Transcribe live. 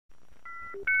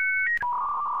I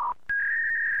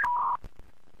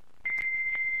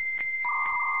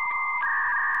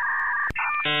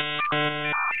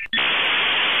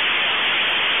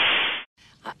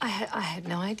had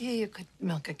no idea you could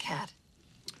milk a cat.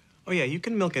 Oh, yeah, you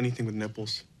can milk anything with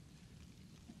nipples.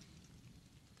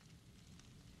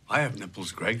 I have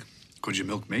nipples, Greg. Could you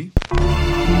milk me?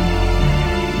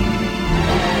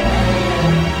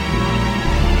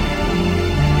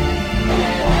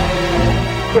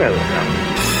 Welcome.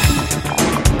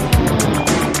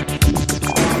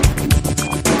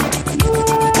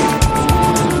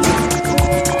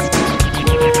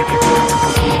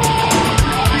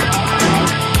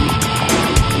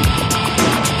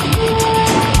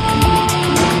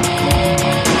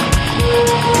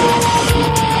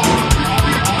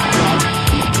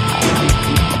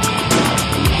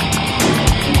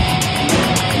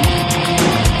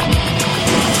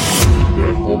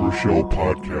 Show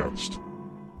podcast.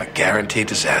 A guaranteed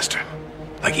disaster.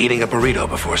 Like eating a burrito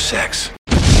before sex.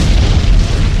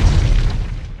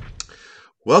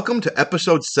 Welcome to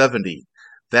episode 70,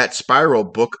 that Spiral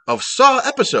Book of Saw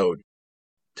episode.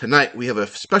 Tonight we have a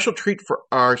special treat for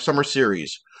our summer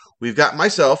series. We've got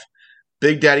myself,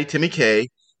 Big Daddy Timmy K,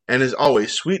 and as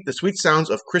always, the sweet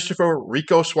sounds of Christopher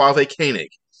Rico Suave Koenig.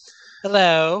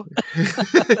 Hello.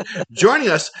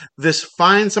 Joining us this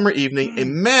fine summer evening, a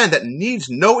man that needs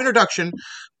no introduction,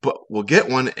 but will get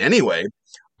one anyway,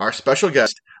 our special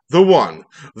guest, the one,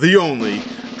 the only,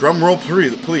 drumroll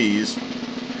please,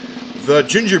 the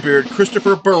gingerbeard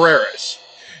Christopher Barreras.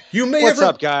 What's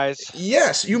up, guys?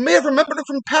 Yes, you may have remembered him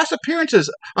from past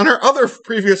appearances on our other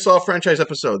previous Saw franchise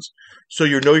episodes, so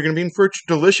you know you're going to be in for a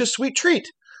delicious sweet treat.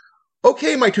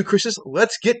 Okay, my two Chris's,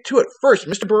 let's get to it. First,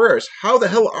 Mr. Barreras, how the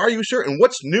hell are you, sir, and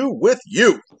what's new with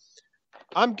you?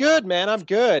 I'm good, man. I'm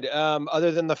good.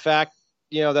 Other than the fact,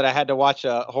 that I had to watch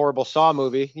a horrible Saw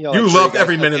movie. You loved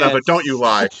every minute of it, don't you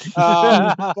lie?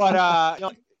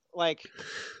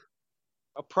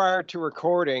 Prior to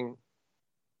recording,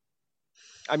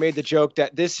 I made the joke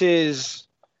that this is,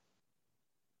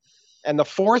 and the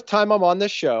fourth time I'm on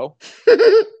this show,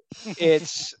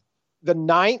 it's the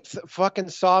 9th fucking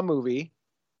Saw movie.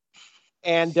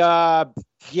 And, That's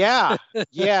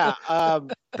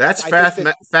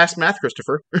fast math,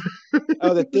 Christopher.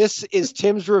 That this is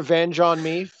Tim's revenge on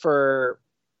me for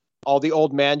all the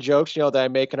old man jokes, that I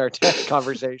make in our text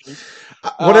conversations.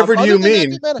 Whatever do you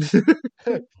mean?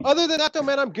 Other than that, though,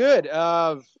 man, I'm good.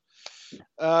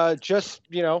 Just,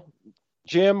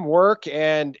 gym, work,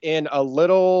 and in a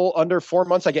little under 4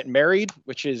 months, I get married,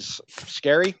 which is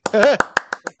scary.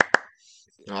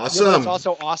 Awesome. It's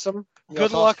also awesome.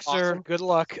 Good luck, sir. Good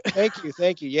luck. Thank you.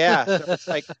 Yeah. So it's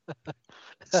like,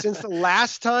 since the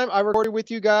last time I recorded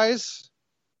with you guys,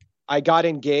 I got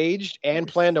engaged and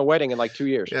planned a wedding in like 2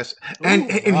 years. Yes.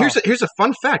 And here's a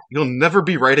fun fact. You'll never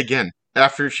be right again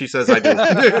after she says I do.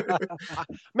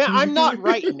 Man, I'm not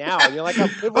right now. I've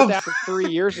lived with that for 3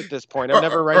 years at this point. I'm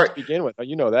never right to begin with.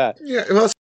 You know that. Yeah. Well,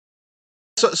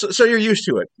 so you're used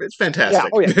to it. It's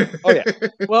fantastic. Yeah. Oh yeah.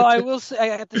 Well, I will say,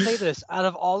 I have to say this. Out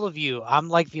of all of you, I'm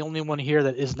like the only one here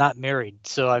that is not married.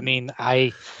 So, I mean,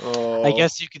 I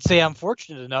guess you could say I'm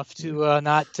fortunate enough to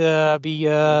not be.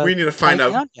 We need to find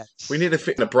out. We need to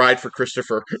fit a bride for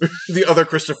Christopher, the other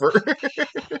Christopher.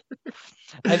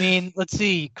 I mean, let's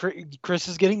see. Chris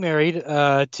is getting married.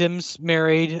 Tim's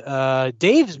married.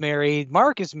 Dave's married.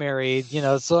 Mark is married.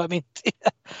 So I mean,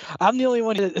 I'm the only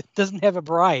one that doesn't have a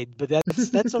bride, but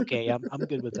that's okay. I'm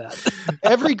good with that.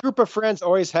 Every group of friends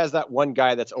always has that one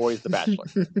guy that's always the bachelor.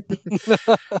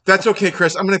 That's okay,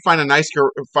 Chris. I'm going to find a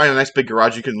nice big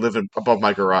garage you can live in above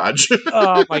my garage.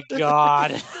 Oh my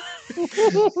God! Make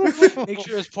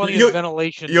sure there's plenty of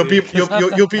ventilation. You'll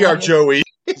be our Joey.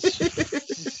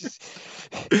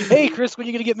 Hey, Chris, when are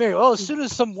you going to get married? Well, as soon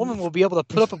as some woman will be able to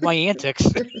put up with my antics.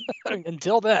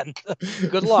 Until then,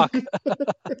 good luck.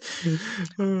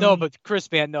 No, but Chris,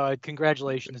 man, no,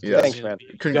 congratulations. Yeah, thanks, man.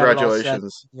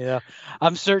 Congratulations. Yeah,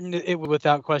 I'm certain it was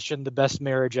without question the best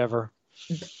marriage ever.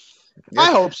 Yeah.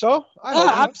 I hope so.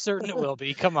 I'm certain it will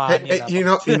be. Come on. Hey, you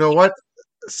know what?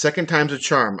 Second time's a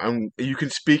charm. I can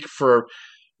speak for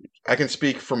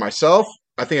myself.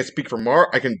 I think I speak for Mark.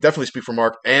 I can definitely speak for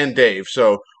Mark and Dave.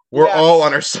 So we're all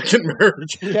on our second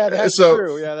marriage. Yeah, that's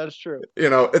true. Yeah, that's true.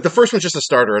 The first one's just a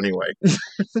starter anyway.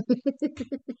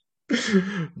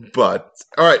 But,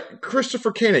 all right,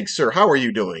 Christopher Koenig, sir, how are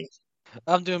you doing?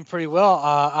 I'm doing pretty well.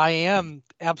 I am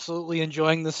absolutely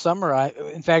enjoying the summer.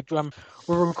 In fact, we're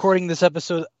recording this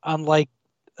episode on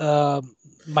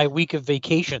my week of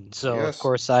vacation. So, yes. Of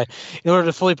course, in order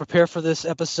to fully prepare for this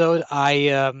episode,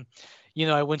 I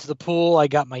I went to the pool. I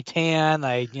got my tan.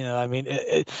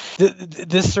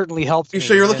 This certainly helped me.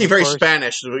 So you're And looking of very course-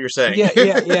 Spanish, is what you're saying.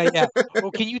 Yeah.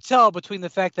 Well, can you tell between the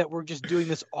fact that we're just doing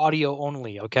this audio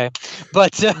only, okay?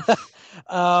 But and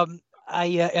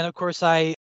of course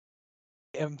I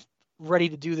am ready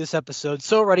to do this episode.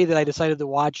 So ready that I decided to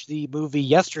watch the movie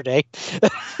yesterday.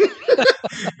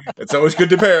 It's always good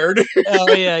to paired.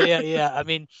 Oh yeah.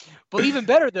 But even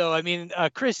better though.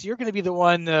 Chris, you're going to be the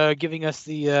one giving us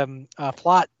the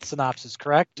plot synopsis,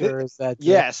 correct? Or is that?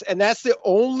 Yes, and that's the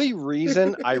only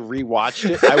reason I rewatched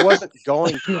it. I wasn't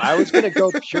going to. I was going to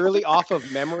go purely off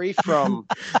of memory from,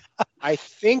 I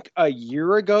think, a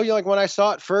year ago. When I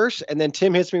saw it first, and then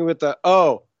Tim hits me with the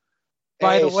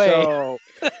By the way, so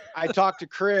I talked to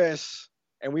Chris,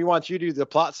 and we want you to do the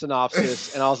plot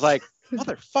synopsis, and I was like,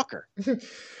 motherfucker.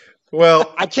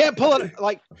 Well, I can't pull it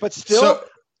but still,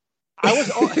 I was.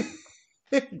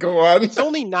 Go on. It's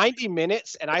only 90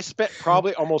 minutes, and I spent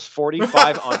probably almost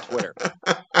 45 on Twitter.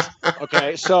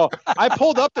 Okay, so I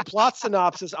pulled up the plot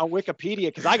synopsis on Wikipedia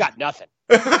because I got nothing.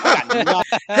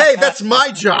 Hey, that's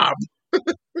my job.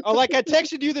 Oh, like I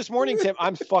texted you this morning, Tim.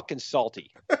 I'm fucking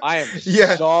salty. I am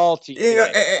Yeah. salty.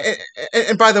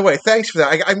 And by the way, thanks for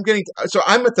that. I'm getting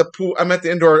I'm at the pool. I'm at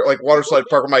the indoor water slide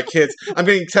park with my kids. I'm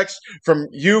getting texts from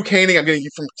you, Koenig. I'm getting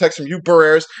texts from you,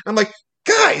 Barreras. I'm like,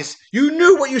 guys, you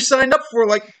knew what you signed up for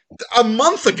a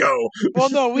month ago. Well,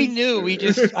 no, we knew.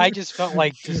 I just felt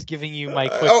like just giving you my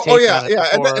quick take yeah. on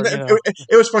it before,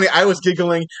 It was funny. I was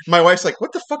giggling. My wife's like,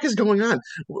 "What the fuck is going on?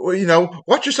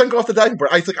 Watch your son go off the diving board."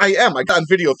 I was like, "I am. I got on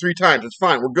video 3 times. It's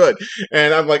fine. We're good."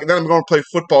 And I'm like, then I'm going to play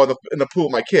football in the pool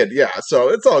with my kid. Yeah, so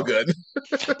it's all good.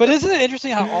 But isn't it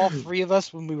interesting how all three of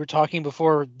us, when we were talking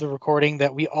before the recording,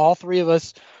 that we all three of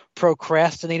us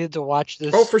procrastinated to watch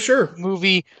this For sure.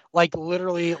 movie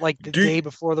literally the day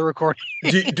before the recording.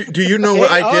 Do you know what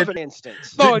I did? An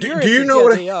instance. Do you know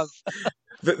what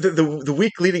the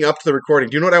week leading up to the recording?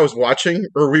 Do you know what I was watching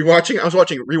or rewatching? I was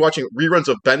rewatching reruns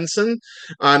of Benson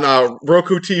on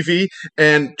Roku TV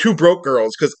and Two Broke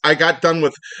Girls because I got done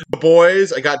with The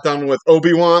Boys, I got done with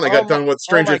Obi-Wan, I got done with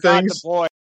Stranger Things. The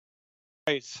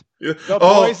Boys. Yeah. The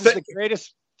Boys is the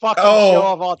greatest fucking show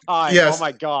of all time. Yes. Oh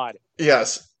my god.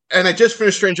 Yes. And I just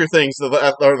finished Stranger Things,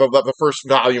 the first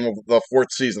volume of the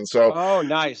 4th season. So,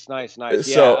 nice.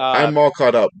 So I'm all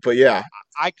caught up. But yeah,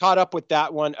 I caught up with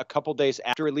that one a couple days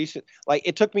after release.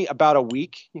 It took me about a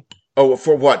week. Oh,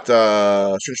 for what?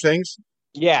 Stranger Things?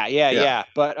 Yeah.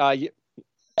 But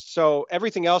so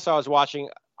everything else I was watching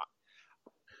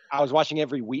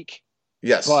every week.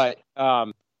 Yes. But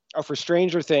for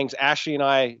Stranger Things, Ashley and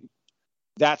I,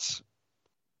 that's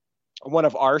one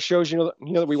of our shows,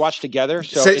 that we watch together.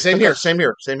 So same here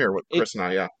with Chris and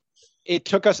I. Yeah, it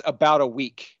took us about a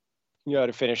week,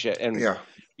 to finish it. And yeah,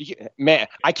 man,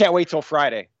 I can't wait till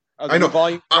Friday. I know. The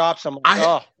volume drops. I'm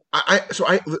like,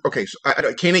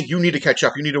 Koenig, you need to catch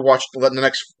up. You need to watch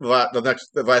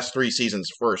the last 3 seasons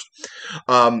first.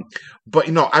 But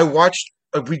I watched.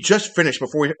 We just finished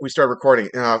before we started recording,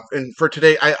 and for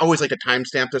today, I always like to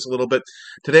timestamp this a little bit.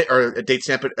 Today, or a date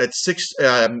stamp it at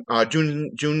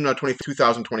June 20,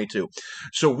 2022.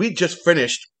 So we just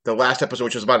finished the last episode,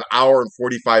 which is about an hour and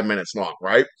 45 minutes long,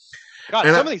 right? God,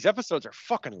 some of these episodes are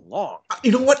fucking long.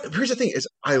 You know what? Here's the thing: is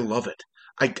I love it.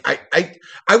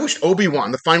 I wished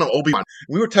Obi-Wan, the final Obi-Wan.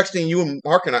 We were texting, you and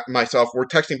Mark and myself were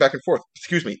texting back and forth.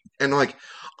 Excuse me, and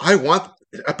I want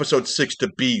episode 6 to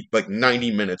be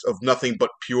 90 minutes of nothing but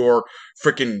pure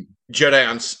freaking Jedi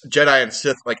and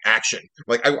Sith action.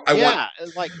 I want.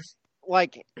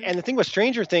 And the thing with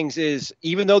Stranger Things is,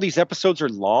 even though these episodes are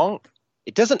long,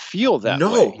 it doesn't feel that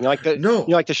way.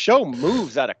 The show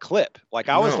moves at a clip.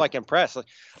 I was impressed,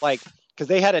 because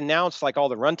they had announced all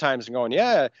the runtimes and going,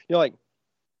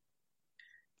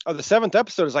 the 7th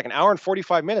episode is an hour and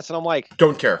 45 minutes, and I'm like,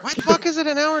 don't care. Why the fuck is it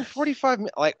an hour and 45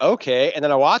 minutes? Okay, and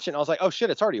then I watch it, and I was like, oh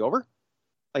shit, it's already over.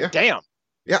 Damn.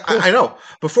 Yeah, I know.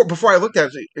 Before I looked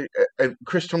at it,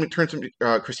 Chris told me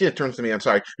Christina turns to me. I'm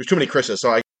sorry, there's too many Chris's,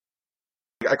 so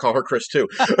I call her Chris too.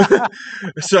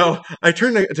 So I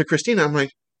turned to Christina. I'm like,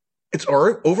 it's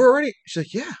over already? She's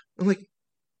like, yeah. I'm like,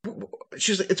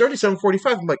 she's like, it's already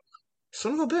 7:45. I'm like,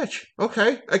 son of a bitch.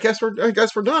 Okay, I guess we're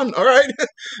done. All right,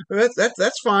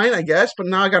 that's fine, I guess. But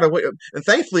now I gotta wait. And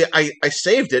thankfully, I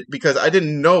saved it because I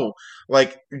didn't know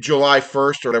July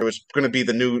 1st or whatever was going to be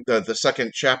the new the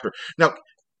second chapter. Now,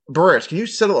 Barreras, can you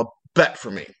settle a bet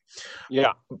for me?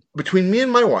 Yeah. Between me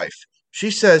and my wife,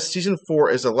 she says season 4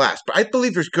 is the last, but I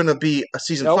believe there's going to be a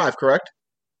season 5. Correct?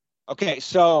 Okay,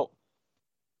 so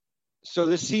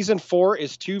this season 4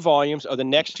 is 2 volumes. Of the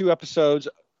next 2 episodes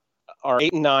are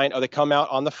 8 and 9. They come out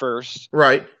on the 1st.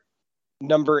 Right.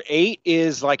 Number 8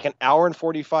 is like an hour and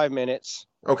 45 minutes.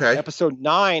 Okay. Episode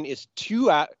 9 is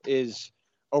is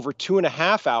over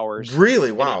 2.5 hours.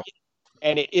 Really? Wow.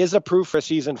 And it is approved for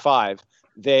season 5.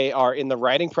 They are in the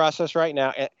writing process right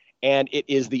now, and it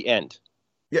is the end.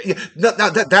 Yeah. No,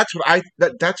 that's what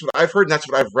I've heard, and that's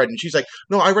what I've read. And she's like,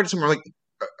 "No, I read it somewhere." Like,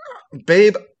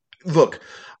 babe, look,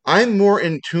 I'm more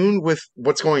in tune with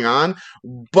what's going on.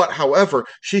 But however,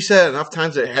 she said enough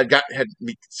times that had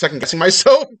me second guessing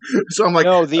myself. So I'm like,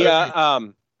 no,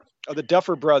 the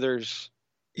Duffer Brothers.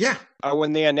 Yeah.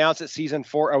 When they announced that season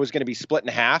 4 was going to be split in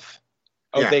half,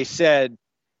 Yeah. they said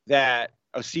that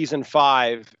season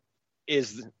 5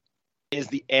 is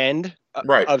the end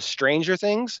Right. of Stranger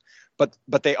Things, but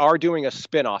they are doing a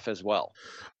spin-off as well.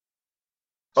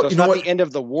 So it's not the end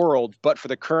of the world, but for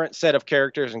the current set of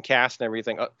characters and cast and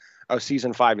everything,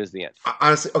 season 5 is the end.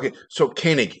 Honestly, okay. So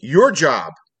Koenig, your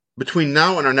job between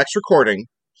now and our next recording,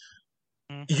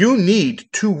 you need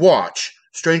to watch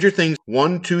Stranger Things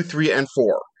 1, 2, 3, and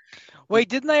 4. Wait,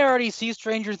 didn't I already see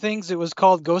Stranger Things? It was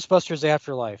called Ghostbusters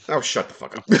Afterlife. Oh, shut the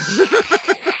fuck up.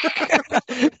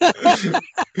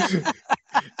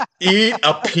 Eat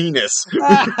a penis.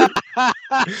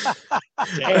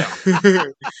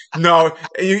 No,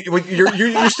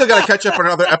 you still got to catch up on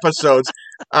other episodes.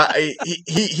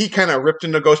 He kind of ripped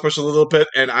into Ghostbusters a little bit,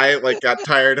 and I got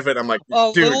tired of it. I'm like,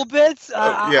 a dude, little bit.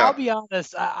 yeah. I'll be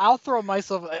honest. I'll throw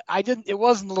myself. I didn't. It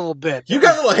wasn't a little bit. You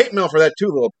got a little hate mail for that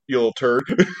too, you little turd.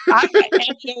 And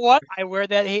you know what? I wear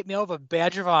that hate mail with a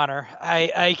badge of honor.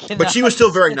 I cannot. But she was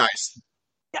still very nice.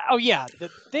 Oh yeah,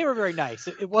 they were very nice.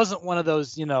 It wasn't one of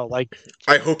those, like.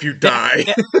 I hope you die.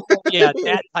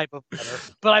 That type of letter.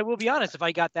 But I will be honest. If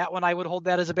I got that one, I would hold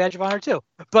that as a badge of honor too.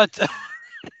 But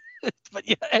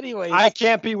yeah. Anyways, I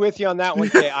can't be with you on that one,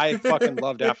 Kay. I fucking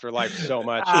loved Afterlife so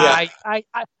much.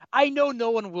 I know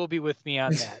no one will be with me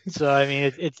on that. So I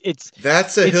mean, it's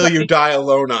that's a hill you die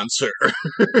alone on, sir.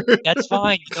 That's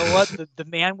fine. You know what? The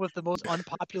man with the most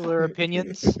unpopular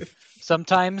opinions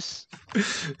sometimes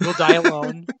will die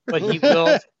alone, but he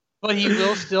will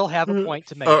still have a point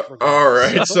to make. All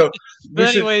right. So but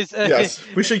anyways, yes,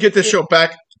 we should get this show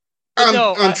back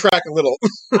on track a little.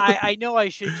 I know I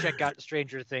should check out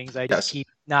Stranger Things. I just keep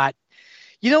not.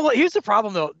 You know what? Here's the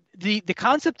problem, though. The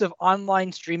concept of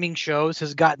online streaming shows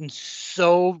has gotten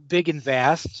so big and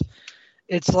vast.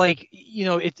 It's like,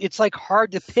 it's like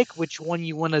hard to pick which one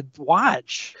you want to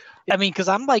watch. I mean, because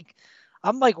I'm like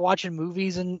watching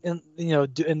movies and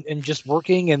just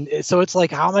working, and so it's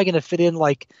like, how am I going to fit in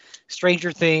like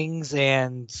Stranger Things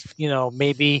and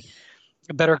maybe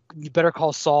Better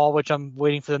Call Saul, which I'm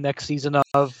waiting for the next season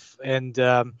of, and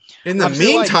in the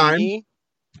meantime, if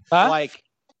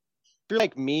you're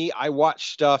like me, I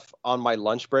watch stuff on my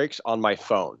lunch breaks on my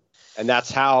phone, and that's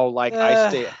how I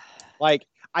stay. Like,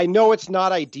 I know it's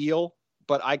not ideal,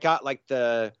 but I got like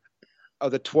the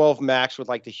 12 Max with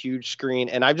like the huge screen,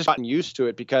 and I've just gotten used to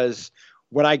it because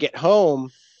when I get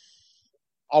home,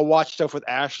 I'll watch stuff with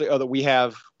Ashley. That we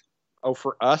have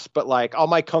for us, but like all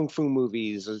my kung fu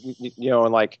movies,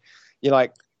 and like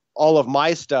all of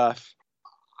my stuff,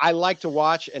 I like to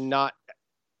watch and not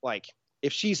like.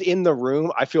 If she's in the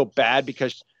room, I feel bad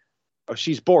because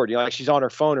she's bored, like she's on her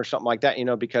phone or something like that,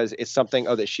 because it's something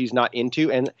that she's not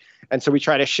into. And so we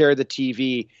try to share the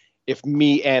TV if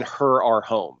me and her are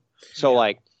home. So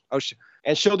and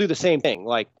she'll do the same thing.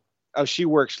 Like, she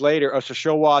works later. So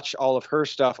she'll watch all of her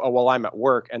stuff while I'm at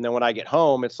work. And then when I get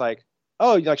home, it's like,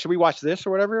 should we watch this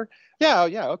or whatever?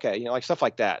 Yeah. Okay. Like stuff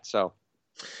like that. So.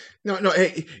 No.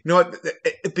 Hey, you know what?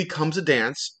 It becomes a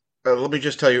dance. Let me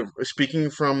just tell you,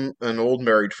 speaking from an old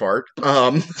married fart.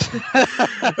 Okay,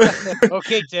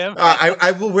 Tim.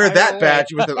 I will wear that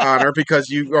badge with an honor because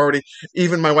you already.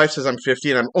 Even my wife says I'm 50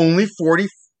 and I'm only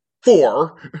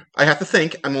 44. I have to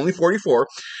think I'm only 44,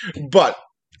 but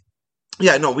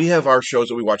yeah, no, we have our shows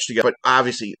that we watch together. But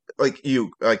obviously, with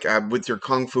your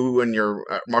kung fu and your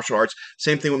martial arts,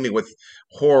 same thing with me with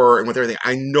horror and with everything.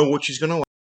 I know what she's gonna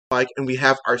like, and we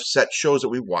have our set shows that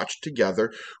we watch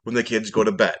together when the kids go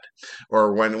to bed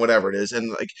or when whatever it is,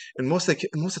 and most of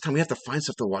the time we have to find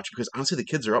stuff to watch because honestly the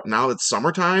kids are up now. It's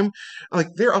summertime, like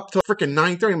they're up till freaking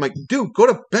 9:30. I'm like, dude, go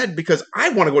to bed because I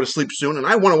want to go to sleep soon and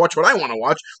I want to watch what I want to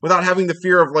watch without having the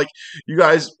fear of like you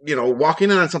guys walking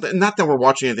in on something. Not that we're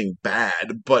watching anything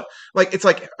bad, but like it's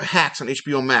like Hacks on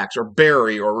HBO Max or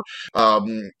Barry or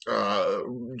Righteous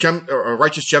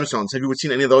Gemstones. Have you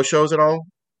seen any of those shows at all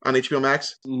on HBO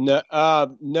Max? No.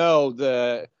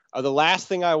 The last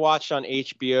thing I watched on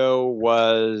HBO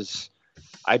was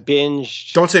I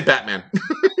binged. Don't say Batman.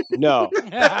 No.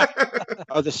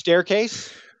 The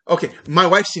Staircase. Okay, my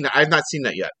wife's seen that. I've not seen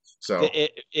that yet. So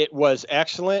it was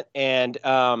excellent, and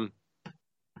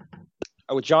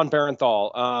with John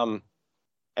Barenthal.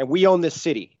 And We Own This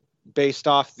City, based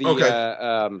off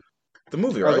the the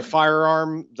movie, or right? the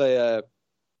firearm, the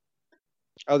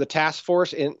task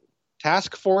force in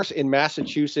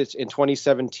Massachusetts in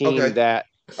 2017 that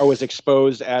was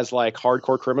exposed as like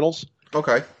hardcore criminals.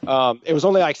 Okay. It was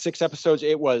only like 6 episodes.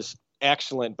 It was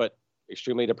excellent, but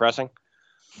extremely depressing.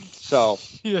 So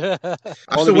Yeah.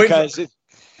 only because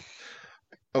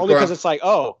it's like,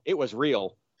 oh, it was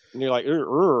real, and you're like,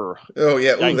 oh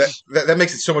yeah, ooh, that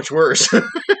makes it so much worse.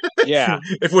 Yeah.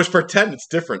 If it was pretend, it's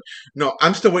different. No,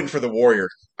 I'm still waiting for The Warrior.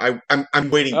 I'm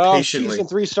waiting patiently. Season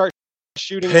 3 starts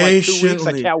shooting in like 2 weeks.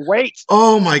 I can't wait.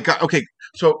 Oh my god. Okay,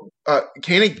 so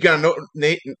Koenig, you got a note,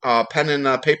 Nate, pen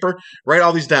and paper. Write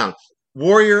all these down.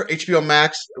 Warrior, HBO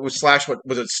Max was what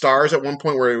was it? Stars at one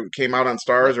point where it came out on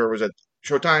Stars, or was it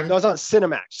Showtime? No, it's on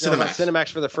Cinemax. No, Cinemax. it's on Cinemax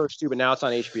for the first 2, but now it's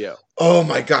on HBO. Oh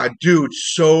my god, dude,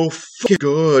 so fucking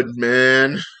good,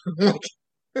 man.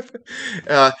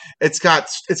 It's got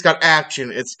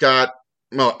action. It's got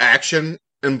action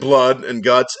and blood and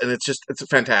guts, and it's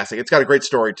fantastic. It's got a great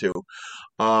story too.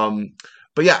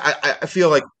 But yeah, I feel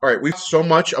like all right. We've so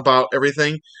much about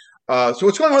everything. So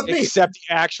what's going on with me? Except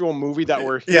the actual movie that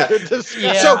we're Yeah. here to discuss.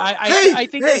 Yeah, So, I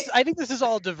think this is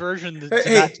all diversion to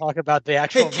not talk about the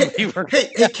actual movie.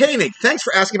 Hey, Koenig, thanks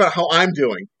for asking about how I'm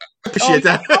doing. I appreciate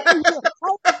that. How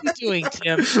are you doing,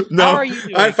 Tim? No, How are you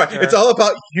doing? I'm fine. Sir? It's all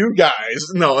about you guys.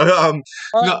 No, All right,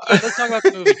 no. let's talk about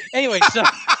the movie. Anyway, so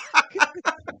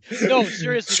no,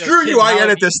 seriously. Screw you! I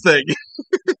edit this thing.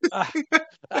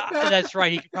 That's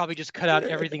right. He could probably just cut out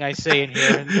everything I say in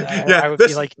here. And, Yeah, I would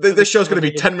this be like, this show's going to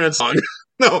be 10 minutes long.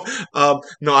 No,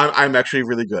 I'm actually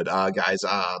really good, guys.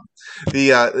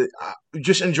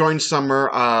 Just enjoying summer.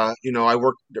 I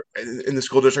work in the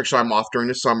school district, so I'm off during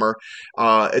the summer.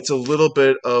 It's a little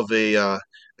bit of a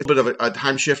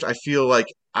time shift. I feel like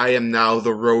I am now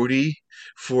the roadie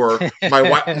for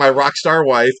my rock star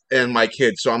wife and my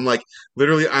kids. So I'm like,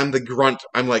 literally, I'm the grunt.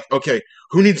 I'm like, okay,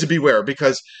 who needs to be where?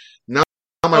 Because now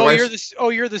my wife's...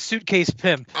 you're the suitcase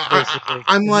pimp. Basically.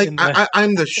 I'm like,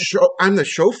 I'm the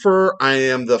chauffeur. I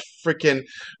am the freaking,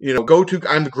 go-to.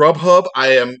 I'm the Grubhub.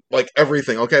 I am like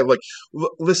everything. Okay, like,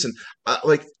 listen,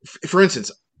 for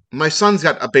instance, my son's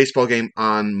got a baseball game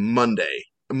on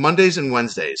Mondays and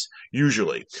Wednesdays,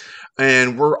 usually.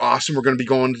 And we're awesome. We're going to be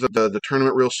going to the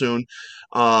tournament real soon.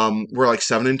 We're like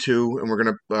 7-2, and we're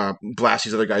going to blast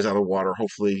these other guys out of the water,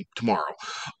 hopefully tomorrow.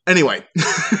 Anyway,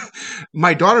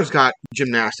 my daughter's got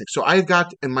gymnastics. So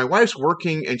and my wife's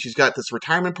working, and she's got this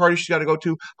retirement party she's got to go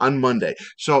to on Monday.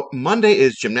 So Monday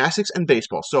is gymnastics and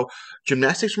baseball. So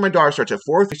gymnastics for my daughter starts at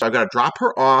 4:30. So I've got to drop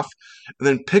her off and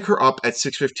then pick her up at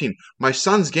 6:15. My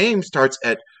son's game starts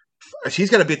at... He's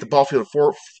got to be at the ball field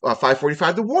at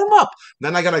 5:45 to warm up.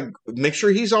 Then I got to make sure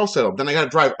he's all set up. Then I got to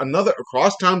drive another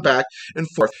across town back and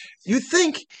forth. You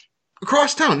think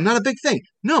across town, not a big thing.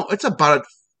 No, it's about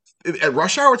at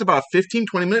rush hour, it's about a 15,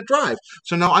 20-minute drive.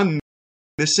 So now I'm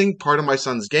missing part of my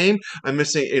son's game. I'm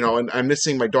missing, and I'm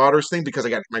missing my daughter's thing because I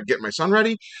got to get my son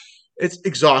ready. It's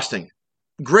exhausting.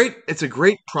 Great. It's a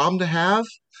great problem to have,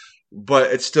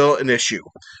 but it's still an issue.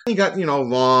 You got,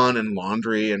 lawn and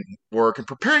laundry and work and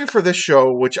preparing for this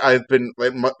show, which I've been,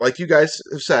 like you guys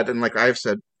have said, and like I've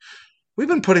said, we've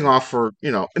been putting off for,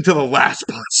 until the last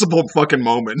possible fucking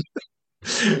moment.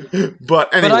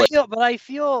 But anyway. But I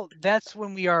feel that's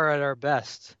when we are at our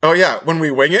best. Oh yeah, when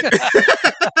we wing it.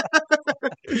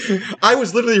 I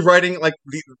was literally writing like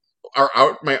what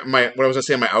I was gonna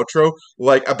say in my outro,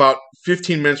 like about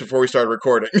 15 minutes before we started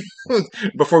recording,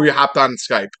 before we hopped on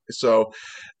Skype. So,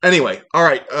 anyway, all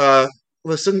right.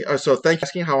 Listen. So, thank you for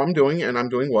asking how I'm doing, and I'm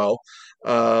doing well.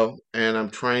 And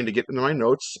I'm trying to get into my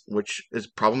notes, which is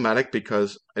problematic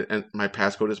because my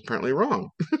passcode is apparently wrong.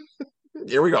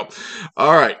 Here we go.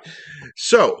 All right.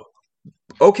 So,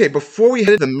 okay, before we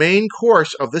head to the main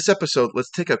course of this episode, let's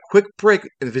take a quick break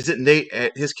and visit Nate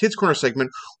at his Kids Corner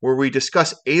segment where we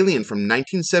discuss Alien from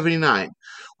 1979.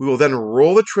 We will then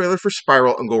roll the trailer for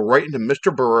Spiral and go right into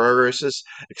Mr. Barreras'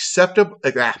 exceptional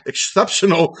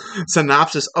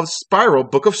synopsis of Spiral,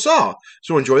 Book of Saw.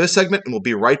 So enjoy this segment, and we'll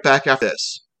be right back after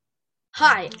this.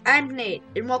 Hi, I'm Nate,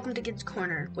 and welcome to Kids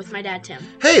Corner with my dad, Tim.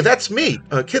 Hey, that's me.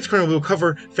 Kids Corner will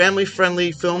cover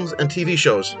family-friendly films and TV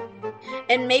shows.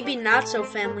 And maybe not so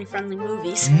family-friendly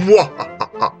movies.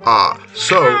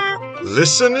 So,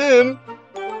 listen in.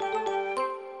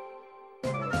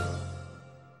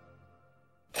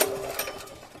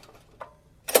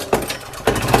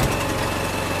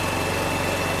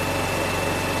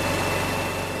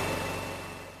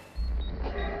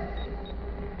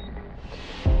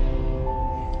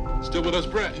 Still with us,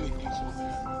 Brett?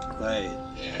 Quiet.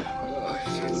 Yeah. Oh,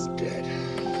 she's dead.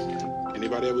 Any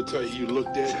Anybody ever tell you you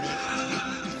look dead?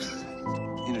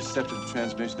 Intercepted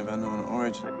transmission of unknown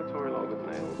origin.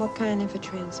 What kind of a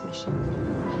transmission?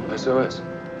 SOS.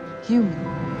 Human.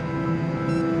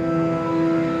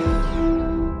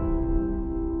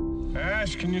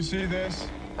 Ash, can you see this?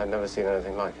 I've never seen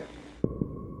anything like it.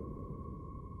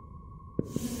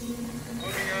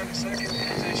 Moving on to second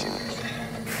position.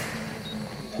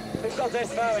 We've got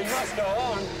this far, we must go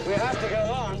on. We have to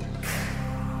go on.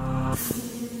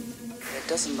 It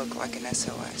doesn't look like an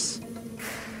SOS.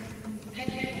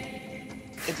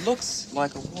 It looks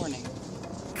like a warning.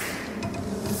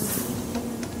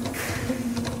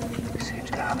 Seems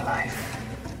to have life.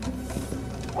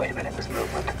 Wait a minute, there's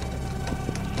movement.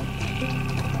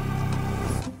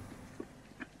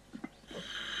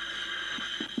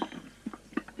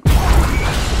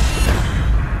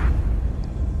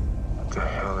 What the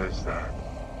hell is that?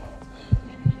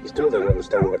 You still don't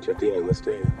understand what you're dealing with,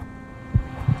 do you?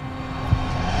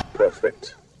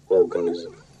 Perfect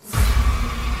organism.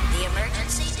 The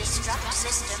emergency disrupt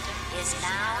system is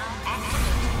now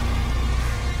activated.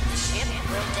 The ship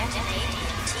will detonate in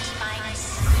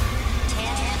T-minus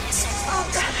 10 seconds. Oh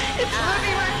god, it's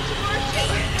moving right towards you.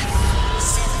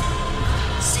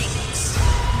 7, 6,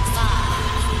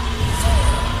 5,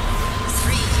 4,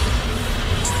 3,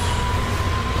 2,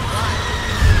 1.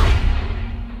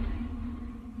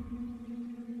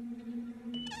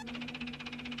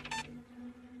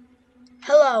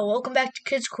 Hello, welcome back to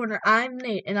Kids Corner. I'm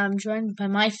Nate, and I'm joined by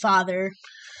my father.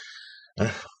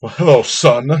 Well, hello,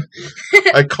 son.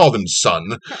 I called him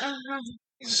son.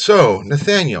 So,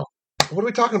 Nathaniel, what are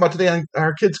we talking about today on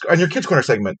your Kids Corner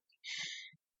segment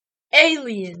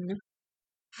Alien.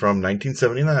 from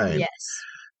 1979? Yes.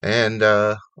 And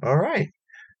all right.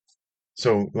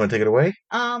 So, you want to take it away?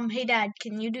 Hey Dad,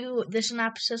 can you do the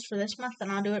synopsis for this month,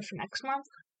 and I'll do it for next month?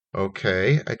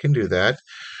 Okay, I can do that.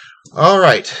 All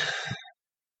right.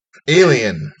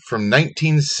 Alien from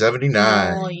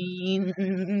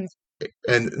 1979.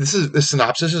 And this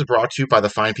synopsis is brought to you by the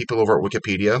fine people over at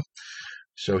Wikipedia.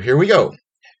 So here we go.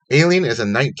 Alien is a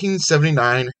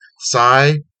 1979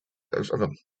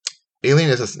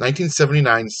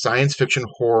 science fiction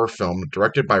horror film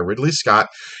directed by Ridley Scott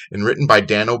and written by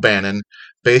Dan O'Bannon,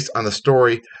 based on the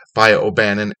story by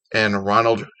O'Bannon and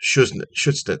Ronald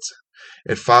Schustitz.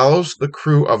 It follows the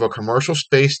crew of a commercial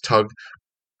space tug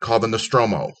called the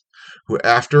Nostromo, who,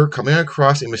 after coming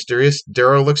across a mysterious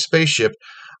derelict spaceship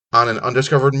on an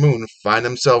undiscovered moon, find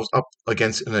themselves up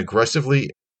against an aggressive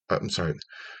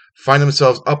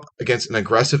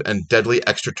and deadly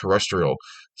extraterrestrial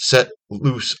set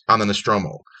loose on the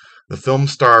Nostromo. The film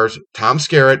stars Tom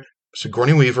Skerritt,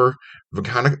 Sigourney Weaver,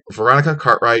 Veronica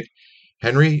Cartwright,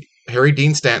 Harry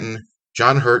Dean Stanton,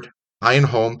 John Hurt, Ian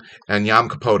Holm, and Yam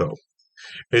Capote.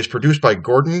 It is produced by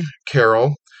Gordon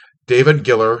Carroll, David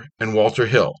Giller, and Walter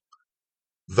Hill,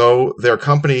 though their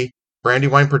company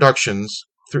Brandywine Productions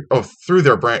It was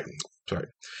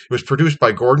produced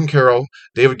by Gordon Carroll,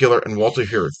 David Giller, and Walter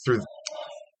Hill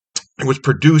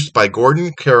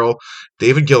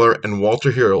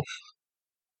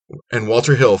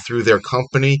through their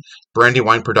company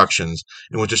Brandywine Productions,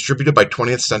 and was distributed by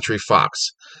 20th Century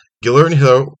Fox. Giller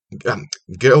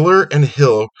and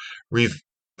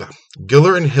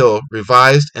Hill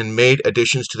revised and made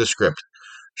additions to the script.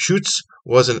 Schutz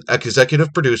was an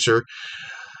executive producer.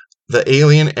 The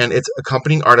alien and its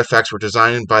accompanying artifacts were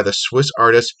designed by the Swiss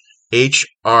artist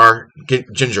H.R.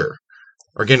 Ginner,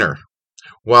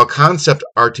 while concept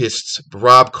artists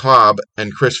Rob Cobb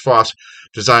and Chris Foss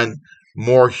designed the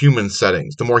more human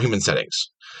settings.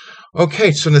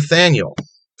 Okay, so Nathaniel,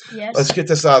 Yes. let's get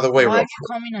this out of the way. Why Real do you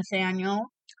call me Nathaniel?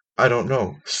 I don't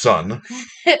know, son.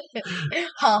 Ha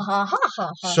ha ha ha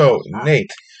ha. So,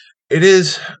 Nate, it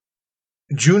is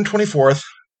June 24th,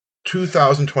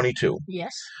 2022.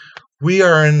 Yes. We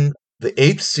are in the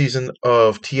 8th season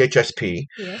of THSP.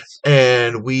 Yes.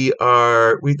 And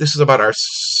this is about our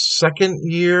second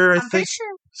year, I I'm think. pretty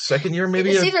sure. Second year,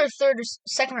 maybe? It's either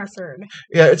second or third.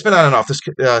 Yeah, it's been on and off. This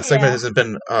segment Yeah. hasn't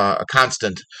been a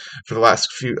constant for the last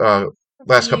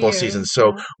couple of Years, seasons.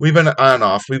 So yeah. we've been on and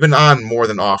off. We've been on more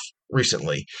than off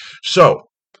recently. So,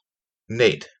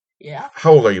 Nate, Yeah.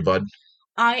 how old are you, bud?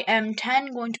 I am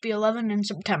 10, going to be 11 in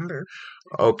September.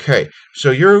 Okay,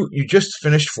 so you just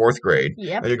finished 4th grade.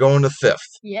 Yep. And you're going to 5th.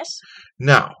 Yes.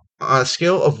 Now, on a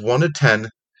scale of 1 to 10,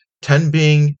 10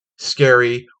 being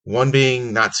scary, 1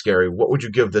 being not scary, what would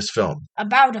you give this film?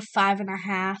 About a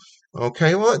 5.5.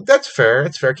 Okay, well, that's fair.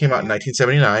 It's fair. It came out in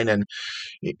 1979, and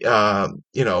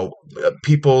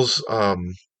people's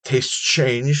tastes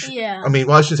change. Yeah. I mean,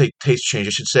 well, I shouldn't say taste change.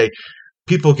 I should say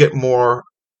people get more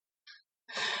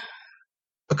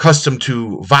accustomed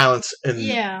to violence in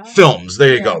Yeah. films. There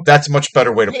you Yeah. go. That's a much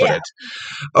better way to put Yeah. it.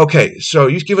 Okay, so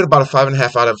you give it about a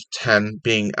 5.5 out of 10,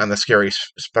 being on the scary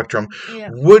spectrum. Yeah.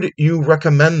 Would you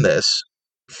recommend this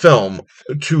film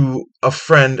to a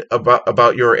friend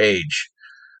about your age?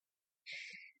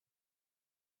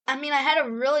 I mean, I had a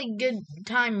really good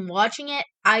time watching it.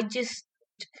 I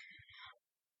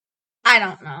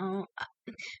don't know.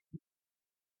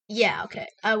 Yeah, okay.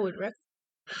 I would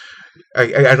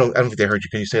I don't think they heard you.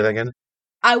 Can you say that again?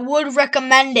 I would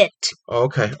recommend it.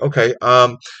 Okay.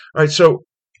 All right. So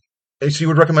you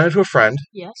would recommend it to a friend.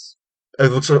 Yes.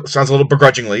 It sounds a little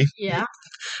begrudgingly. Yeah.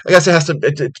 I guess it has to.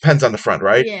 It depends on the friend,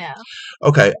 right? Yeah.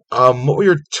 Okay. What were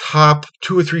your top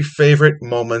 2 or 3 favorite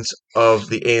moments of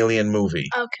the Alien movie?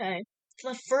 Okay.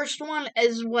 The first one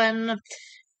is when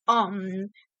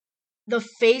the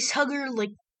face hugger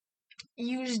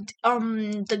used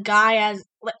the guy as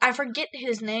I forget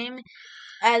his name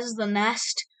as the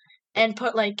nest and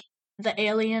put the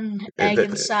alien egg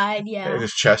inside. Yeah. In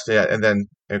his chest. Yeah, and then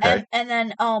okay. And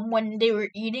then when they were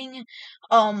eating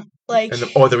You're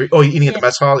eating at the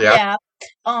mess hall. Yeah.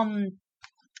 Yeah.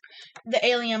 The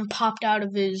alien popped out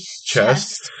of his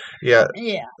Chest. Yeah.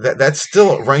 Yeah. That's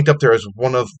still ranked up there as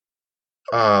one of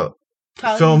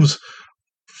Probably.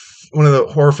 one of the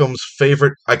horror film's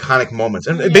favorite iconic moments,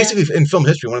 and basically in film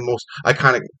history, one of the most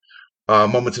iconic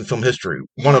moments in film history.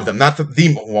 One of them, not the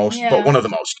most, but one of the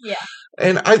most. Yeah.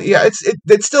 And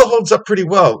it still holds up pretty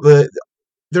well.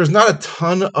 There's not a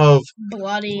ton of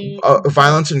bloody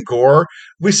violence and gore.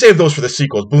 We save those for the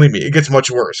sequels. Believe me, it gets much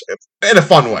worse in a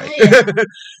fun way. Yeah.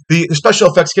 The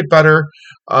special effects get better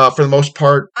for the most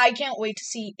part. I can't wait to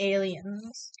see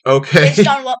Aliens. Okay. Based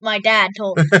on what my dad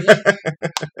told me.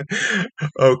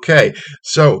 Okay.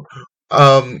 So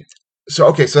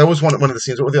that was one of the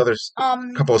scenes. What were the others?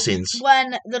 Couple of scenes.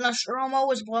 When the Nostromo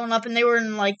was blown up and they were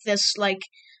in this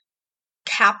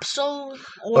capsule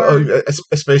or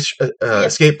a space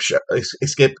escape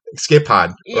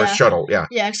pod or shuttle. Yeah.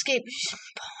 Yeah, escape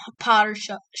pod or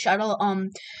shuttle.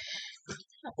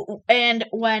 And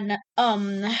when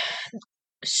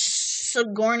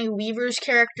Sigourney Weaver's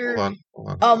character Hold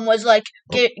on. was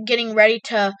getting ready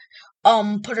to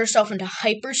put herself into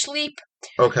hypersleep.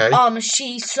 Okay.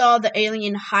 She saw the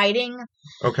alien hiding.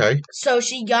 Okay. So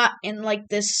she got in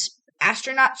this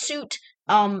astronaut suit.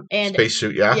 And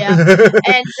spacesuit, yeah. Yeah.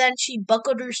 And then she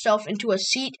buckled herself into a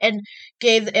seat and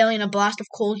gave the alien a blast of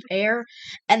cold air,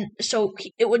 and so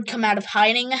it would come out of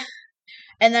hiding.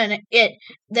 And then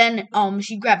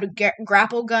she grabbed a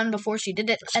grapple gun before she did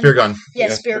it. Spear gun.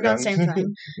 Yeah, spear gun, same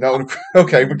thing. No,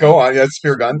 okay, but go on. Yeah,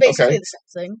 spear gun. Basically okay. the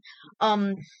same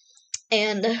thing.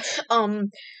 And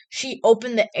she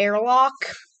opened the airlock.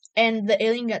 And the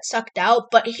alien got sucked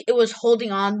out, but it was holding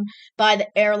on by the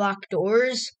airlock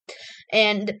doors.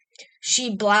 And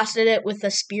she blasted it with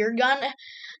a spear gun.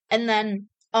 And then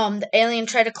the alien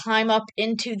tried to climb up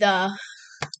into the...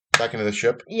 Back into the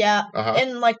ship? Yeah,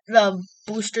 in the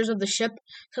boosters of the ship.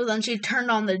 So then she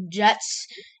turned on the jets,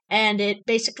 and it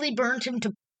basically burned him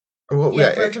to...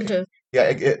 burned him to...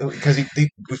 Yeah, because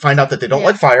we find out that they don't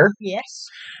like fire. Yes.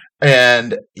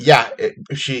 And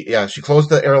she closed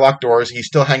the airlock doors. He's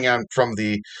still hanging on from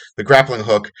the grappling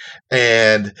hook,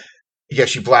 and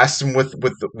she blasts him with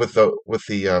the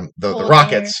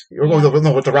rockets.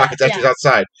 With the rockets as he's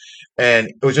outside, and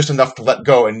it was just enough to let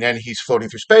go. And then he's floating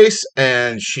through space,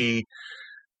 and she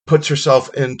puts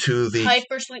herself into the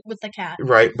hypersleep with the cat.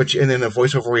 Right, and in a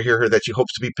voiceover we hear her that she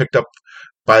hopes to be picked up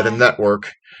by the network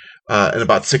in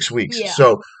about 6 weeks. Yeah.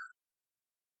 So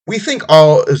we think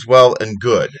all is well and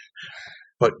good.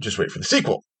 But just wait for the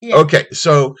sequel. Yeah. Okay,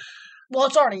 so... Well,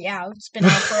 it's already out. It's been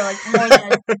out for more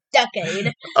than a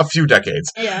decade. A few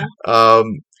decades. Yeah.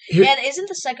 And isn't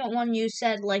the second one you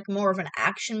said more of an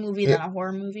action movie than a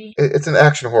horror movie? It's an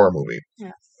action horror movie.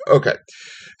 Yeah. Okay.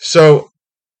 So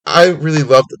I really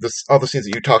loved all the scenes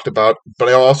that you talked about, but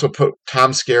I also put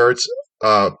Tom Skerritt's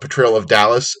portrayal of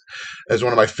Dallas as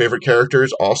one of my favorite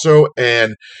characters also,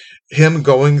 and him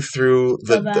going through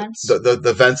the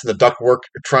vents and the ductwork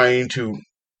trying to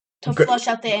flush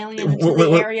out the alien into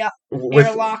the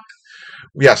airlock.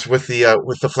 Yes, with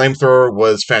the flamethrower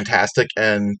was fantastic,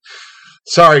 and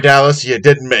sorry, Dallas, you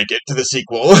didn't make it to the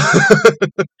sequel.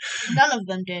 None of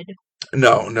them did.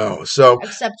 No. So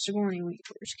except Sigourney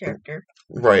Weaver's character,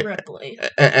 right? Ripley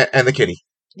and the kitty.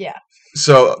 Yeah.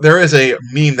 So there is a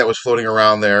meme that was floating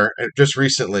around there just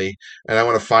recently, and I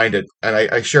want to find it. And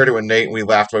I shared it with Nate, and we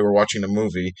laughed while we were watching the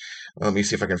movie. Let me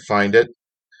see if I can find it.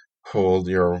 Hold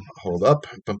up.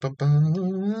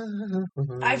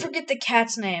 I forget the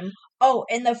cat's name. Oh,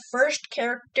 and the first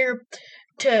character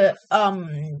to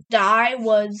die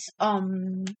was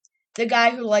the guy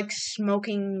who likes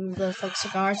smoking the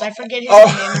cigars. I forget his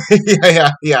name.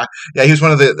 yeah. He was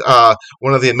one of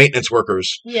the maintenance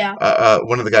workers. Yeah.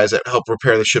 One of the guys that helped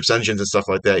repair the ship's engines and stuff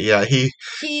like that. Yeah, he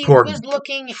was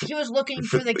looking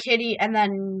for the kitty, and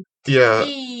then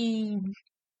he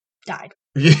died.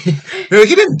 No,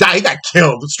 he didn't die. He got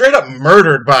killed, straight up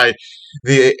murdered by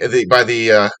the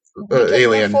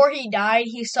alien. Before he died,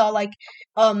 he saw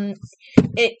the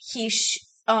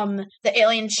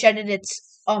alien shedded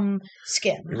its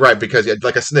skin. Right, because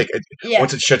like a snake,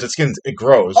 once it sheds its skin, it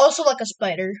grows. Also like a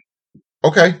spider.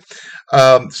 Okay.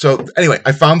 So anyway,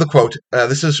 I found the quote.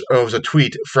 This was a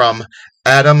tweet from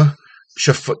Adam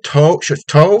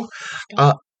Shafto.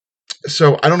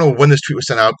 So I don't know when this tweet was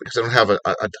sent out because I don't have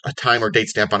a time or date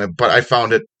stamp on it, but I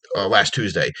found it last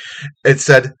Tuesday. It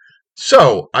said,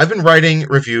 "So I've been writing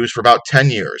reviews for about 10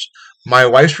 years. My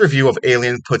wife's review of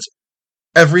Alien puts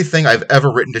everything I've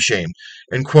ever written to shame."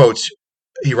 In quotes,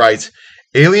 he writes,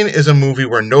 "Alien is a movie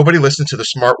where nobody listens to the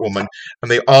smart woman and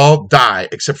they all die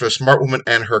except for the smart woman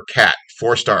and her cat.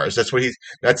 4 stars." That's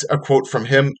a quote from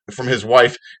his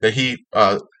wife that he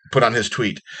put on his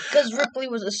tweet. Because Ripley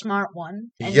was a smart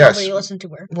one and yes. Nobody listened to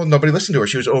her. Well, nobody listened to her.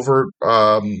 She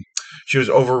was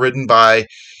overridden by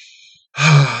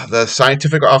the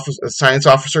science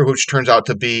officer, which turns out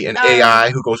to be an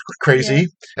AI who goes crazy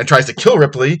and tries to kill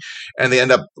Ripley, and they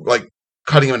end up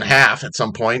cutting him in half at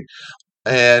some point.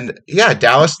 And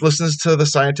Dallas listens to the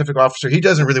scientific officer. He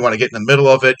doesn't really want to get in the middle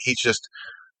of it. He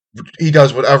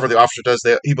does whatever the officer does.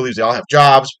 He believes they all have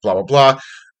jobs, blah, blah, blah.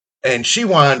 And she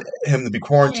wanted him to be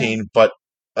quarantined, but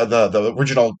the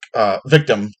original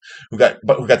victim who got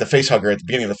the face hugger at the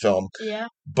beginning of the film. Yeah.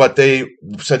 But they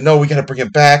said, no, we got to bring him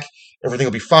back. Everything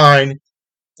will be fine.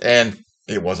 And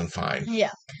it wasn't fine.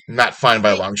 Yeah. Not fine by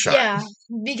a long shot. Yeah,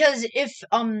 because if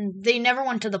they never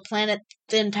went to the planet,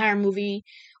 the entire movie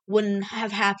wouldn't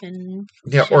have happened.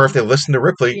 Yeah, or if they listened to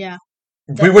Ripley, we Yeah.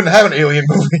 wouldn't have an Alien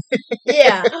movie.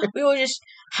 Yeah, we would just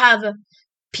have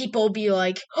people be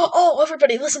like, "Oh,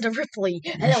 everybody listen to Ripley,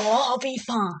 and it'll all be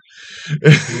fine."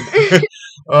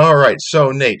 All right,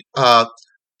 so Nate,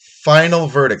 final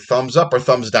verdict: thumbs up or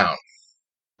thumbs down?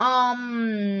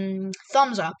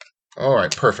 Thumbs up. All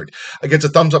right, perfect. It gets a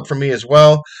thumbs up from me as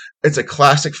well. It's a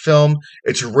classic film.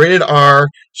 It's rated R,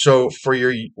 so for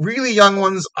your really young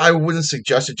ones, I wouldn't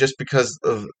suggest it just because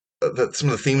of some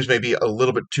of the themes may be a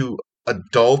little bit too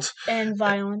adult and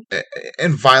violent.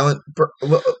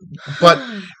 But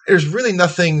there's really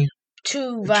nothing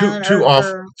too violent, too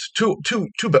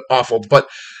awful. But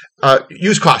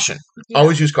use caution. Yeah.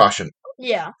 Always use caution.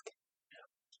 Yeah.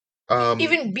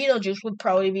 Even Beetlejuice would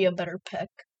probably be a better pick.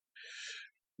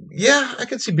 Yeah, I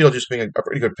could see Beetlejuice being a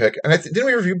pretty good pick. And didn't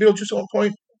we review Beetlejuice at one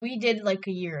point? We did like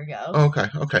a year ago.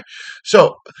 Okay.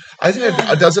 So I think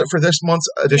that does it for this month's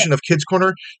edition of Kids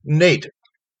Corner. Nate,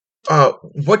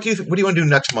 what do you want to do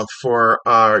next month for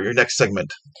your next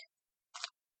segment?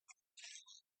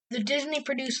 The Disney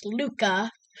produced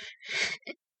Luca.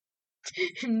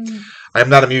 I am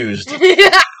not amused.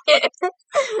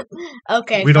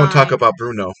 Okay. We don't talk about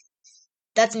Bruno.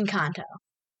 That's Encanto.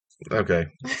 Okay.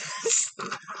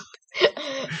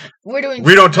 We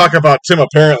don't talk about Tim,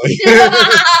 apparently.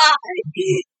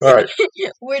 All right.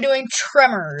 We're doing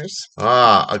Tremors.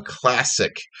 A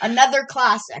classic. Another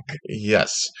classic.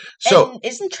 Yes. So, and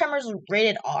isn't Tremors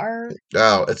rated R?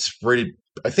 Oh, it's rated,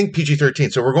 I think,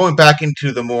 PG-13. So we're going back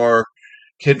into the more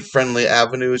kid-friendly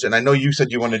avenues. And I know you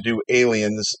said you want to do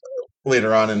Aliens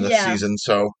later on in the season.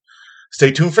 So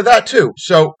stay tuned for that, too.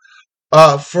 So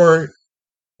for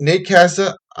Nate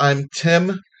Casa, I'm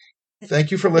Tim.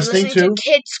 Thank you for listening to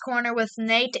Kids Corner with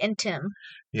Nate and Tim.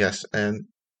 Yes, and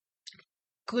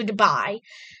goodbye.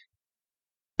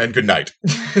 And good night.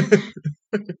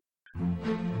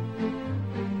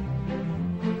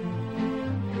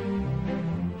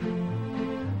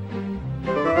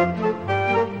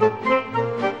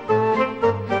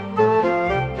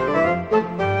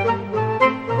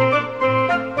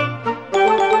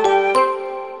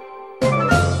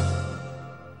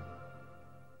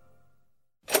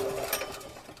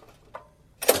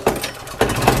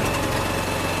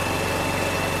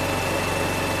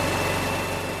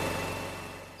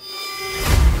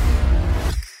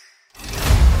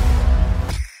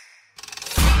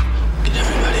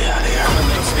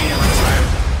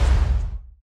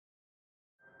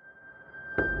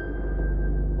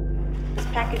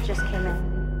 Package just came in.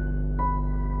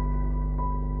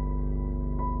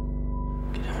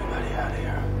 Get everybody out of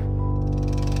here.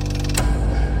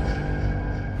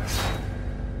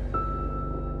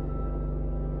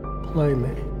 Play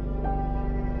me.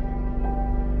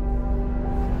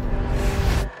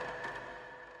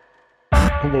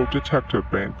 Hello, Detective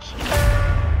Banks.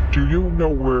 Do you know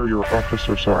where your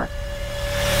officers are?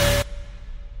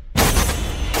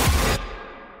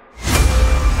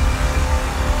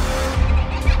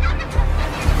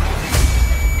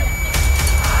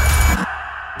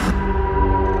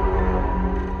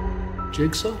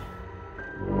 Jigsaw?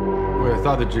 Wait, I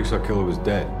thought the Jigsaw killer was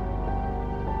dead.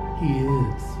 He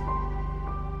is.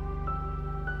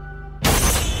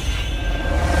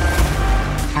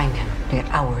 Find him. We got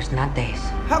hours, not days.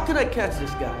 How can I catch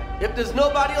this guy? If there's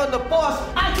nobody on the force,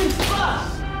 I can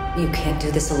trust! You can't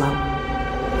do this alone.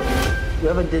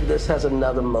 Whoever did this has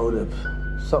another motive.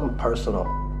 Something personal.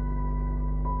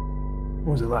 When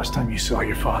was the last time you saw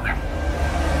your father?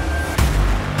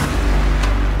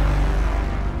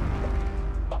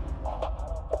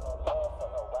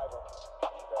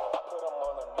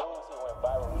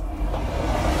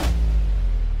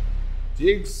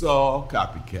 Jigsaw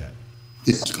copycat.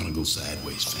 This is gonna go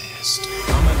sideways fast.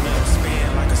 I'm a left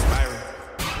spin like a spiral.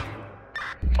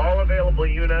 All available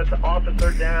units,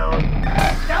 officer down.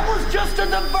 That was just a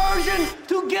diversion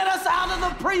to get us out of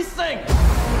the precinct!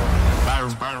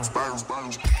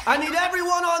 I need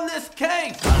everyone on this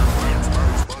case!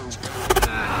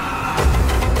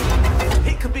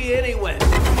 He could be anywhere.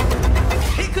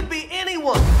 He could be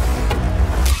anyone.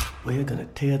 We're gonna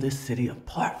tear this city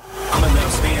apart. I'm a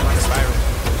left spin like a spiral.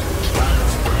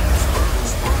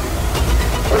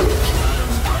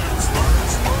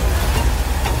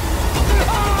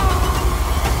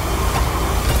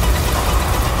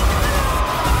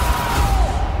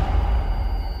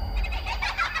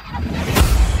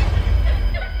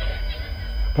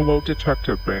 Hello,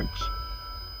 Detective Banks.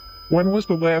 When was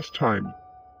the last time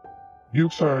you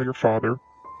saw your father?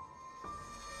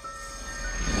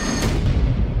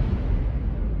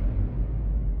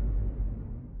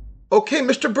 Okay,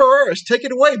 Mr. Burris, take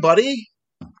it away, buddy.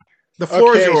 The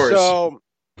floor is yours. So,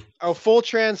 full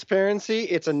transparency,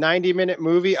 it's a 90-minute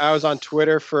movie. I was on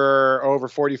Twitter for over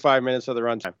 45 minutes of the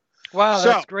runtime. Wow,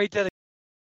 that's great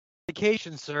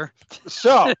dedication, sir.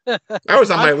 So I was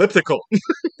on my elliptical.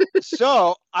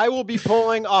 So I will be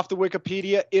pulling off the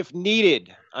Wikipedia if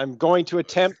needed. I'm going to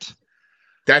attempt.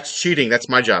 That's cheating. That's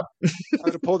my job.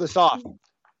 To pull this off.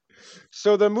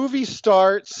 So the movie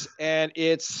starts, and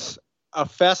it's a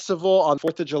festival on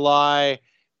 4th of July,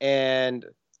 and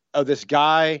this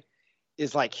guy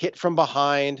is like hit from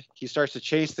behind. He starts to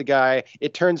chase the guy.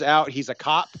 It turns out he's a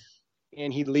cop,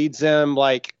 and he leads them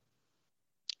like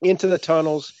into the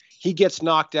tunnels. He gets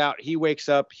knocked out. He wakes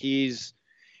up. He's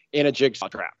in a jigsaw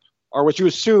trap, or what you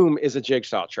assume is a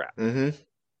jigsaw trap. Mm-hmm.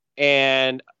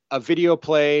 And a video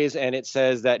plays, and it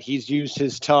says that he's used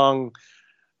his tongue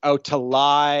to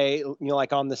lie,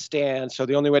 like on the stand. So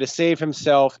the only way to save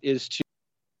himself is to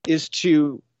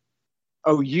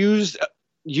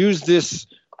use this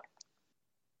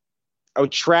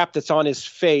trap that's on his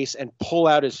face and pull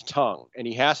out his tongue. And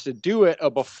he has to do it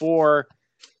before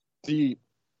the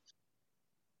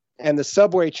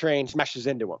subway train smashes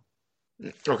into him.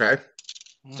 Okay.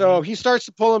 So he starts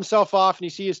to pull himself off, and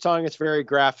you see his tongue. It's very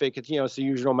graphic. It's it's the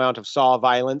usual amount of Saw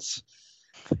violence,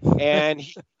 and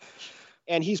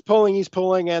he's pulling,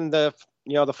 and the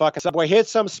fucking subway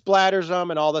hits him, splatters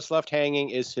him, and all that's left hanging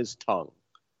is his tongue.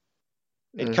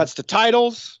 It cuts to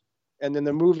titles, and then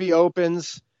the movie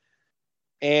opens,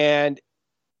 and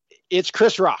it's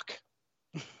Chris Rock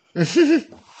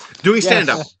doing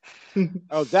stand up.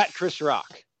 That Chris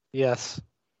Rock. Yes.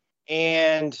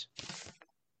 And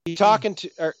he's talking to,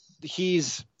 or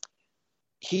he's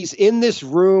in this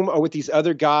room with these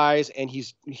other guys, and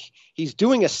he's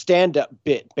doing a stand-up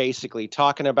bit, basically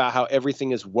talking about how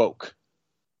everything is woke.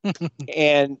 But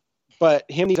him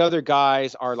and these other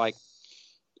guys are like,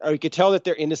 you could tell that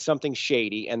they're into something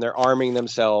shady, and they're arming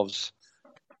themselves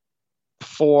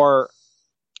for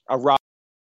a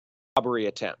robbery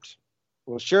attempt.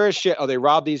 Well, sure as shit, they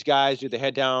rob these guys. Do they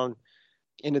head down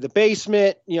into the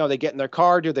basement? They get in their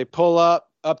car. Do they pull up?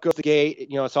 Up goes the gate.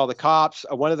 It's all the cops.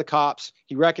 One of the cops,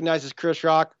 he recognizes Chris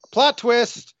Rock. Plot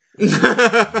twist. Is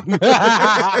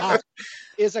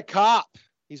a cop.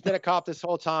 He's been a cop this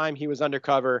whole time. He was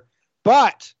undercover,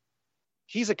 but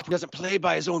he doesn't play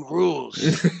by his own rules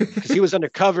because he was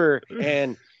undercover,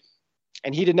 and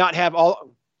he did not have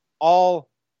all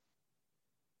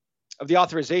of the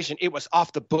authorization. It was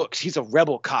off the books. He's a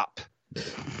rebel cop.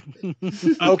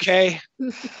 Okay.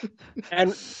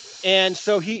 And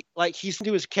so he's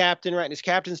to his captain, right? And his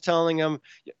captain's telling him,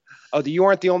 you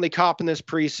aren't the only cop in this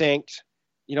precinct.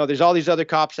 There's all these other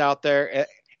cops out there.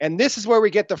 And this is where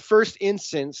we get the first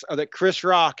instance of that Chris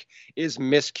Rock is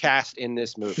miscast in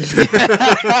this movie.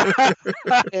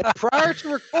 And prior to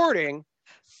recording,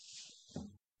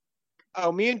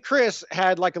 me and Chris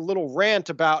had like a little rant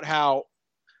about how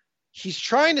he's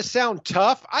trying to sound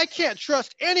tough. I can't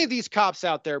trust any of these cops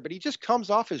out there, but he just comes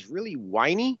off as really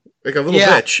whiny. Like a little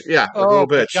bitch. Yeah, like a little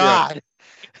bitch. God. Yeah.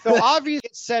 So obviously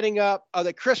it's setting up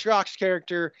that Chris Rock's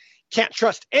character can't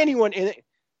trust anyone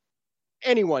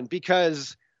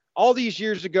because all these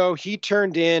years ago, he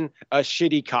turned in a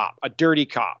shitty cop, a dirty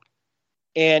cop.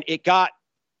 And it got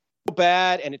so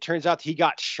bad, and it turns out he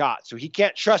got shot. So he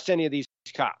can't trust any of these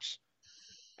cops.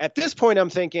 At this point, I'm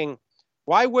thinking,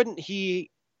 why wouldn't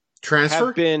he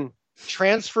have been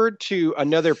transferred to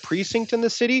another precinct in the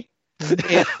city?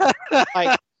 If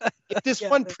this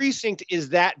one precinct is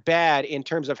that bad in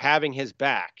terms of having his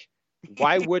back,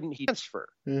 why wouldn't he transfer?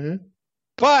 Mm-hmm.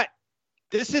 But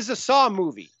this is a Saw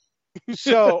movie.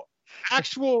 So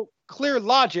actual clear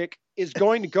logic is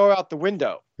going to go out the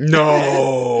window.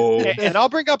 No. And I'll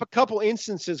bring up a couple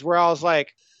instances where I was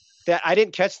like, that I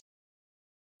didn't catch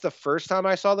the first time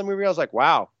I saw the movie. I was like,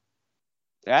 wow,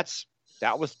 that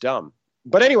was dumb.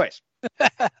 But anyways,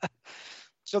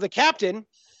 so the captain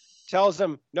tells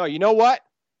them, no, you know what?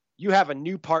 You have a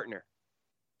new partner.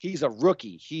 He's a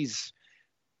rookie. He's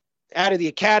out of the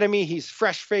academy. He's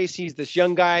fresh face. He's this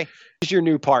young guy. He's your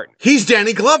new partner. He's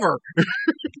Danny Glover.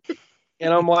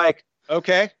 And I'm like,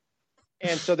 okay.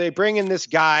 And so they bring in this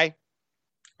guy,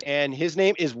 and his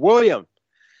name is William.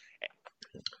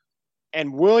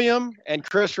 And William and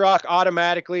Chris Rock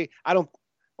automatically,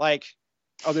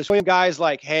 this William guy's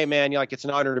like, hey man, it's an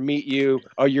honor to meet you.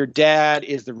 Oh, your dad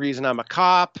is the reason I'm a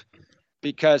cop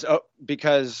because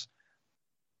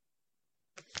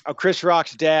Chris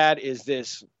Rock's dad is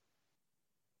this.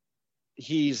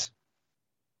 He's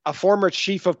a former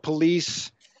chief of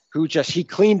police who he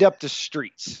cleaned up the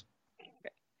streets.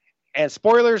 And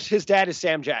spoilers, his dad is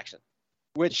Sam Jackson,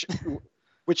 which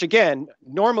again,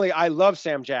 normally I love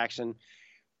Sam Jackson.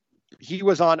 He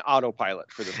was on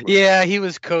autopilot for this movie. Yeah, he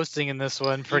was coasting in this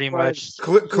one pretty much.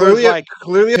 Clearly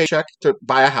a check to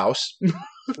buy a house.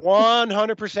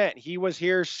 100%. He was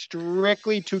here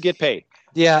strictly to get paid.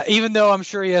 Yeah, even though I'm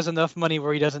sure he has enough money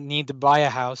where he doesn't need to buy a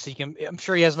house, I'm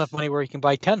sure he has enough money where he can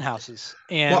buy 10 houses.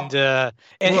 And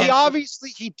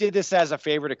he did this as a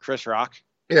favor to Chris Rock.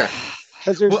 Yeah.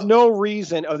 Because there's no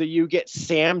reason other you get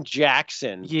Sam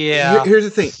Jackson. Yeah. Here's the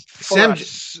thing.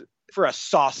 For a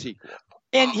Saw sequel.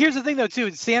 And here's the thing, though, too.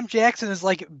 Sam Jackson is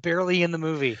barely in the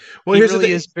movie. Well, he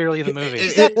really is barely in the movie.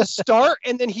 He's at the start,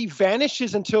 and then he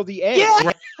vanishes until the end.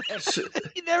 Yeah.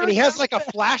 And he has a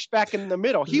flashback in the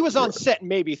middle. He was on set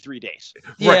maybe 3 days.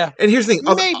 Yeah. Right. And here's the thing.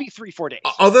 Maybe 3-4 days.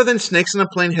 Other than Snakes on a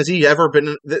Plane, has he ever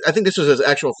been I think this was his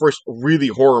actual first really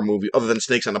horror movie other than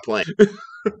Snakes on a Plane.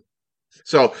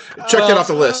 So check that off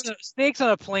the list. Snakes on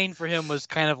a Plane for him was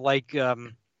kind of like,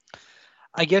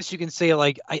 I guess you can say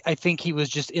I think he was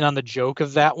just in on the joke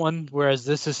of that one, whereas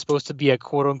this is supposed to be a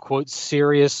quote unquote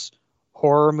serious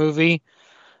horror movie.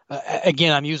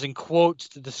 Again, I'm using quotes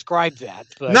to describe that.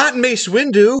 But... Not Mace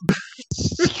Windu.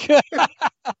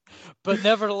 But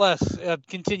nevertheless,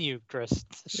 continue, Chris.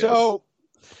 So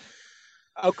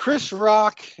Chris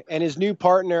Rock and his new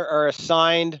partner are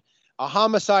assigned a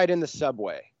homicide in the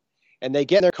subway. And they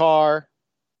get in their car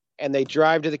and they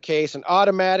drive to the case, and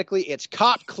automatically it's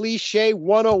cop cliche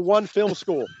 101 film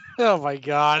school. Oh my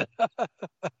God.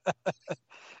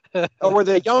 Or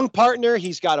the young partner,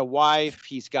 he's got a wife,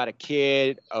 he's got a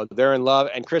kid, they're in love.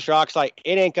 And Chris Rock's like,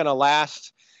 it ain't going to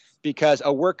last because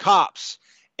we're cops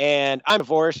and I'm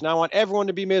divorced and I want everyone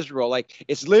to be miserable.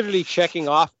 It's literally checking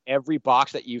off every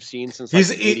box that you've seen since the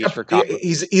 80s for cop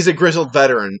movies. He's a grizzled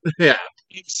veteran. Yeah.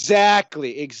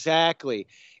 Exactly.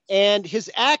 And his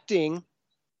acting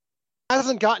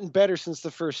hasn't gotten better since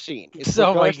the first scene. It's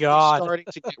my God. Starting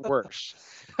to get worse.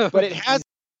 But it hasn't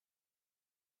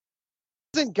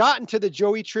gotten to the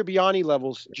Joey Tribbiani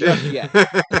levels just yet.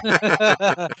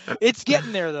 It's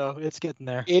getting there, though. It's getting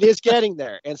there. It is getting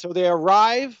there. And so they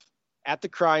arrive at the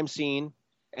crime scene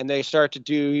and they start to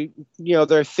do,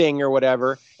 their thing or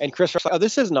whatever. And Chris Rock's like,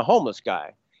 this isn't a homeless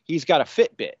guy. He's got a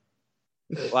Fitbit.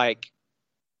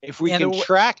 If we can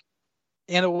track.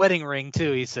 And a wedding ring,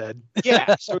 too, he said.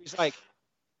 Yeah. So he's like,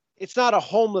 it's not a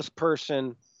homeless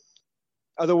person.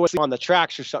 Otherwise, on the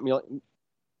tracks or something,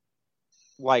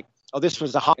 this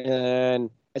was and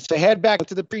so they head back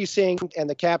to the precinct,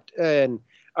 and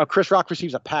Chris Rock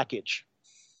receives a package.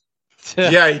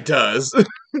 Yeah, he does.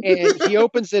 And he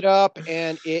opens it up,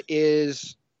 and it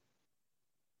is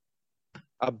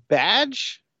a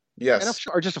badge. Yes,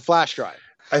 or just a flash drive.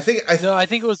 I think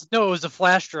it was a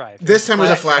flash drive. This time it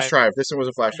was a flash drive. This one was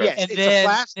a flash drive. Yes, and it's a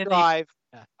flash drive.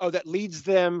 That leads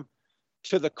them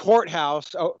to the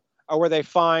courthouse, where they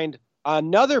find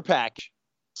another package.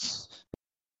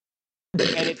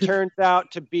 and it turns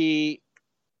out to be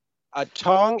a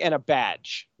tongue and a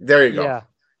badge. There you go. Yeah.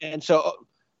 And so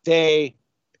they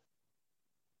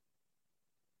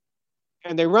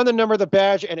run the number of the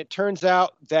badge, and it turns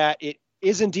out that it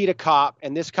is indeed a cop,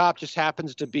 and this cop just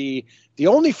happens to be the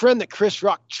only friend that Chris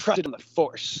Rock trusted in the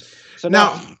force. So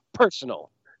now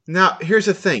personal. Now, here's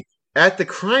the thing. At the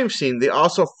crime scene, they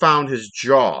also found his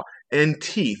jaw and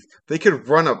teeth. They could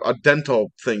run a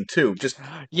dental thing too. Just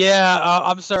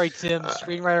I'm sorry, Tim.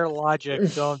 Screenwriter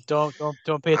logic. Don't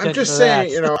pay attention. I'm just to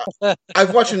saying, that.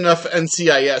 I've watched enough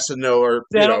NCIS to know, or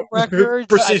dental records.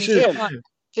 precision.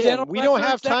 Tim, we don't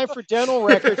have time for dental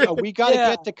records. We got to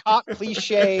get to cop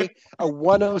cliche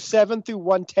 107 through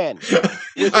 110.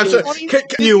 I'm sorry.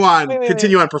 Continue on.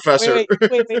 Continue on, Professor.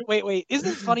 Wait. Isn't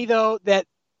it funny though that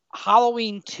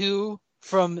Halloween 2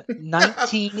 from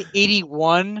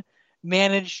 1981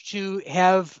 managed to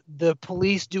have the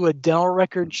police do a dental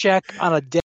record check on a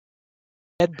dead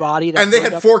body, and they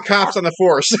had 4 cops on the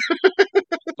force.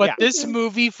 But this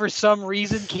movie, for some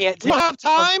reason, can't. We don't have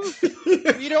time.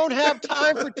 We don't have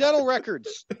time for dental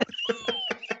records.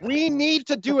 We need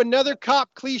to do another cop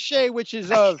cliche, which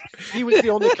is he was the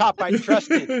only cop I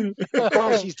trusted. Of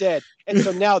course, he's dead, and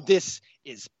so now this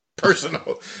is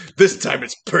personal. This time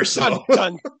it's personal.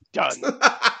 Done.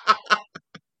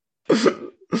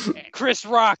 Chris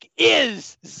Rock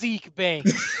is Zeke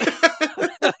Banks.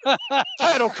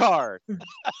 Title card.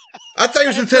 I thought he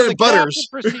was Lieutenant Butters.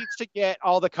 Proceeds to get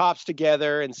all the cops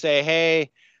together and say,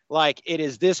 "Hey, like it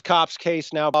is this cop's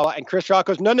case now." Blah, blah. And Chris Rock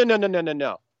goes, "No.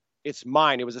 It's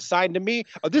mine. It was assigned to me.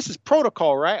 Oh, this is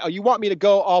protocol, right? Oh, you want me to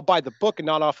go all by the book and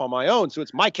not off on my own? So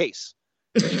it's my case.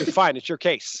 Fine, it's your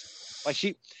case." Like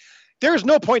there's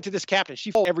no point to this captain. She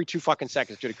falls every 2 fucking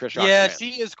seconds to the Chris Rock. Yeah,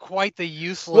 she is quite the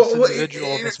useless individual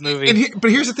in this movie.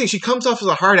 But here's the thing: she comes off as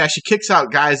a hard ass. She kicks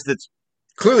out guys that's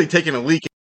clearly taking a leak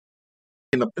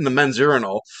in the men's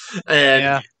urinal,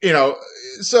 and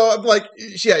so I'm like,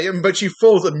 but she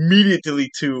falls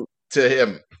immediately to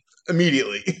him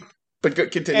immediately. But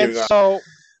continuing on.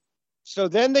 So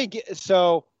then they get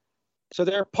so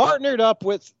they're partnered up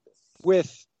with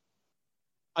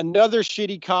another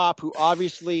shitty cop who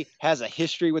obviously has a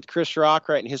history with Chris Rock,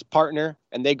 right, and his partner,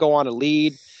 and they go on a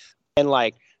lead, and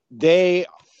like they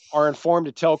are informed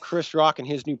to tell Chris Rock and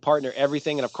his new partner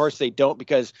everything, and of course they don't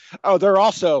because they're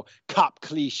also cop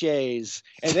cliches,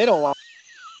 and they don't want.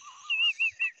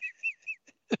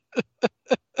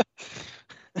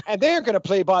 And they're going to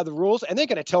play by the rules, and they're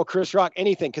going to tell Chris Rock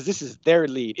anything because this is their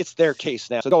lead. It's their case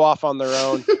now. So go off on their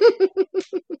own.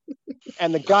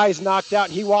 And the guy's knocked out,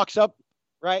 and he walks up,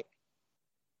 right?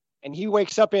 And he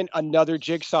wakes up in another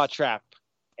jigsaw trap.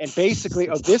 And basically,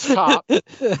 this cop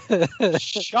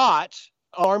shot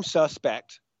an armed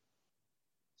suspect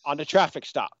on a traffic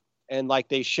stop. And like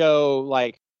they show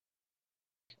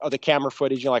the camera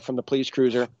footage, like from the police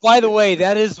cruiser. By the way,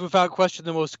 that is without question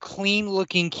the most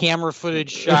clean-looking camera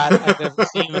footage shot I've ever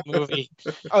seen in a movie.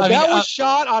 That was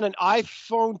shot on an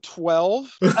iPhone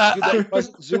 12 that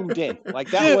wasn't zoomed in.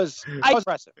 Like that was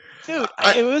impressive, dude.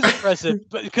 It was impressive,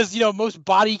 but because most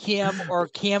body cam or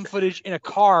cam footage in a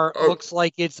car looks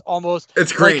like it's almost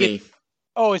grainy.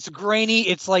 It's grainy.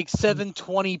 It's like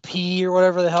 720p or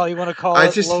whatever the hell you want to call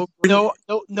it.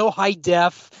 No high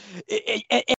def.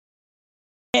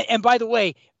 And by the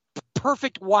way,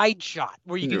 perfect wide shot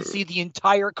where you can see the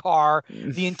entire car,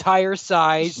 the entire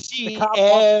size, see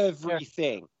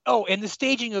everything. And the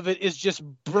staging of it is just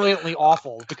brilliantly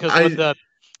awful because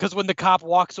when the cop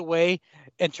walks away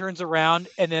and turns around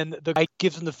and then the guy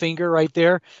gives him the finger right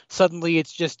there, suddenly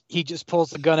he just pulls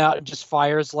the gun out and just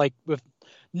fires like with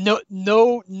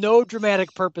no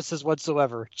dramatic purposes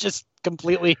whatsoever, just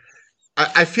completely.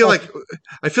 I feel like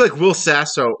Will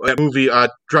Sasso, that movie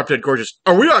Drop Dead Gorgeous.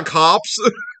 Are we on Cops?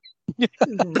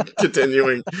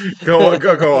 Continuing.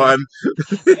 Go on.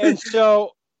 And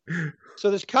so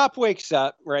this cop wakes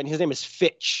up, right? And his name is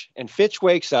Fitch. And Fitch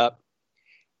wakes up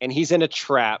and he's in a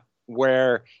trap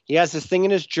where he has this thing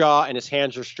in his jaw and his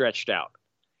hands are stretched out.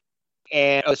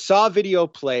 And a Saw video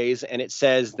plays and it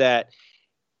says that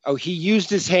he used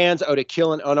his hands to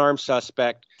kill an unarmed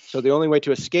suspect. So the only way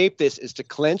to escape this is to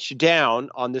clench down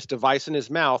on this device in his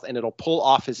mouth, and it'll pull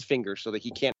off his finger so that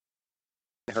he can't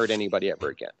hurt anybody ever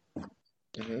again.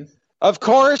 Mm-hmm. Of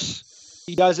course,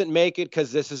 he doesn't make it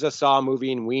because this is a Saw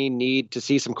movie, and we need to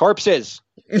see some corpses.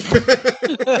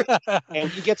 And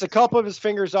he gets a couple of his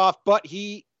fingers off, but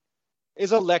he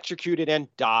is electrocuted and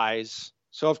dies.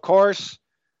 So, of course,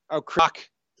 Croc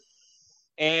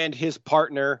and his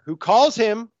partner, who calls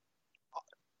him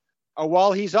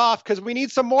while he's off, because we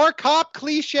need some more cop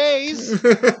cliches.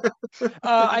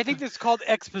 I think it's called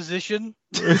exposition.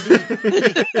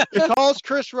 He calls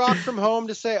Chris Rock from home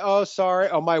to say, "Oh, sorry.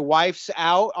 Oh, my wife's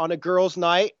out on a girls'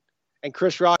 night." And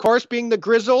Chris Rock, of course, being the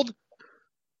grizzled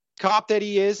cop that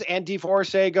he is, and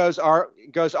divorcee goes, "Are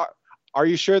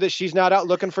you sure that she's not out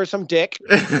looking for some dick?"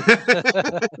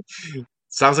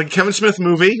 Sounds like a Kevin Smith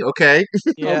movie. Okay.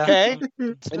 Yeah. Okay.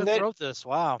 And then wrote this.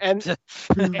 Wow. And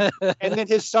then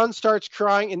his son starts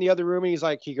crying in the other room.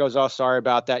 And he goes, "Oh, sorry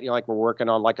about that. Like we're working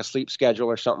on like a sleep schedule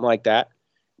or something like that." And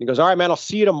he goes, "All right, man, I'll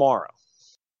see you tomorrow."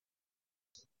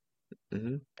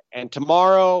 Mm-hmm. And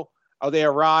tomorrow, they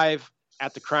arrive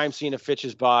at the crime scene of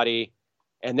Fitch's body.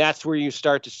 And that's where you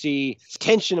start to see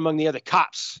tension among the other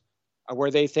cops,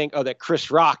 where they think, that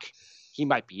Chris Rock, he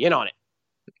might be in on it.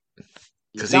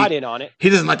 He's not in on it. He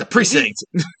doesn't like the precinct.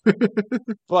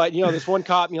 But, this one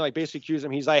cop, basically accused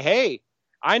him. He's like, "Hey,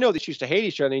 I know that you used to hate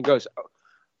each other." And he goes,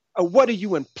 "What are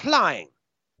you implying?"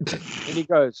 And he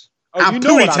goes, I'm you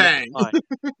know what Pootie-tang. I'm implying.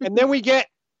 And then we get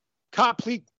cop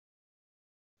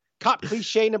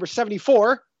cliche number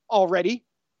 74 already.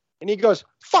 And he goes,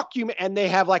 "Fuck you, man." And they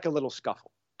have like a little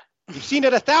scuffle. You've seen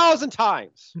it 1,000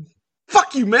 times.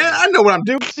 Fuck you, man. I know what I'm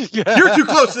doing. You're too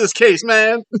close to this case,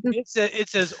 man.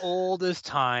 It's as old as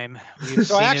time.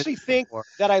 So I actually think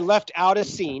that I left out a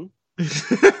scene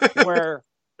where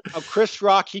Chris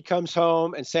Rock, he comes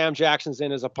home and Sam Jackson's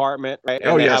in his apartment, right?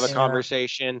 And they have a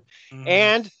conversation. Mm.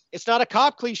 And it's not a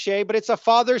cop cliche, but it's a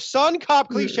father-son cop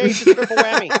cliche. It's a triple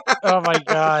whammy. Oh my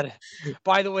God.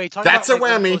 By the way, that's about, a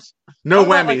whammy. No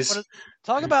whammies.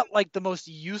 Talk about like the most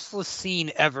useless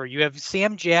scene ever. You have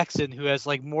Sam Jackson, who has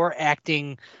like more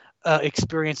acting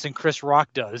experience than Chris Rock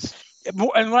does. And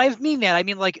when I mean that, I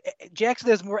mean like Jackson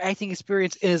has more acting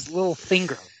experience in his little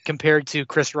finger compared to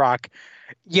Chris Rock.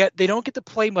 Yet they don't get to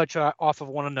play much off of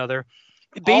one another.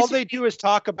 All they do is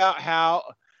talk about how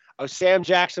Sam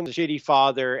Jackson was a shitty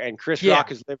father and Chris Rock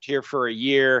has lived here for a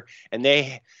year, and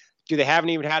they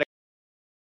haven't even had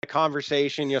a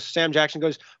conversation. Sam Jackson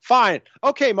goes, "Fine,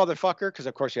 okay, motherfucker," because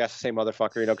of course he has to say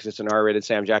motherfucker, because it's an R-rated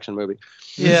Sam Jackson movie.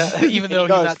 Yeah, even though he's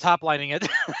not top lining it.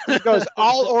 He goes,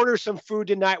 "I'll order some food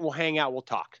tonight. We'll hang out. We'll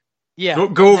talk." Yeah,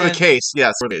 go over the case.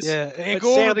 Yes, it is. Yeah, and but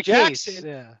go Sam over the Jackson, case.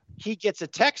 Yeah, he gets a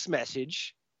text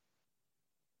message,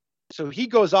 so he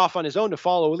goes off on his own to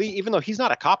follow Lee, even though he's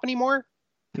not a cop anymore.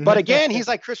 But again, he's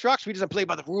like Chris Rock, so he doesn't play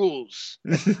by the rules.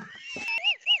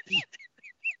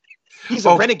 He's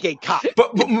a renegade cop.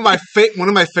 But one of my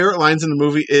favorite lines in the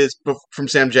movie is from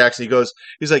Sam Jackson.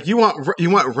 He's like, you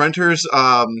want renters?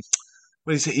 What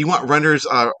do you say? You want renters'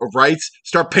 rights?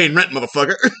 Start paying rent,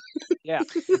 motherfucker. Yeah.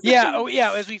 Oh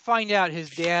yeah. As we find out, his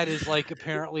dad is like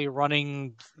apparently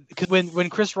running, because when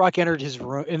Chris Rock entered his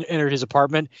room, entered his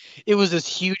apartment, it was this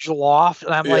huge loft,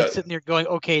 and I'm like sitting there going,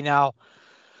 okay, now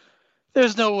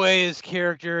there's no way his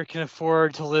character can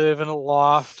afford to live in a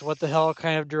loft. What the hell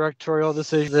kind of directorial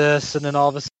decision is this? And then all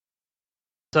of a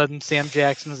sudden, Sam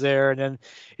Jackson's there, and then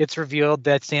it's revealed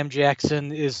that Sam Jackson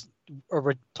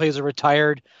plays a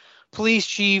retired police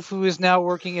chief who is now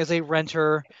working as a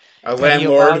renter, a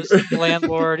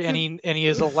landlord, and he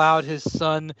has allowed his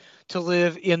son to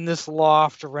live in this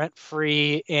loft rent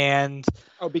free, and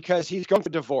because he's going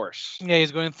through divorce. Yeah,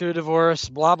 he's going through a divorce.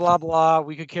 Blah blah blah.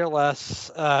 We could care less.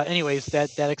 Anyways,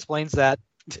 that explains that.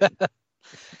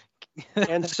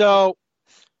 And so,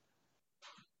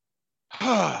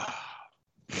 where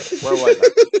was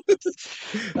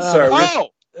I? Sorry.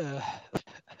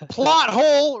 Plot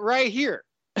hole right here.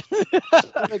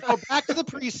 They go back to the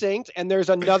precinct, and there's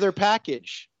another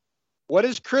package. What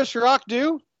does Chris Rock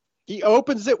do? He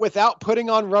opens it without putting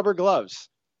on rubber gloves.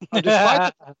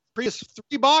 Despite the previous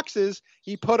 3 boxes,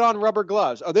 he put on rubber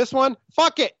gloves. Oh, this one?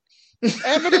 Fuck it.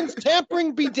 Evidence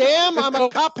tampering be damned. I'm a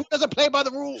cop who doesn't play by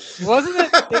the rules. Wasn't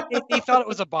it? They thought it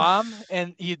was a bomb,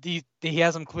 and he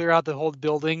has them clear out the whole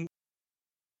building,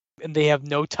 and they have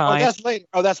no time. Oh,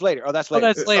 that's later. That's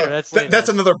later. That's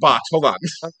another box. Hold on.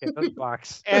 Okay, another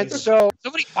box. And so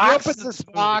many he boxes. opens this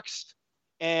box,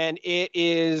 and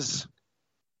it's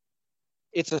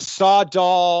a saw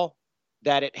doll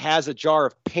that it has a jar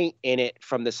of paint in it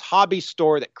from this hobby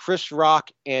store that Chris Rock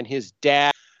and his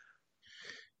dad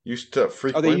used to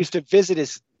frequent. They used to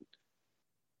visit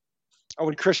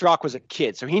when Chris Rock was a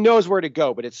kid. So he knows where to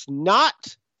go, but it's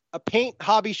not a paint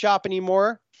hobby shop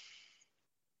anymore.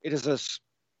 It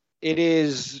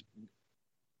is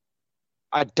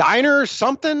a diner or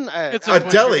something. It's a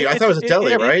deli. I thought it was a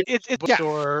deli, right? It's a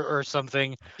store or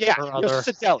something. Yeah, or other. It's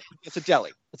a deli. It's a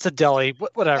deli. It's a deli.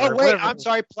 Whatever. Oh, wait, whatever. I'm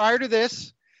sorry. Prior to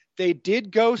this, they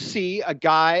did go see a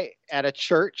guy at a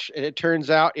church, and it turns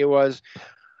out it was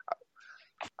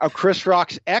of Chris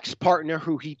Rock's ex-partner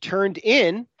who he turned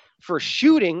in for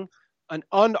shooting an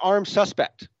unarmed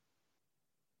suspect.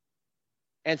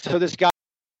 And so this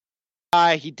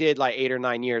guy, he did like 8 or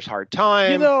 9 years hard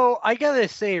time. You know, I gotta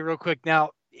say real quick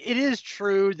now, it is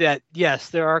true that yes,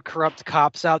 there are corrupt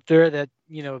cops out there that,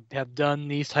 you know, have done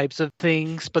these types of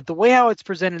things, but the way how it's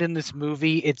presented in this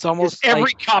movie, it's almost every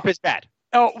like, cop is bad.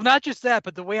 Oh, not just that,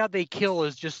 but the way how they kill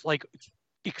is just like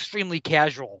extremely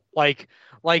casual. Like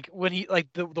when he, like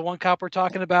the one cop we're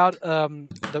talking about,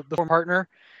 the former partner.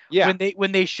 Yeah.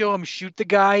 When they show him shoot the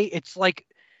guy, it's like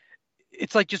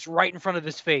just right in front of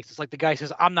his face. It's like the guy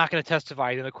says, "I'm not going to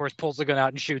testify," and of course pulls the gun out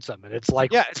and shoots him. And it's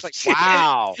like, yeah, it's like,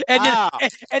 wow.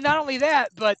 and not only that,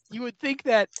 but you would think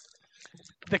that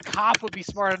the cop would be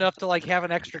smart enough to like have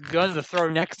an extra gun to throw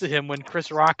next to him when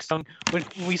when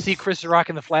we see Chris Rock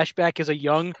in the flashback as a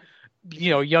young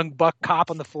buck cop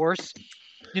on the force,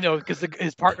 you know, because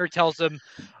his partner tells him,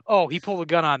 "Oh, he pulled a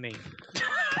gun on me."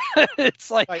 It's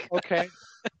like okay,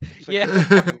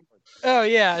 yeah. Oh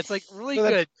yeah, it's like really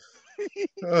good.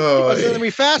 Oh, so then we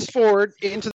fast forward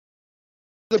into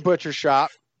the butcher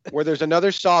shop where there's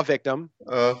another Saw victim.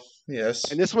 Yes.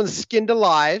 And this one's skinned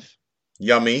alive.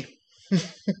 Yummy.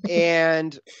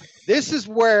 And this is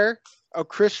where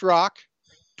Chris Rock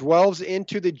dwells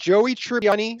into the Joey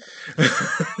Tribbiani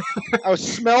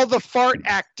smell the fart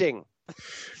acting.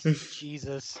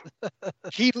 Jesus.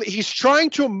 He's trying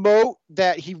to emote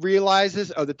that he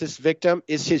realizes that this victim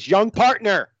is his young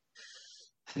partner.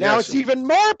 Now Yes. it's even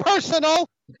more personal.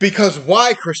 Because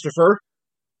why, Christopher?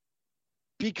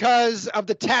 Because of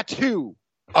the tattoo.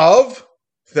 Of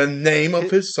the name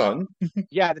of his son.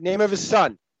 Yeah, the name of his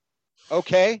son.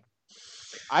 Okay.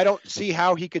 I don't see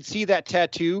how he could see that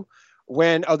tattoo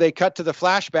when they cut to the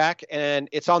flashback and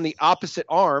it's on the opposite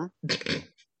arm.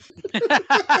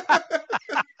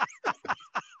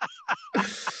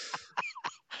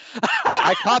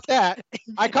 I caught that.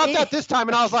 I caught that this time,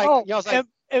 and I was like,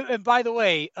 and by the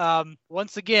way,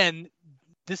 once again,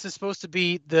 this is supposed to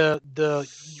be the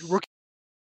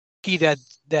rookie that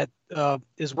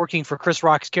is working for Chris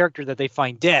Rock's character that they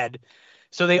find dead,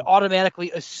 so they automatically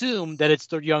assume that it's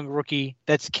the young rookie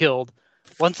that's killed.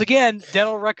 Once again,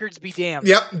 dental records be damned.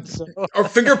 Yep. So, or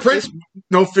fingerprints?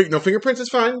 No fingerprints is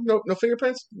fine. No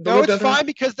fingerprints. No, it's fine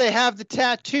because they have the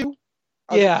tattoo.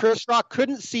 Yeah. Chris Rock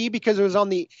couldn't see because it was on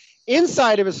the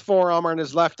inside of his forearm or on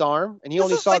his left arm, and he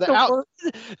only saw the out.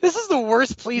 This is the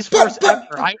worst police force ever.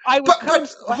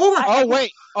 Hold on.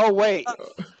 Oh wait.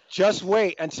 Just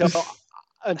wait until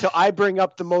I bring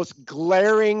up the most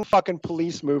glaring fucking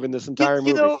police move in this entire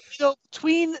movie. You know,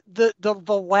 between the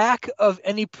lack of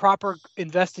any proper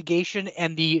investigation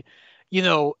and the, you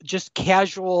know, just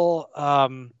casual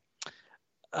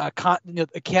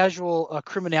casual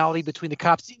criminality between the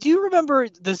cops. Do you remember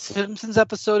the Simpsons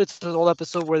episode? It's an old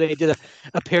episode where they did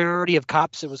a parody of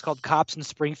cops. It was called Cops in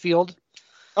Springfield.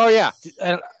 Oh yeah.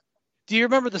 Do you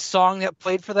remember the song that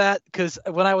played for that? Because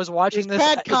when I was watching this,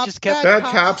 bad it cops, just kept Bad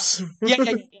cops. yeah.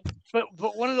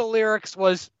 But one of the lyrics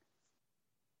was,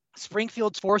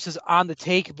 Springfield's force is on the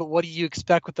take, but what do you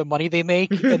expect with the money they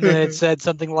make? And then it said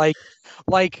something like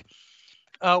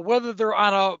whether they're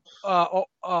on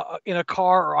in a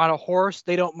car or on a horse,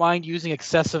 they don't mind using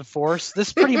excessive force.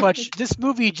 This pretty much, this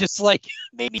movie just like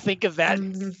made me think of that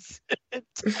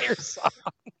entire song.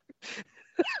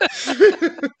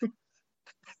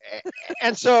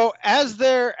 And so as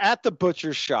they're at the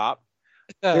butcher shop,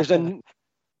 there's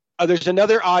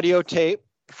another audio tape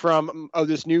from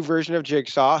this new version of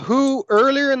Jigsaw, who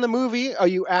earlier in the movie,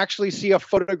 you actually see a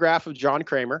photograph of John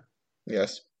Kramer.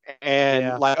 Yes.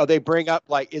 And they bring up,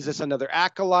 like, is this another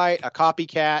acolyte, a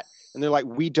copycat? And they're like,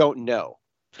 we don't know.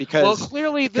 Because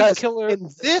clearly this killer in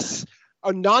this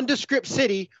a nondescript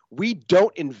city, we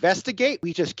don't investigate,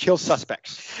 we just kill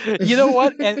suspects. You know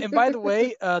what? And by the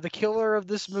way, the killer of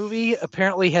this movie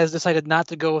apparently has decided not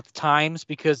to go with the times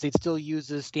because it still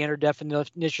uses standard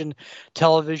definition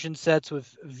television sets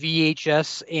with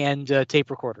VHS and tape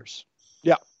recorders.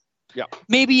 Yeah.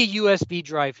 Maybe a USB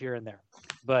drive here and there,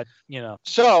 but you know.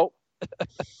 So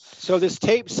this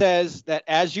tape says that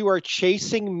as you are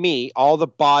chasing me, all the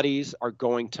bodies are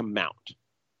going to mount.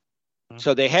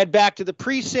 So they head back to the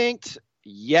precinct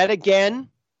yet again.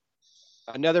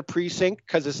 Another precinct,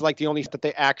 because it's like the only that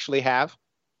they actually have.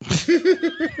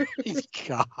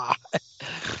 God.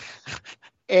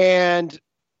 And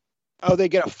they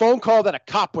get a phone call that a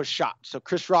cop was shot. So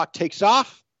Chris Rock takes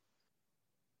off,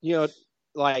 and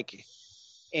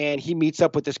he meets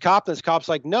up with this cop. And this cop's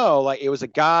like, no, it was a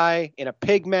guy in a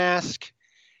pig mask.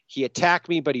 He attacked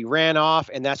me, but he ran off.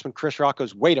 And that's when Chris Rock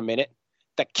goes, wait a minute,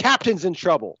 the captain's in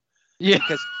trouble. Yeah.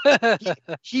 Because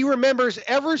he remembers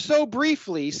ever so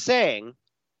briefly saying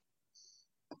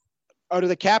to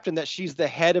the captain that she's the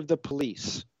head of the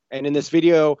police. And in this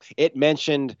video, it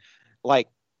mentioned like,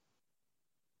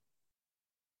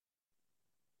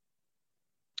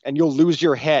 and you'll lose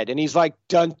your head. And he's like,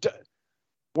 dun, dun.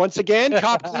 Once again,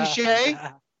 cop cliche.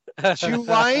 2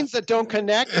 lines that don't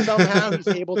connect. Somehow he's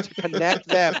able to connect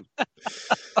them.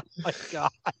 Oh my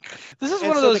God. This is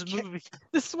one of those movies.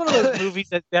 This is one of those movies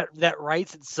that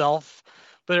writes itself,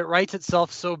 but it writes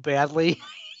itself so badly.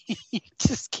 You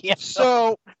just can't.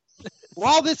 So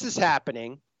while this is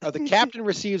happening, the captain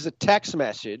receives a text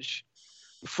message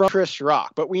from Chris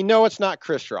Rock, but we know it's not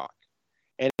Chris Rock.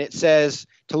 And it says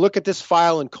to look at this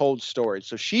file in cold storage.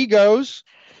 So she goes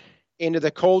into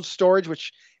the cold storage,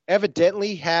 which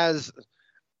evidently has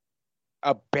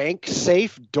a bank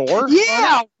safe door.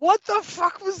 Yeah, what the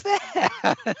fuck was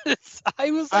that?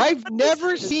 I've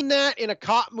never seen that in a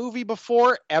cop movie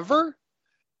before, ever.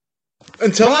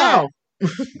 Until now.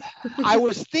 I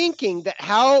was thinking that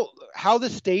how the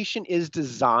station is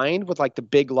designed with like the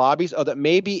big lobbies, that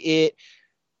maybe it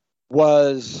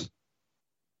was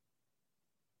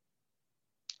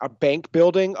a bank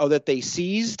building that they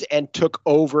seized and took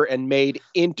over and made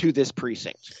into this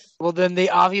precinct. Well, then they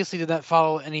obviously did not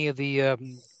follow any of the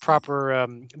proper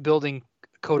building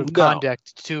code of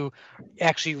conduct to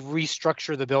actually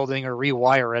restructure the building or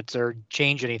rewire it or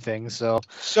change anything. So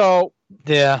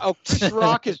yeah. Chris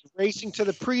Rock is racing to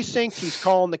the precinct. He's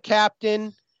calling the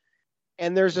captain.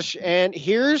 And and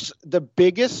here's the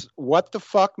biggest what the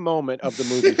fuck moment of the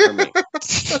movie for me. Okay.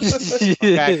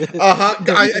 I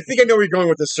think I know where you're going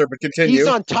with this, sir, but continue. He's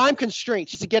on time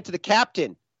constraints to get to the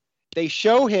captain. They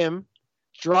show him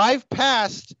drive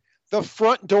past the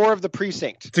front door of the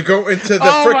precinct to go into the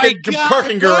freaking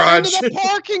parking garage. Into the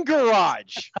parking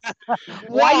garage.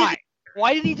 Why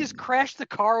did he just crash the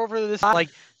car over this? Like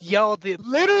yell at the.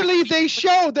 Literally, they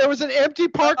showed there was an empty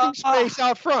parking space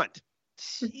out front.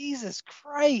 Jesus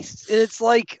Christ. It's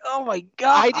like, oh my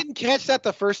God. I didn't catch that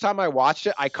the first time I watched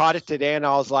it. I caught it today and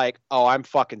I was like, oh, I'm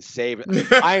fucking saving.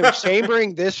 I am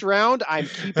chambering this round. I'm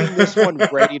keeping this one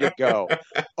ready to go.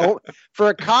 Oh, for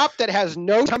a cop that has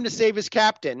no time to save his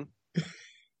captain,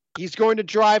 he's going to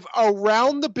drive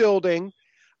around the building,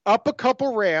 up a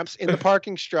couple ramps in the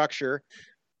parking structure.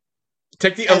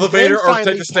 Take the elevator or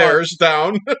take the stairs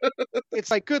down.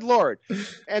 It's like, good Lord.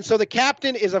 And so the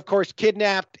captain is, of course,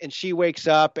 kidnapped, and she wakes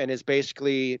up and is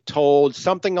basically told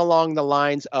something along the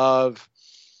lines of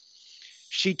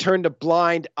she turned a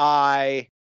blind eye.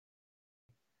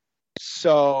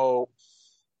 So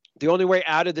the only way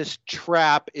out of this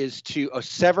trap is to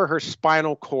sever her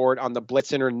spinal cord on the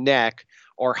blitz in her neck,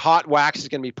 or hot wax is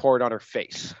going to be poured on her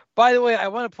face. By the way, I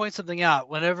want to point something out.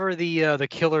 Whenever the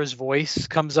killer's voice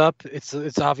comes up, it's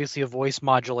obviously a voice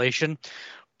modulation.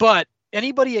 But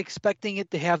anybody expecting it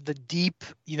to have the deep,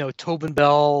 Tobin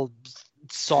Bell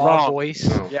Saw voice?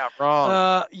 Yeah,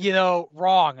 wrong.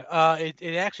 Wrong.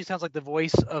 It actually sounds like the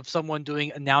voice of someone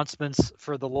doing announcements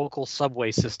for the local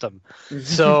subway system.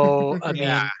 So, I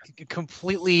mean,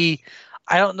 completely,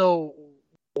 I don't know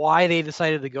why they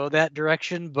decided to go that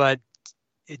direction, but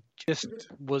it just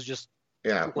was just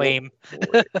lame.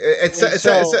 It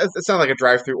sounds like a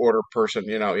drive-through order person,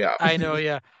 yeah. I know,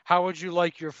 yeah. How would you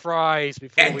like your fries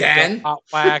before we get hot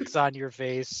wax on your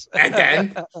face? And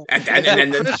then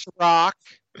Chris Rock,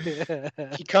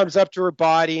 he comes up to her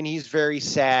body and he's very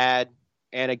sad.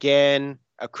 And again,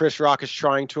 Chris Rock is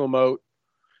trying to emote,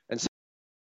 and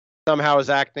somehow his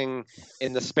acting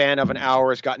in the span of an hour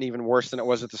has gotten even worse than it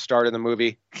was at the start of the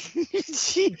movie.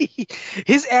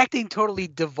 His acting totally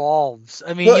devolves.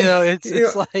 I mean, here's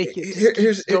the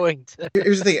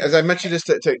thing. As I mentioned this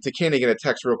to Candy in a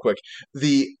text real quick,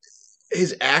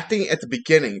 his acting at the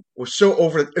beginning was so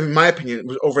in my opinion,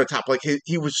 was over the top. Like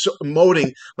he was so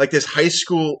emoting like this high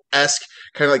school-esque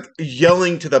kind of like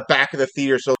yelling to the back of the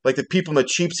theater, so like the people in the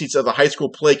cheap seats of the high school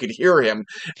play could hear him.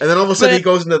 And then all of a sudden he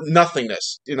goes into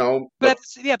nothingness, But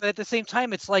at the same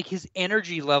time, it's like his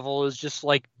energy level is just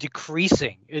like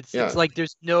decreasing. It's like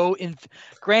there's no.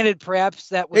 Granted, perhaps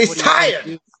that was he's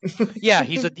tired. Yeah,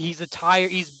 he's a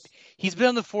tired. He's been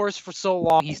on the force for so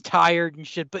long. He's tired and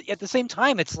shit. But at the same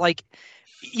time, it's like,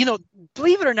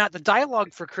 believe it or not, the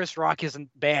dialogue for Chris Rock isn't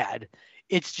bad.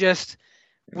 It's just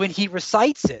when he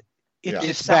recites it, it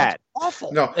just sounds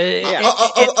awful. No.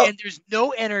 And there's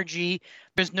no energy.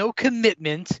 There's no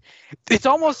commitment. It's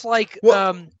almost like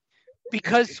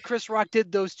because Chris Rock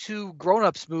did those 2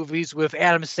 Grown-Ups movies with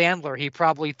Adam Sandler, he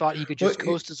probably thought he could just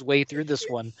coast his way through this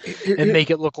one and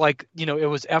make it look like, it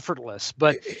was effortless.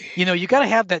 But, you got to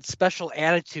have that special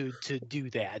attitude to do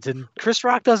that. And Chris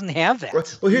Rock doesn't have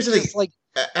that. Well, here's the thing.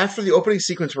 after the opening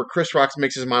sequence where Chris Rock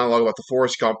makes his monologue about the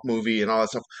Forrest Gump movie and all that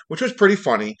stuff, which was pretty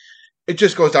funny, it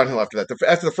just goes downhill after that.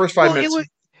 After the first 5 minutes.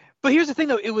 But here's the thing,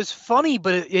 though. It was funny,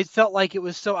 but it felt like it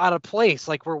was so out of place.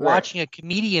 Like we're watching a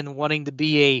comedian wanting to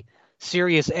be a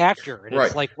serious actor. And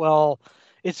it's like, well,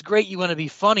 it's great you want to be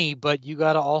funny, but you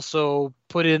got to also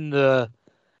put in the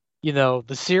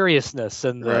seriousness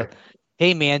and the,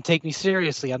 hey, man, take me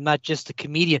seriously. I'm not just a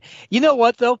comedian. You know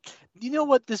what, though? You know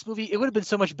what? This movie, it would have been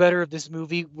so much better if this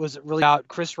movie was really about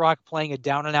Chris Rock playing a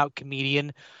down-and-out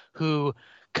comedian who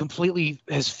completely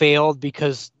has failed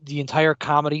because the entire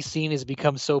comedy scene has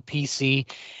become so PC,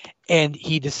 and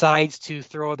he decides to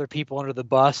throw other people under the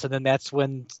bus, and then that's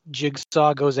when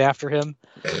Jigsaw goes after him.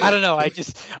 I don't know. I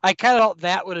kind of thought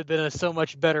that would have been a so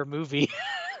much better movie.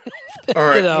 All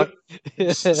right.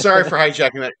 Sorry for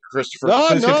hijacking that, Christopher.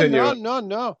 Please continue.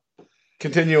 No.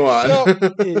 Continue on.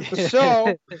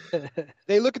 So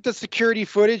they look at the security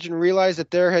footage and realize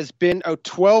that there has been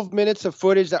 12 minutes of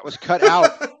footage that was cut out.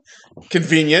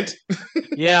 Convenient.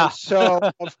 Yeah. So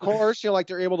of course,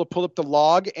 they're able to pull up the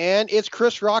log, and it's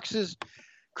Chris Rock's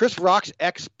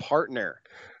ex-partner.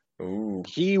 Ooh.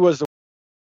 He was the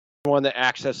one that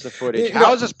accessed the footage.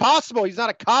 How is this possible? He's not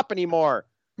a cop anymore.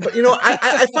 But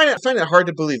I find it hard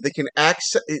to believe they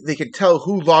can tell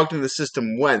who logged into the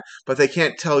system when, but they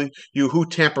can't tell you who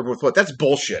tampered with what. That's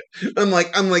bullshit.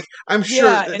 I'm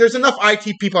sure there's enough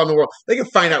IT people in the world. They can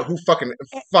find out who fucking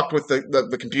fucked with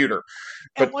the computer.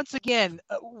 But and once again,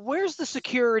 where's the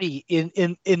security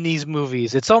in these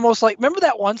movies? It's almost like, remember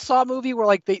that one Saw movie where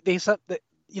like they said that,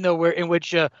 where in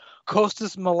which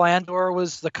Costas Melandor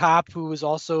was the cop who was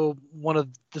also one of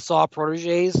the Saw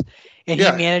proteges, and he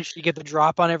managed to get the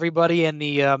drop on everybody in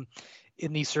the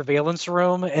surveillance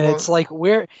room, and it's like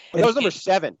where that was number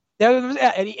 7.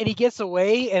 And he gets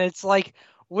away, and it's like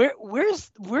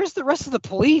where's the rest of the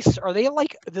police? Are they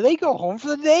like, do they go home for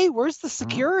the day? Where's the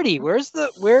security?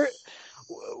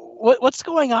 What's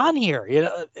going on here?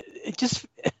 It just,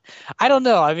 I don't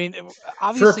know. I mean,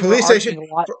 obviously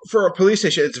for a police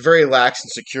station, it's very lax in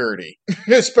security,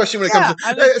 especially when it comes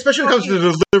to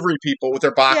the delivery people with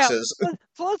their boxes. Yeah,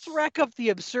 so let's rack up the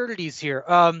absurdities here.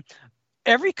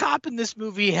 Every cop in this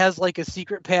movie has like a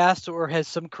secret past or has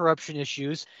some corruption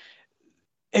issues.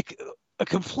 A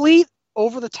complete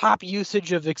over-the-top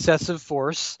usage of excessive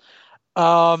force,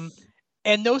 and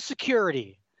no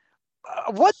security.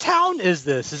 What town is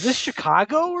this? Is this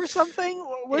Chicago or something?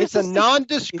 It's a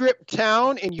nondescript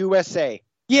town in USA.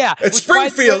 Yeah. It's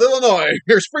Springfield, Illinois.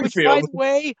 Or Springfield. By the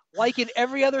way, like in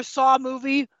every other Saw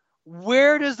movie,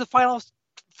 where does the final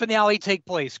finale take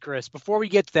place, Chris? Before we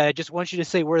get to that, I just want you to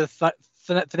say where the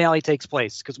finale takes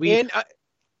place. Because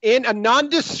in a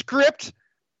nondescript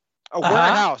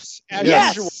warehouse,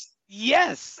 as usual.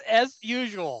 Yes, as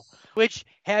usual. Which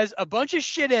has a bunch of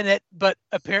shit in it, but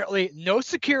apparently no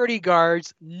security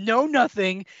guards, no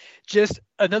nothing, just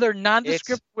another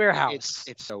nondescript warehouse.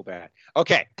 It's so bad.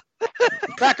 Okay,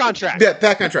 back on track. Yeah,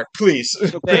 back on track, please.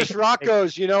 So Chris Rock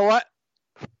goes, you know what?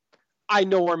 I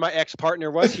know where my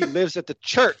ex-partner was. He lives at the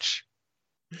church.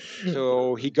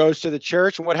 So he goes to the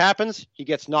church, and what happens? He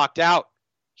gets knocked out.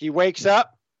 He wakes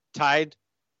up tied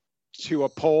to a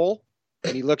pole.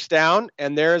 And he looks down,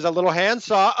 and there's a little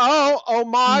handsaw. Oh,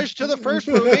 homage to the first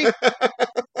movie.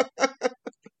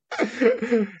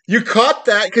 You caught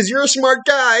that because you're a smart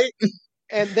guy.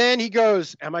 And then he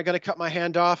goes, am I going to cut my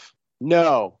hand off?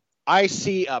 No. I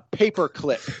see a paper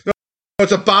clip. No,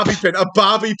 it's a bobby pin. A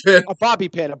bobby pin. A bobby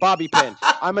pin.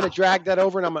 I'm going to drag that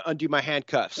over, and I'm going to undo my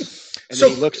handcuffs. And then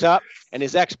he looks up, and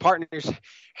his ex-partner's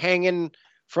hanging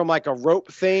from like a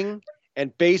rope thing,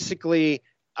 and basically...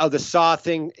 the Saw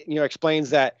thing, explains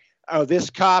that,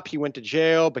 this cop, he went to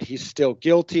jail, but he's still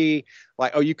guilty.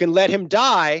 Like, you can let him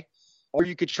die, or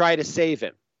you could try to save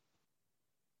him.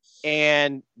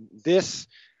 And this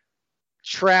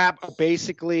trap,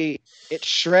 basically, it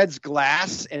shreds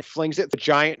glass and flings it with a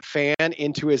giant fan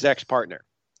into his ex-partner.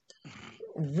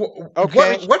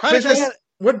 Okay. What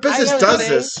business does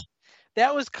this?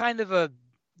 That was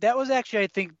actually, I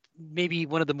think, maybe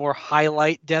one of the more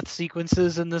highlight death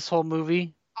sequences in this whole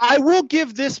movie. I will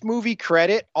give this movie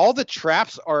credit. All the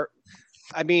traps are,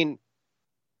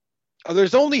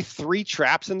 there's only 3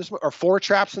 traps in this, or 4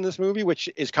 traps in this movie, which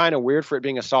is kind of weird for it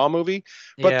being a Saw movie,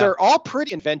 but they're all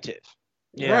pretty inventive.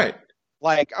 Yeah. Right.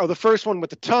 Like, the first one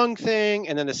with the tongue thing,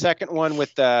 and then the second one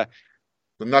with the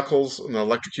knuckles and the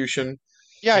electrocution.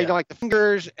 Yeah, like the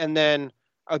fingers, and then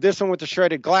this one with the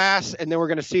shredded glass, and then we're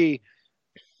going to see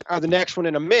the next one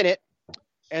in a minute.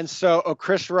 And so,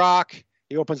 Chris Rock,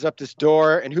 he opens up this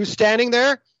door, and who's standing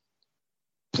there?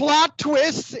 Plot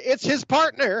twist! It's his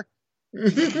partner.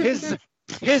 His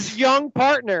his young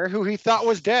partner who he thought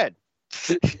was dead.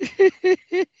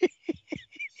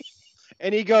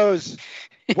 And he goes,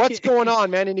 "What's going on,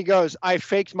 man?" And he goes, "I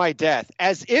faked my death."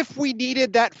 As if we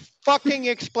needed that fucking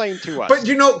explained to us. But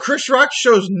you know, Chris Rock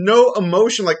shows no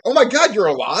emotion. Like, "Oh my God, you're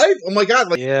alive! Oh my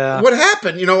God, like, what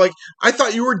happened?" You know, like, "I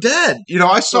thought you were dead. You know,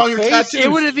 I saw your tattoos."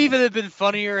 It would have even been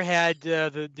funnier had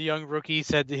the young rookie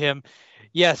said to him,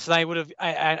 "Yes, and I would have.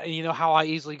 I you know how I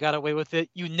easily got away with it.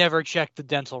 You never checked the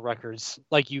dental records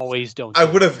like you always don't." I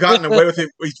would have gotten away with it,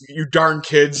 you darn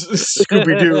kids,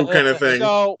 Scooby Doo kind of thing.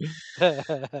 So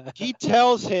he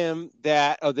tells him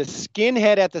that the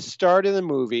skinhead at the start of the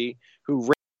movie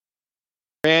who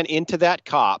ran into that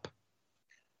cop,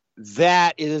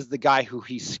 that is the guy who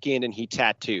he skinned and he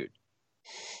tattooed.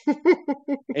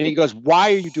 And he goes,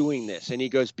 "Why are you doing this?" And he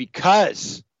goes,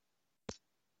 "Because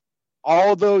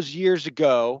all those years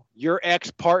ago, your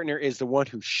ex-partner is the one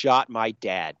who shot my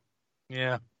dad."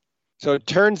 Yeah. So it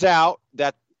turns out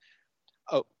that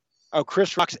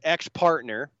Chris Rock's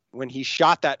ex-partner, when he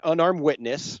shot that unarmed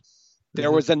witness,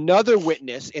 there was another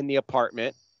witness in the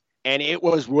apartment, and it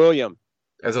was William.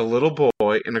 As a little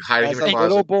boy in a hiding in a closet.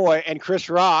 Little boy, and Chris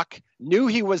Rock knew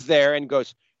he was there and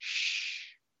goes,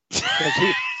 "Shh,"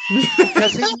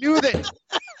 because he knew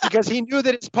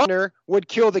that his partner would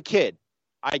kill the kid,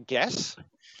 I guess.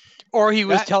 Or he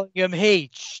was telling him, "Hey,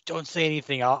 shh, don't say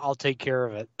anything. I'll take care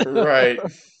of it." Right.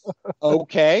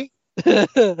 Okay.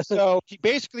 So he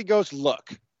basically goes,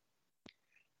 "Look,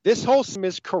 this whole system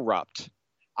is corrupt.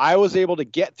 I was able to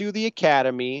get through the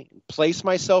academy, place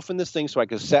myself in this thing so I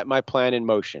could set my plan in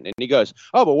motion." And he goes,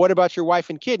 "Oh, but what about your wife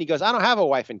and kid?" And he goes, "I don't have a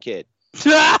wife and kid."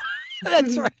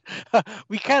 That's right.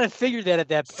 We kind of figured that at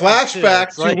that point.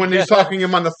 Flashback to when he's talking to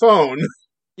him on the phone.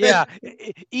 Yeah.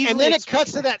 And then it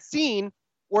cuts to that scene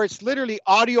where it's literally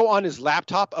audio on his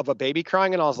laptop of a baby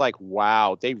crying. And I was like,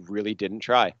 wow, they really didn't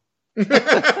try.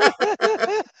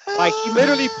 Like, he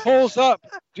literally pulls up,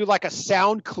 do like a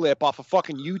sound clip off of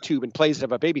fucking YouTube and plays it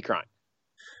of a baby crying.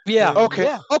 Yeah. Okay.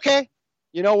 Yeah. Okay.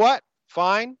 You know what?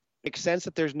 Fine. Makes sense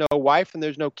that there's no wife and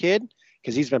there's no kid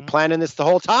because he's been planning this the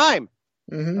whole time.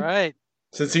 Mm-hmm. Right.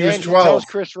 Since he was And 12. He tells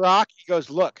Chris Rock, he goes,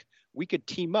 "Look, we could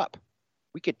team up.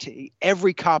 We could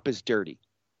every cop is dirty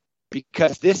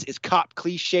because this is cop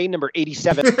cliche number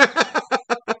 87.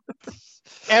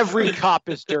 Every cop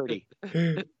is dirty.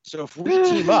 So if we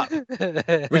team up,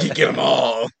 we can get them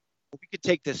all. We could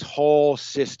take this whole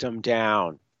system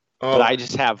down. Oh. But I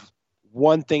just have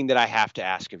one thing that I have to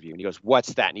ask of you." And he goes,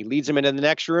 "What's that?" And he leads him into the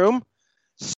next room.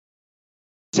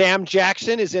 Sam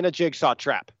Jackson is in a jigsaw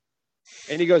trap.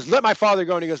 And he goes, "Let my father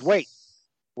go." And he goes, wait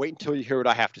until you hear what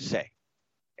I have to say."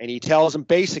 And he tells him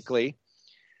basically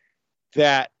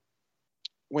that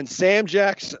when Sam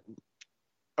Jackson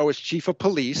was chief of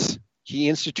police, he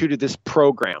instituted this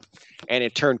program and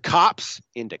it turned cops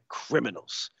into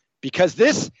criminals. Because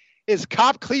this is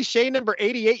cop cliche number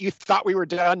 88. You thought we were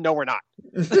done? No, we're not.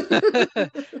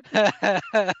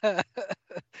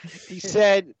 He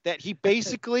said that he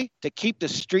basically, to keep the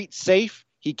streets safe,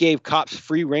 he gave cops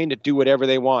free reign to do whatever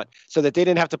they want so that they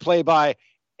didn't have to play by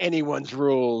anyone's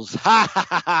rules. Ha ha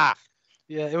ha ha.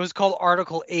 Yeah, it was called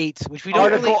Article 8, which we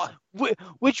don't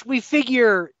which we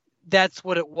figure that's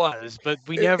what it was, but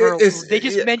we never. They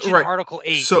just mentioned right. Article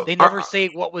 8. So, they never say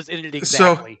what was in it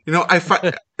exactly. So you know, I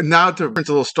find now to reference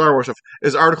a little Star Wars stuff.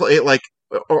 Is Article 8 like,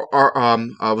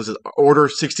 was it Order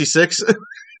 66,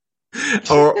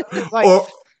 or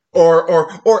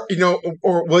you know,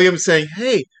 or William saying,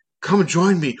 "Hey, come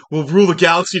join me. We'll rule the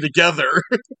galaxy together."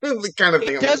 The kind of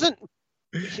thing. It doesn't.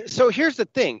 So here's the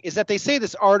thing: is that they say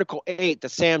this Article 8 that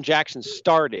Sam Jackson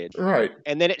started, right?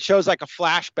 And then it shows like a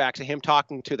flashback to him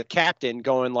talking to the captain,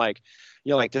 going like,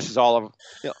 you know, like this is all of,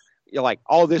 you're like,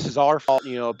 all this is our fault,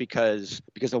 you know, because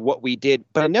of what we did.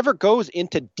 But it never goes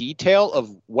into detail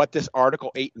of what this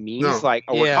Article 8 means. No. Like,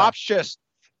 were cops just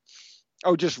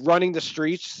running the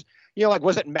streets? You know, like,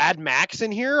 was it Mad Max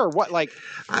in here or what? Like,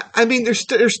 I mean, there's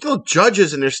still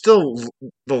judges and there's still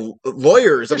the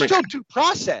lawyers. There's still due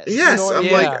process. Yes, you know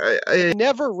I'm like, I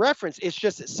never reference. It's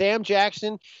just that Sam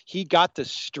Jackson, he got the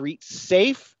streets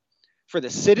safe for the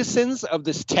citizens of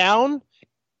this town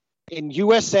in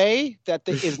USA that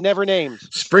is never named.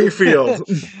 Springfield.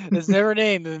 It's never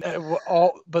named.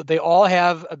 But they all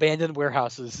have abandoned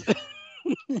warehouses.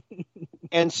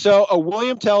 And so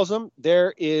William tells him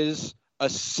there is a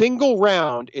single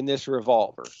round in this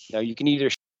revolver. Now, you can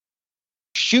either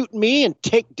shoot me and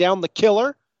take down the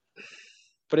killer,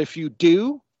 but if you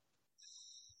do,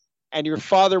 and your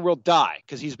father will die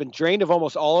because he's been drained of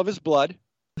almost all of his blood,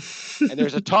 and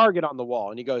there's a target on the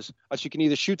wall. And he goes, so you can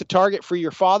either shoot the target, free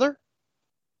your father,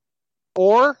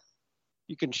 or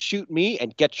you can shoot me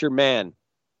and get your man.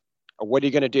 Or what are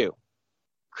you going to do?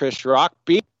 Chris Rock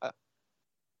be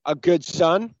a good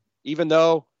son, even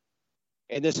though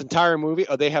in this entire movie,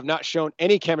 they have not shown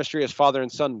any chemistry as father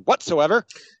and son whatsoever.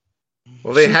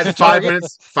 Well, they had 5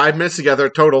 minutes together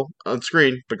total on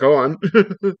screen, but go on.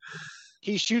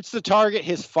 He shoots the target.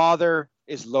 His father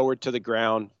is lowered to the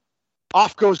ground.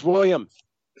 Off goes William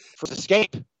for his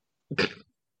escape.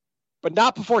 But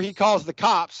not before he calls the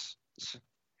cops,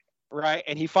 right?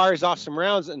 And he fires off some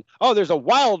rounds. And, there's a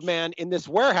wild man in this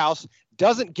warehouse.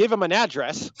 Doesn't give him an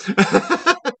address. I'm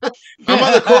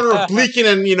on the corner of Bleekin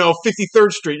and,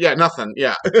 53rd Street. Yeah, nothing.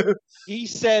 Yeah. He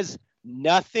says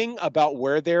nothing about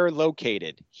where they're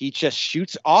located. He just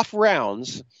shoots off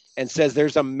rounds and says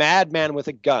there's a madman with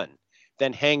a gun,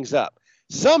 then hangs up.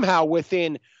 Somehow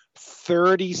within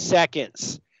 30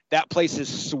 seconds, that place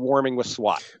is swarming with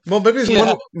SWAT. Well,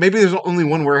 maybe there's only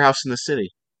one warehouse in the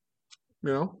city,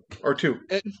 or two.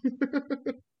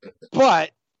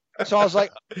 But so I was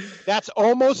like, that's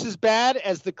almost as bad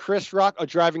as the Chris Rock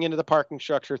driving into the parking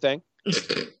structure thing.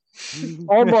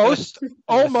 Almost.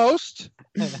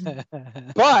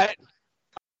 But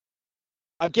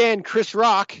again, Chris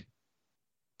Rock,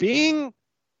 being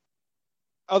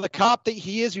the cop that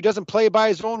he is, who doesn't play by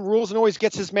his own rules and always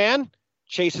gets his man,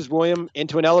 chases William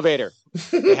into an elevator.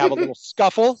 They have a little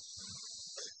scuffle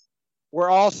where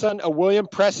all of a sudden William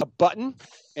presses a button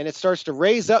and it starts to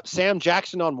raise up Sam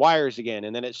Jackson on wires again.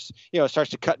 And then it's, it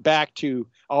starts to cut back to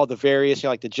all the various,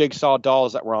 like the jigsaw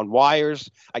dolls that were on wires.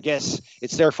 I guess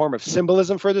it's their form of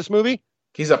symbolism for this movie.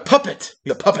 He's a puppet.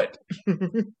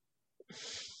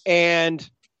 And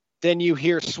then you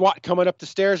hear SWAT coming up the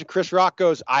stairs and Chris Rock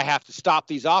goes, I have to stop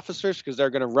these officers because they're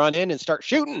going to run in and start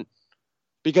shooting.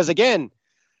 Because again,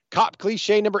 cop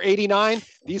cliche number 89,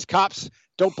 these cops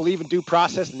don't believe in due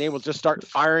process and they will just start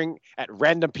firing at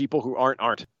random people who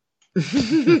aren't.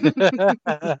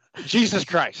 Jesus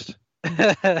Christ.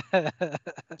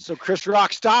 So Chris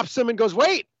Rock stops him and goes,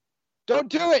 wait, don't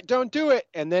do it.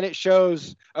 And then it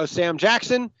shows Sam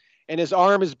Jackson and his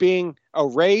arm is being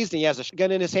raised and he has a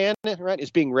gun in his hand, right? It's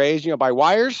being raised, by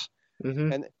wires.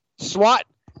 Mm-hmm. And SWAT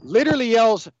literally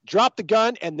yells, drop the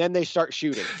gun, and then they start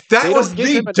shooting. That was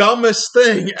the dumbest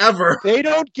thing ever. They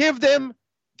don't give them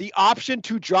the option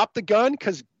to drop the gun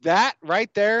because that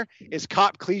right there is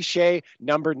cop cliche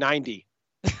number 90.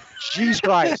 Jesus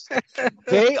Christ.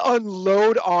 They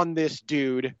unload on this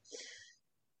dude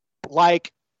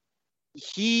like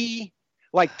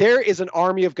there is an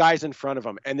army of guys in front of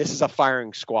him, and this is a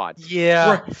firing squad.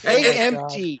 Yeah. They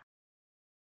empty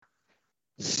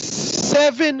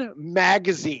 7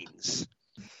 magazines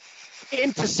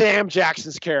into Sam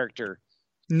Jackson's character.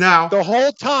 Now, the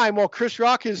whole time while Chris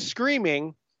Rock is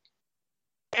screaming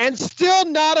and still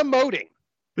not emoting.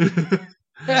 And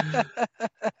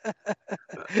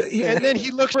then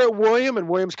he looks at William, and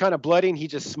William's kind of bloody, and he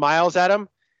just smiles at him.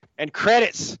 And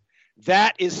credits.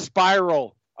 That is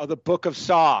Spiral of the Book of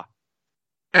Saw.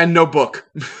 And no book.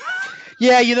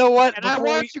 Yeah, you know what? And I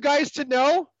want you guys to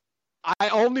know, I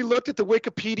only looked at the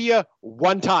Wikipedia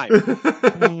one time.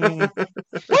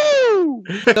 Woo!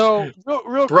 So,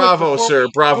 real bravo, quick sir.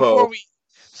 Bravo.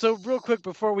 So real quick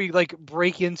before we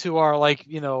break into our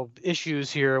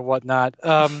issues here and whatnot,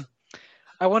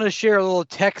 I want to share a little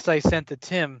text I sent to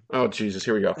Tim. Oh Jesus,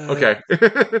 here we go. Okay.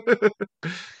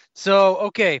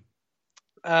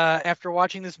 After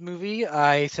watching this movie,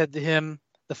 I said to him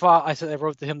I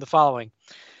wrote to him the following: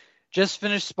 just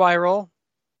finished Spiral.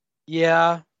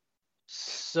 Yeah.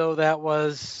 So that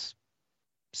was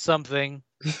something.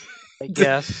 I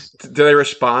guess. Did I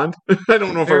respond? I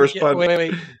don't know if I responded.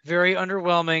 Wait. Very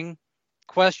underwhelming.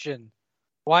 Question.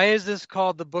 Why is this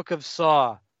called the Book of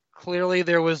Saw? Clearly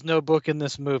there was no book in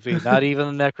this movie. Not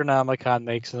even the Necronomicon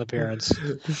makes an appearance.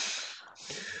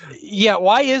 Yeah,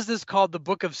 why is this called the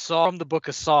Book of Saw from the Book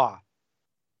of Saw?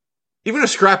 Even a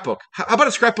scrapbook. How about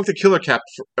a scrapbook to Killer Cap,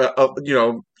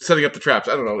 setting up the traps?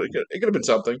 I don't know. It could have been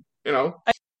something, I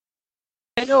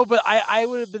know, but I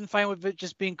would have been fine with it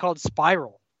just being called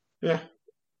Spiral. Yeah.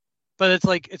 But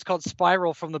it's called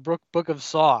Spiral from the Book of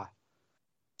Saw.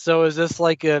 So is this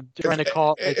trying to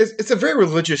call it? It's a very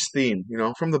religious theme,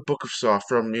 from the Book of Saw,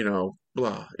 from,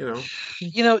 blah,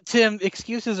 Tim,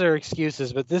 excuses are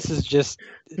excuses, but this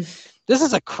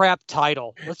is a crap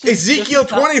title. Ezekiel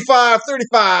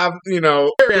 25:35,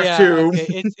 paragraph 2.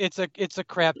 Okay. It's a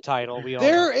crap title.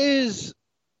 There is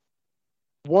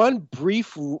one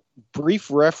brief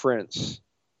reference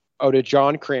to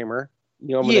John Kramer.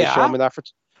 When they show him in that.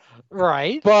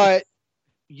 Right. But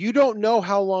you don't know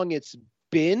how long it's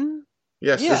been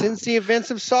since the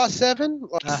events of Saw 7.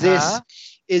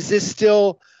 Is this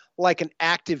still like an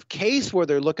active case where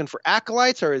they're looking for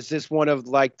acolytes, or is this one of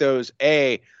those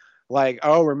Like,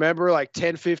 oh, remember like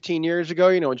 10, 15 years ago,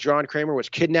 when John Kramer was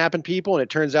kidnapping people, and it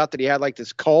turns out that he had like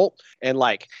this cult, and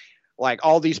like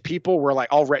all these people were like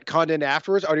all retconned in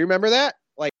afterwards. Oh, do you remember that?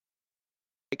 Like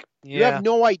you have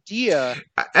no idea.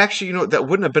 Actually, that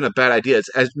wouldn't have been a bad idea. It's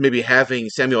as maybe having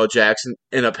Samuel L. Jackson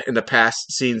in the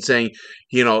past scene saying,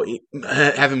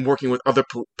 have him working with other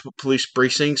police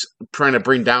precincts, trying to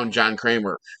bring down John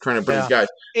Kramer, trying to bring these guys.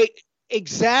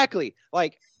 Exactly.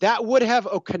 Like that would have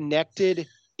connected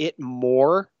it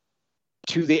more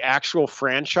to the actual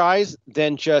franchise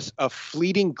than just a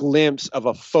fleeting glimpse of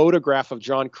a photograph of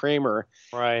John Kramer,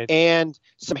 right? And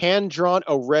some hand-drawn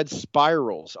red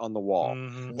spirals on the wall.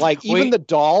 Like even the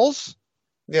dolls,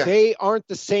 they aren't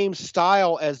the same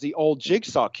style as the old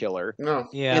Jigsaw Killer. No,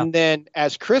 And then,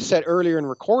 as Chris said earlier in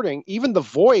recording, even the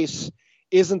voice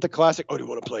isn't the classic. Oh, do you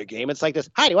want to play a game? It's like this.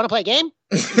 Hi, do you want to play a game?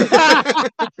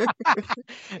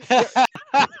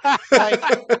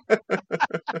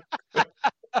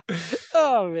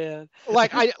 Oh man!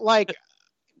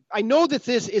 I know that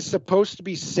this is supposed to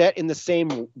be set in the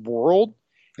same world,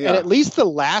 and at least the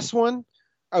last one,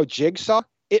 Jigsaw,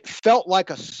 it felt like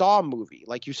a Saw movie.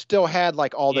 Like you still had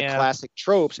like all the classic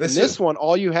tropes. In this one,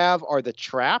 all you have are the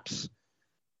traps.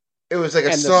 It was like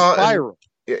a and Saw. The spiral.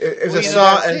 It was a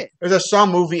Saw. It was a Saw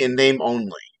movie in name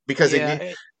only because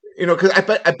because I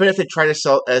bet if they try to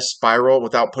sell as Spiral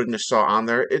without putting the Saw on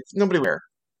there, it's nobody would.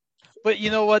 But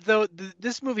you know what, though?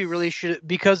 This movie really should,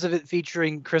 because of it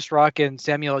featuring Chris Rock and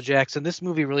Samuel L. Jackson, this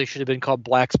movie really should have been called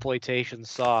Blaxploitation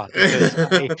Saw.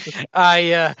 Because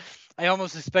I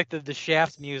almost expected the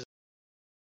Shaft music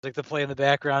to play in the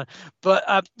background. But,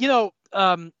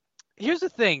 here's the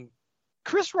thing.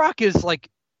 Chris Rock is like,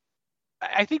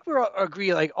 I think we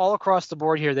agree like all across the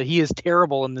board here that he is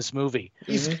terrible in this movie.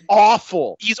 He's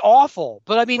awful. He's awful.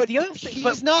 But I mean, the other thing,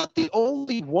 he's not the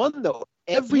only one though.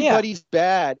 Everybody's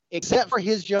bad except for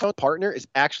his young partner is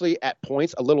actually at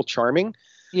points a little charming.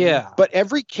 Yeah. But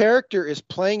every character is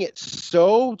playing it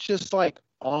so just like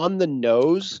on the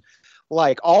nose.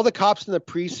 Like all the cops in the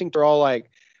precinct are all like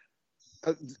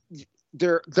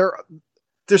they're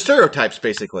stereotypes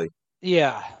basically.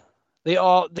 Yeah. They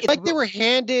were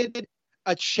handed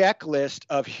a checklist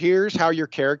of here's how your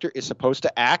character is supposed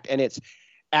to act, and it's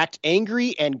act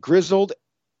angry and grizzled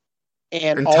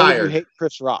and all tired. Of you hate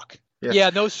Chris Rock.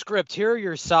 Yeah, no script. Here are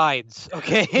your sides.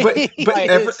 Okay.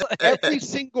 But every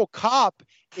single cop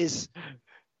is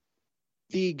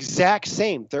the exact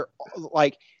same. They're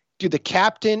like, dude, the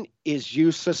captain is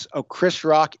useless. Oh, Chris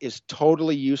Rock is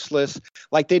totally useless.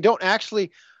 Like they don't actually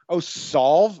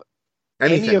solve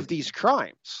any of these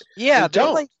crimes. Yeah, they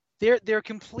don't. They're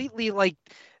completely like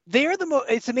they're the most.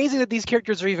 It's amazing that these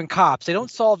characters are even cops. They don't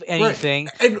solve anything.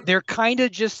 Right. They're kind of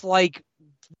just like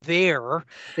there.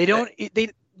 They don't.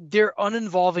 They're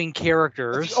uninvolving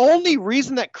characters. The only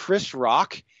reason that Chris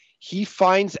Rock he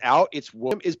finds out it's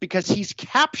woman is because he's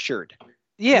captured.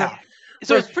 Yeah.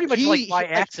 So it's pretty much like by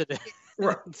accident.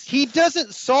 He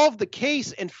doesn't solve the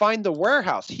case and find the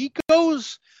warehouse. He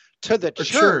goes to the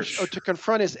church to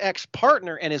confront his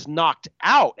ex-partner and is knocked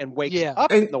out and wakes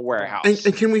up in the warehouse.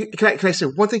 And can I say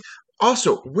one thing?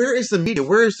 Also, where is the media?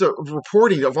 Where is the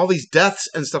reporting of all these deaths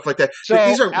and stuff like that? So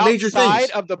these are major things.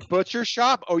 Outside of the butcher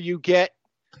shop, you get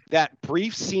that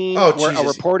brief scene where a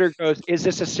reporter goes, "Is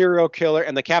this a serial killer?"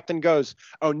 And the captain goes,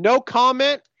 "Oh, no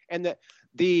comment." And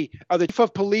the chief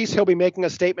of police, he'll be making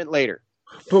a statement later.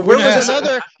 But where was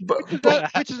another?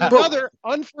 Which is another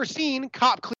unforeseen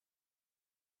cop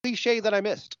cliche that I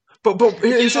missed. But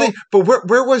here's the thing. But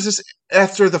where was this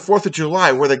after the 4th of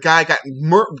July, where the guy got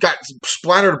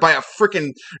splattered by a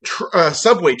freaking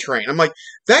subway train? I'm like,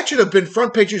 that should have been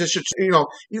front pages. That should,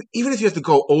 even if you have to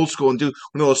go old school and do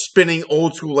one of those spinning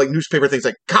old school like newspaper things,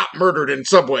 like cop murdered in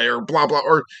subway or blah blah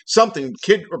or something,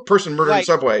 kid or person murdered in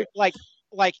subway.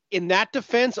 Like in that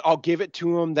defense, I'll give it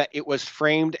to him that it was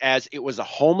framed as it was a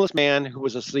homeless man who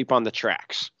was asleep on the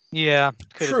tracks. Yeah,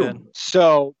 could have been.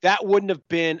 So that wouldn't have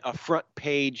been a front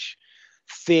page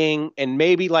thing. And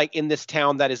maybe like in this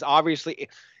town that is obviously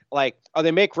like,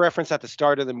 they make reference at the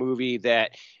start of the movie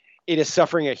that it is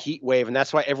suffering a heat wave, and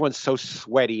that's why everyone's so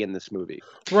sweaty in this movie.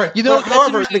 Right.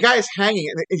 However, the guy is hanging,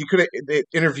 and you could have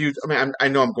interviewed. I mean, I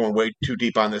know I'm going way too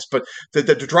deep on this, but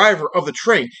the driver of the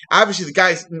train, obviously, the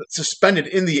guy's suspended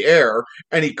in the air,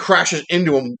 and he crashes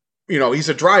into him. He's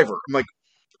a driver. I'm like,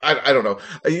 I don't know.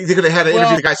 They could have had an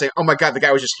interview. The guy saying, "Oh my God, the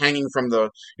guy was just hanging from the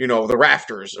the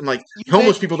rafters." I'm like,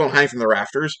 homeless people don't hang from the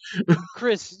rafters.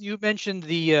 Chris, you mentioned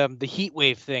the heat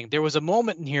wave thing. There was a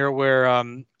moment in here where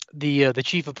the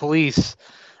chief of police,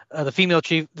 the female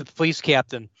chief, the police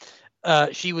captain,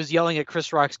 she was yelling at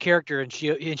Chris Rock's character, and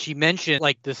she mentioned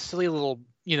like this silly little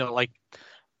like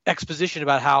exposition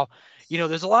about how,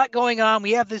 there's a lot going on.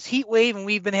 We have this heat wave, and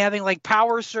we've been having like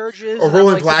power surges, or and I'm,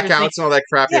 rolling like, sitting there blackouts and all that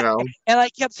crap, Yeah. And I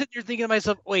kept sitting there thinking to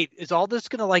myself, wait, is all this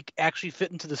gonna like actually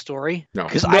fit into the story? No.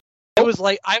 Because I was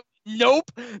like, nope,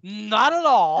 not at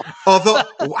all. Although,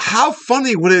 how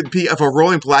funny would it be if a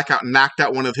rolling blackout knocked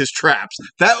out one of his traps?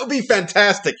 That would be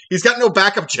fantastic. He's got no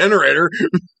backup generator.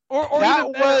 Or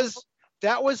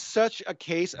that was such a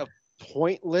case of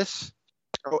pointless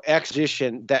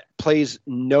exposition that plays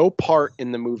no part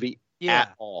in the movie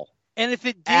at all. And if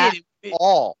it At did,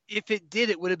 all. If it did,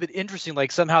 it would have been interesting.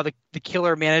 Like somehow the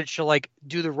killer managed to like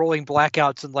do the rolling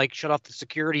blackouts and like shut off the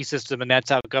security system, and that's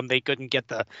how come they couldn't get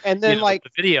the And then the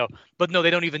video. But no,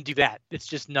 they don't even do that. It's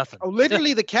just nothing.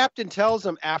 Literally, the captain tells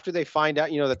them after they find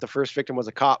out, that the first victim was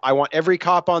a cop. I want every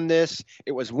cop on this.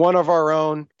 It was one of our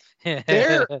own.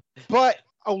 There, but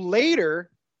later,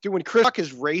 when Chris Rock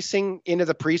is racing into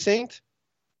the precinct,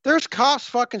 there's cops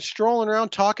fucking strolling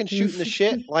around, talking, shooting the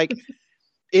shit. Like,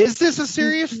 is this a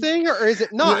serious thing or is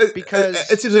it not? Because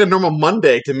it seems like a normal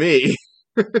Monday to me.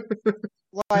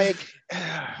 Like,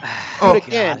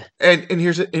 again, and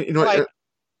here's like,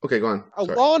 okay, go on.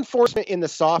 Sorry. Law enforcement in the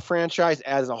Saw franchise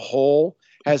as a whole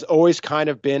has always kind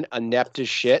of been inept as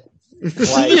shit.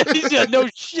 Like, no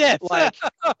shit. Like,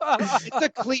 it's a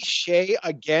cliche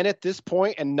again at this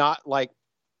point, and not like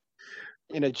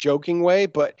in a joking way,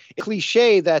 but it's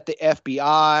cliche that the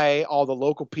FBI, all the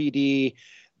local PD,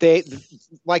 they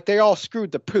all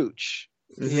screwed the pooch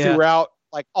throughout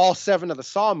like all 7 of the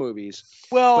Saw movies.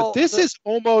 Well, but this is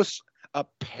almost a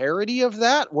parody of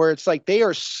that, where it's like they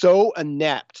are so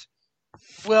inept.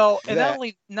 Well, and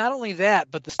not only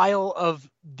that, but the style of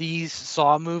these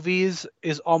Saw movies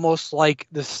is almost like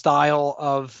the style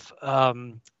of a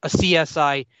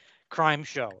CSI crime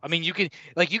show. I mean, you can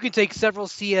take several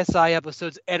CSI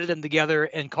episodes, edit them together,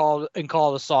 and call it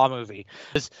a Saw movie.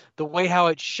 It's the way how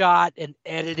it's shot and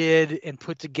edited and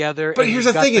put together. But here's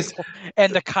the thing: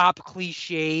 and the cop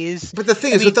cliches. But the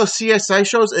thing is, with those CSI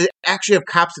shows, they actually have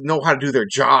cops that know how to do their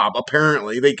job.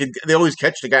 Apparently, they always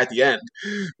catch the guy at the end.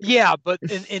 Yeah, but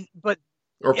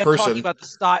or I'm person. talking about the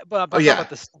style. But I'm talking about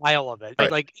the style of it.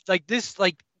 Right. Like this.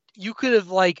 Like you could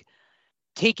have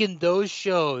taken those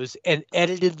shows and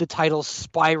edited the title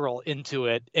Spiral into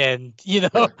it, and you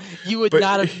would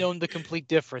not have known the complete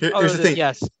difference. Here's the thing.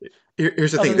 Yes.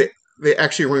 Here's the thing. They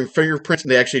actually run fingerprints,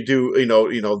 and they actually do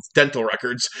dental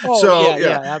records. Oh, so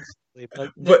yeah, absolutely.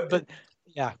 But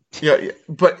yeah.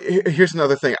 But here's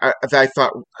another thing that I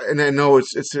thought, and I know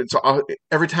it's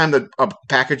every time that a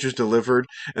package is delivered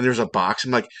and there's a box,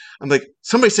 I'm like,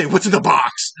 somebody say what's in the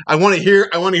box. I want to hear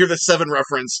the 7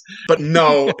 reference, but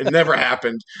no, it never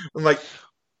happened. I'm like,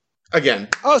 again.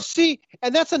 Oh, see,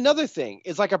 and that's another thing.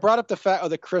 Is like I brought up the fact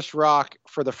of the Chris Rock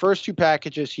for the first 2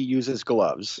 packages he uses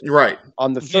gloves. Right.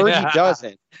 On the 3rd he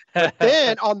doesn't. But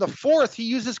then on the 4th he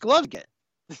uses gloves again.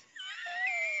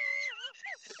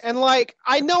 And like,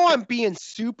 I know I'm being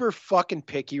super fucking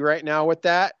picky right now with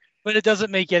that, but it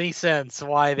doesn't make any sense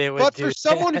why they would. But do for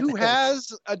someone that. who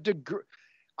has a degree,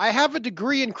 I have a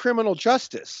degree in criminal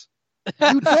justice.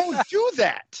 You don't do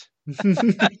that.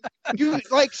 You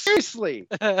seriously,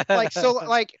 I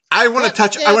want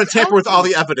to tamper with all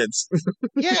the evidence.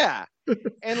 Yeah,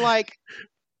 and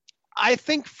I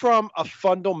think from a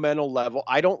fundamental level,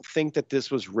 I don't think that this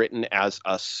was written as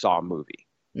a Saw movie.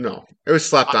 No, it was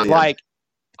slapped on.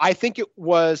 I think it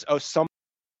was something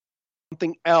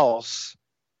else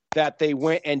that they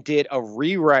went and did a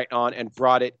rewrite on and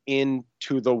brought it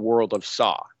into the world of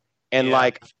Saw. And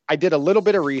I did a little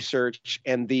bit of research,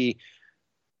 and the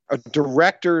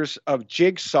directors of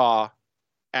Jigsaw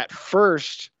at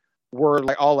first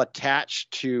were all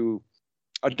attached to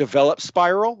a developed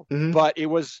Spiral, but it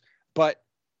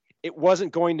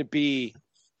wasn't going to be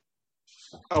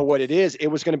what it is. It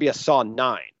was going to be a Saw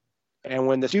 9. And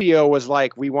when the studio was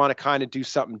like, we want to kind of do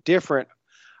something different,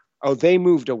 they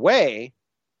moved away.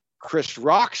 Chris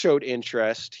Rock showed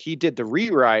interest. He did the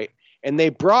rewrite, and they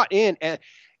brought in, and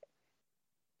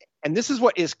this is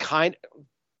what is kind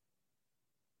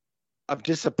of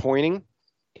disappointing,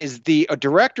 is the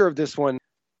director of this one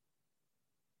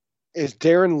is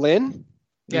Darren Lynn.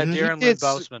 Yeah, Darren Lynn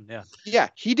Bousman, yeah. Yeah,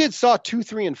 he did Saw 2,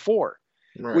 3, and 4,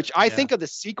 right. which I think of the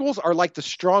sequels are the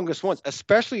strongest ones,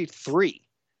 especially 3.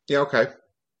 Yeah, okay.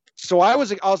 So I was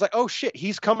like, oh shit,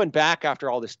 he's coming back after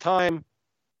all this time.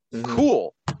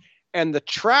 Cool. And the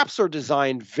traps are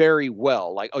designed very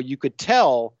well. You could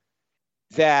tell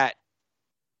that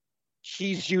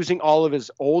he's using all of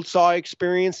his old Saw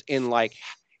experience in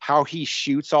how he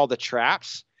shoots all the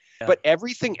traps. Yeah. But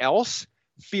everything else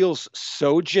feels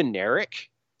so generic.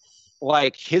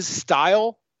 His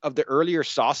style of the earlier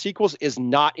Saw sequels is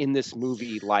not in this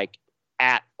movie, like,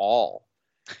 at all.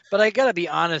 But I gotta be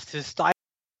honest, his style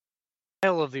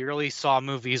of the early Saw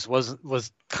movies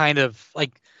was kind of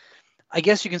like, I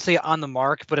guess you can say on the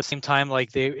mark, but at the same time,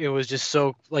 like it was just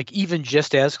so like even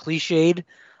just as cliched,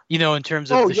 you know, in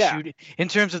terms of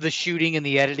the shooting and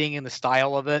the editing and the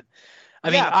style of it.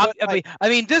 I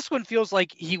mean, this one feels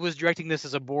like he was directing this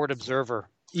as a bored observer,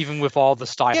 even with all the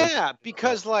style. Yeah,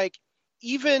 because like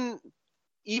even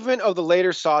of the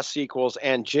later Saw sequels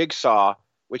and Jigsaw,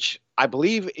 which I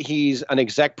believe he's an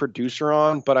exec producer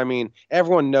on, but I mean,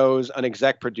 everyone knows an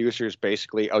exec producer is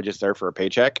basically, just there for a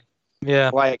paycheck.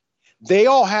 Yeah. Like, they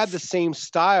all had the same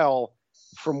style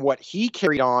from what he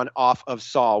carried on off of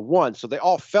Saw 1. So they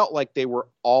all felt like they were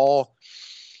all,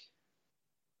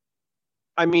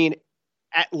 I mean,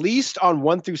 at least on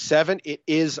 1 through 7, it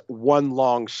is one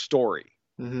long story.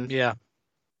 Mm-hmm. Yeah.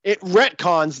 It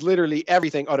retcons literally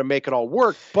everything to make it all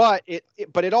work, but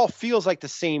it all feels like the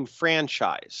same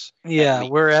franchise. Yeah,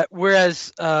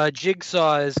 whereas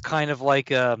Jigsaw is kind of like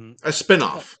a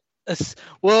spin-off.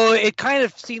 Well, it kind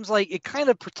of seems like it kind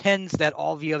of pretends that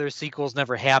all the other sequels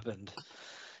never happened.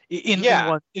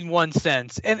 In one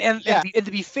sense, and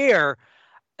to be fair,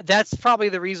 that's probably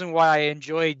the reason why I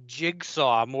enjoyed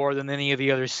Jigsaw more than any of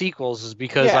the other sequels, is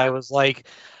because I was like,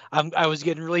 I was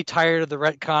getting really tired of the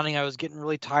retconning. I was getting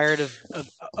really tired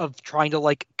of trying to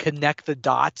like connect the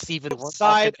dots, even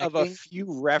outside of a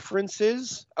few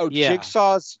references.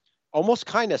 Jigsaw's almost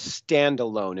kind of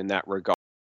standalone in that regard.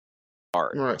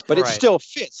 Right. But it still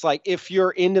fits. Like, if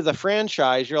you're into the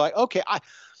franchise, you're like, okay,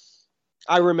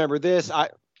 I remember this,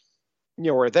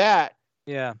 or that.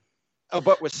 Yeah.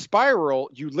 But with Spiral,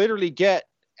 you literally get,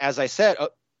 as I said,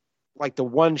 like the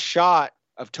one shot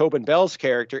of Tobin Bell's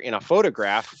character in a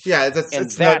photograph. Yeah, that's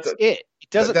it. It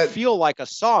doesn't feel like a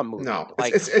Saw movie. No,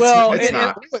 like, it's not.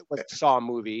 If it was a Saw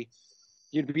movie,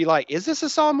 you'd be like, is this a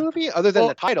Saw movie? Other than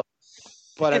the title.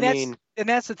 But and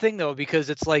that's the thing, though,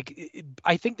 because it's like,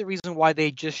 I think the reason why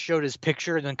they just showed his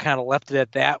picture and then kind of left it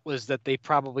at that was that they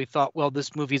probably thought, well,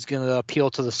 this movie's going to appeal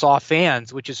to the Saw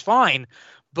fans, which is fine.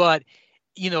 But,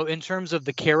 you know, in terms of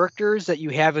the characters that you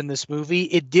have in this movie,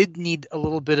 it did need a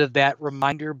little bit of that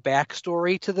reminder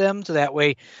backstory to them. So that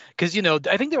way, because, you know,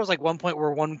 I think there was like one point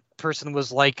where one person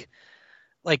was like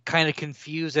kind of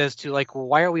confused as to like, well,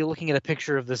 why are we looking at a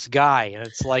picture of this guy? And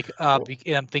it's like, and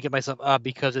I'm thinking to myself,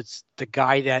 because it's the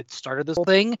guy that started this whole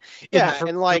thing. Yeah,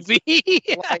 and like,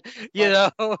 you know,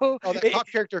 the top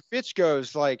character Fitch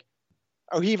goes like,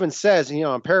 he even says, you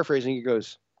know, I'm paraphrasing, he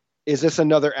goes, is this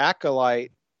another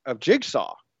acolyte of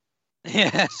Jigsaw?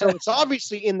 Yeah. So it's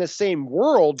obviously in the same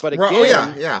world, but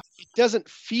again, it doesn't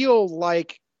feel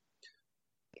like,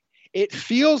 it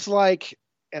feels like,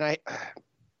 and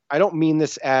I don't mean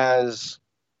this as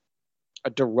a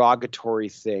derogatory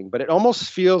thing, but it almost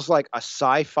feels like a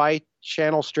Sci-Fi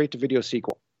Channel straight-to-video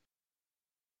sequel.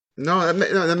 No,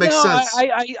 that makes sense.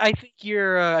 I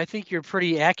think you're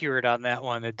pretty accurate on that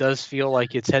one. It does feel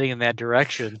like it's heading in that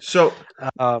direction. So,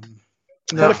 but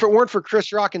if it weren't for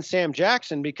Chris Rock and Sam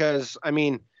Jackson, because I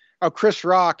mean, Chris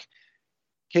Rock,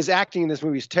 his acting in this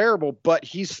movie is terrible, but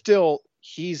he's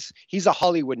a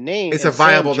Hollywood name. It's a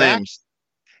viable name.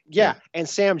 Yeah, and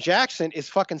Sam Jackson is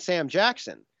fucking Sam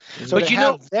Jackson. So but to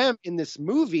have them in this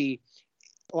movie,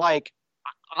 like,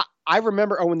 I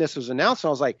remember when this was announced, and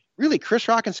I was like, really, Chris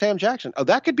Rock and Sam Jackson? Oh,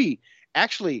 that could be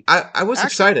actually. I was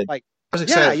excited. Like, I was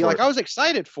excited. Yeah, I was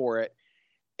excited for it,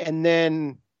 and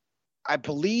then I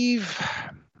believe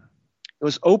it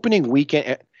was opening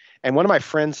weekend, and one of my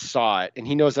friends saw it, and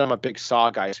he knows that I'm a big Saw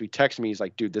guy, so he texted me. He's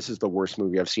like, "Dude, this is the worst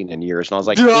movie I've seen in years," and I was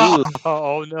like,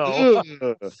 "Oh no."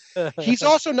 He's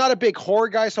also not a big horror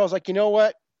guy, so I was like, you know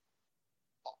what?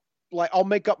 Like, I'll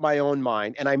make up my own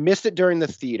mind. And I missed it during the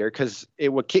theater because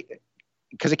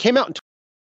it came out in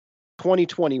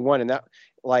 2021, and that,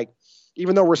 like,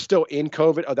 even though we're still in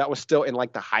COVID, that was still in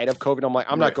like the height of COVID. I'm like,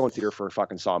 I'm not going theater for a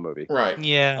fucking Saw movie. Right.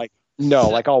 Yeah. Like, no,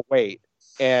 like, I'll wait.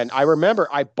 And I remember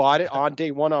I bought it on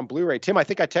day one on Blu-ray. Tim, I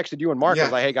think I texted you and Mark. I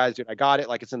was like, hey guys, dude, I got it.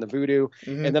 Like, it's in the Vudu.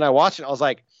 Mm-hmm. And then I watched it. I was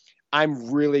like,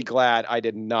 I'm really glad I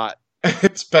did not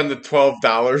spend the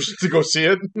 $12 to go see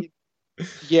it.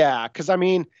 Yeah. Cause I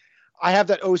mean, I have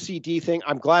that OCD thing.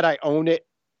 I'm glad I own it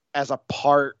as a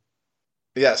part.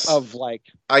 Yes. Of like,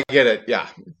 I get it. Yeah.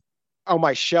 On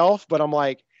my shelf. But I'm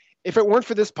like, if it weren't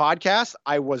for this podcast,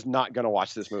 I was not going to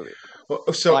watch this movie.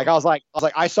 So like, I was like,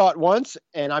 I saw it once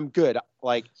and I'm good.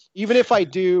 Like, even if I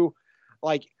do,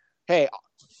 like, hey,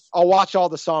 I'll watch all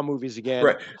the Saw movies again.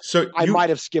 Right. So I might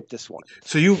have skipped this one.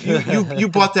 So you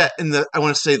bought that in I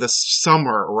want to say the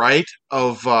summer, right?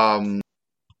 Of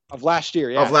Of last year,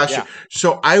 yeah. Of last year.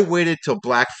 So I waited till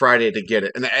Black Friday to get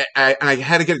it, and I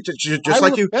had to get it just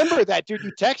like you. I remember that, dude.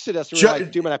 You texted us. We were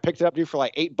like, dude, man, I picked it up, dude, for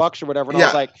like $8 or whatever. And I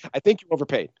was like, I think you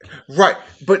overpaid. Right,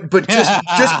 but just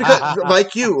because,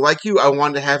 like you, I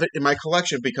wanted to have it in my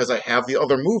collection because I have the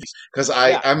other movies. Because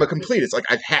I'm a complete. It's like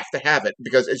I have to have it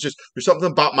because it's just there's something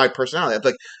about my personality. I'm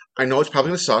like, I know it's probably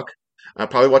gonna suck. I'll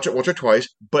probably watch it once or twice,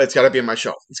 but it's got to be on my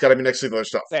shelf. It's got to be next to the other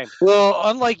stuff. Same. Well,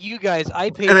 unlike you guys, I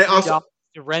paid $3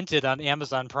 to rent it on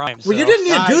Amazon Prime. Well, you didn't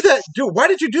even do that, dude. Why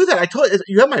did you do that? I told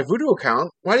you have my Vudu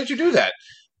account. Why did you do that?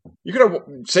 You could have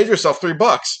saved yourself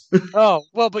 $3. Oh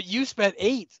well, but you spent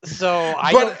 $8, so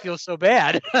I don't feel so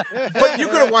bad. But you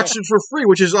could have watched it for free,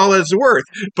 which is all it's worth.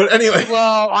 But anyway,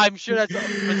 well, I'm sure that's.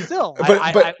 But still,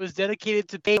 I was dedicated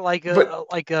to pay like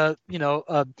the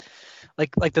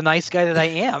nice guy that I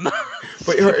am.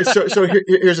 But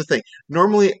here's the thing.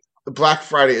 Normally, Black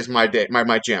Friday is my day,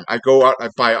 my jam. I go out, I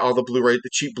buy all the the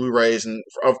cheap Blu-rays and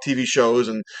of TV shows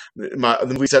and the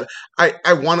movies that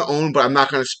I want to own, but I'm not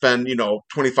going to spend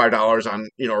 $25 on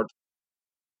or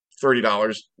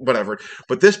 $30, whatever.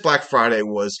 But this Black Friday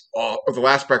the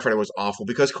last Black Friday was awful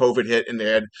because COVID hit and they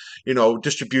had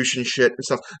distribution shit and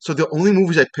stuff. So the only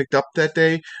movies I picked up that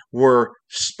day were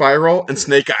Spiral and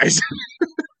Snake Eyes.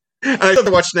 And I still have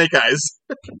to watch Snake Eyes.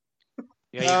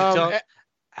 Yeah, you can tell.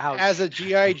 As a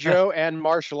G.I. Joe and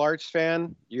martial arts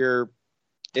fan,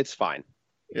 it's fine.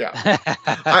 Yeah,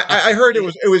 I heard it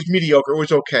was mediocre. It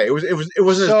was okay. It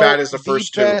wasn't as bad as the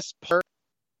first two. The best part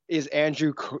is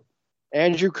Andrew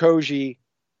Koji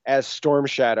as Storm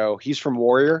Shadow. He's from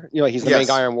Warrior. He's the main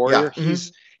guy on Warrior. Yeah.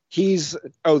 He's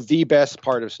the best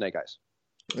part of Snake Eyes.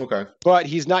 Okay, but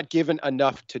he's not given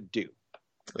enough to do.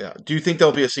 Yeah. Do you think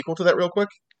there'll be a sequel to that, real quick?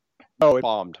 Oh, it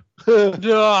bombed.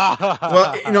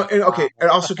 Well, and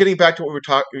also getting back to what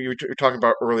you were talking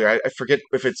about earlier, I forget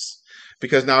if it's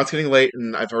because now it's getting late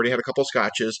and I've already had a couple of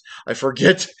scotches. I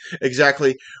forget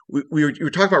exactly. We were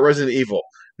talking about Resident Evil.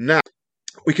 Now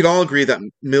we can all agree that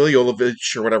Milla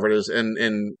Jovovich or whatever it is, and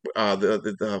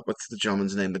the what's the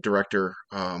gentleman's name, the director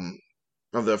of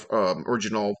the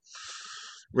original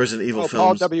Resident Evil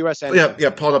films, Paul W.S. Anderson. Yeah,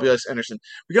 Paul W.S. Anderson.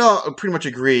 We can all pretty much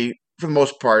agree for the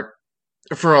most part.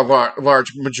 For a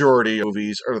large majority of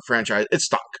movies or the franchise, it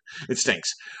stunk. It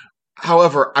stinks.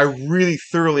 However, I really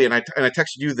thoroughly, and I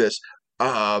texted you this,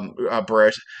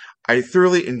 Brett, I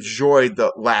thoroughly enjoyed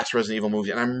the last Resident Evil movie,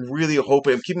 and I'm really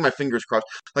hoping, I'm keeping my fingers crossed,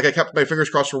 like I kept my fingers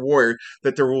crossed for Warrior,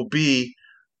 that there will be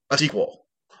a sequel.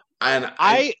 And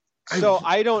I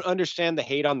don't understand the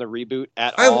hate on the reboot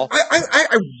at all.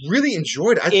 I really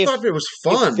enjoyed it. I thought it was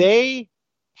fun.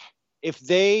 If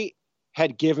they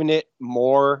had given it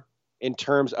more in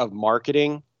terms of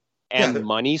marketing and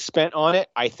money spent on it,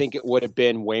 I think it would have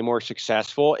been way more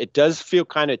successful. It does feel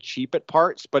kind of cheap at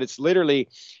parts, but it's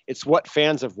what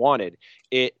fans have wanted.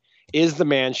 It is the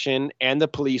mansion and the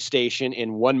police station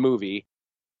in one movie.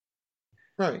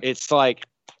 Right. It's like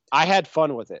I had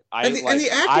fun with it. And the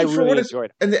acting enjoyed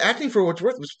it. And the acting for what's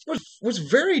worth was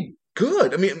very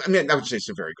good. I mean, I would say it's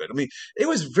very good. I mean, it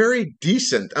was very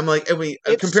decent. I'm like,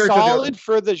 it's compared solid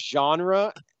for the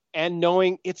genre. And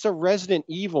knowing it's a Resident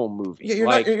Evil movie. Yeah,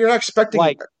 you're not expecting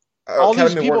all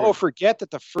these people will forget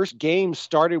that the first game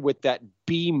started with that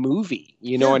B movie.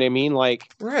 You know what I mean? Right.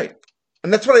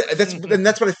 And that's what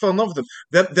I fell in love with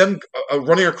them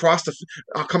running across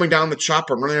coming down the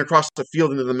chopper, running across the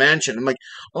field into the mansion. I'm like,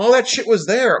 all that shit was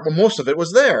there. Well, most of it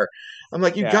was there. I'm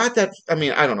like, you got that. I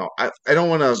mean, I don't know. I don't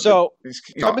want to. So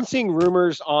I've been seeing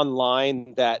rumors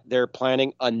online that they're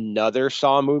planning another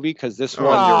Saw movie because this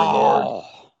one.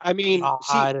 I mean,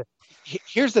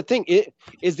 here's the thing: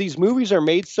 these movies are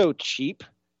made so cheap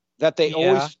that they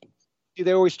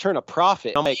always turn a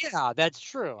profit. Like, yeah, that's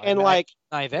true. And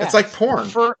it's like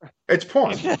porn. It's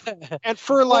porn. And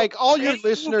for all your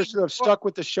listeners who have stuck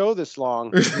with the show this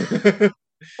long.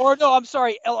 Or no, I'm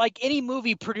sorry. Like any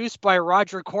movie produced by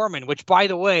Roger Corman, which, by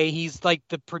the way, he's like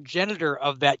the progenitor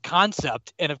of that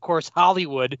concept, and of course,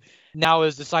 Hollywood now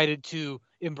has decided to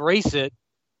embrace it,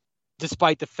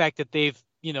 despite the fact that they've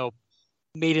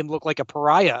made him look like a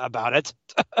pariah about it.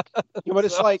 But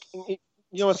it's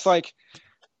it's like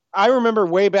I remember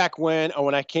way back when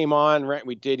I came on, right,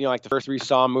 we did the first 3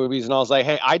 Saw movies, and I was like,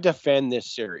 hey, I defend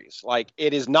this series. Like,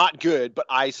 it is not good, but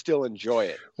I still enjoy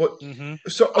it. Well,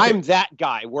 So okay. I'm that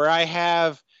guy where I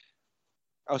have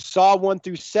a Saw 1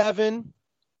 through 7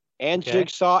 and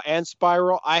Jigsaw and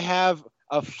Spiral. I have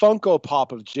a Funko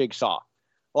Pop of Jigsaw.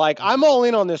 Like, I'm all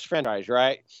in on this franchise,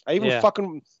 right? I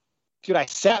even dude, I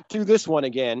sat through this one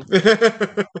again.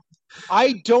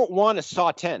 I don't want a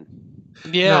Saw 10.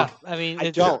 Yeah, no. I mean,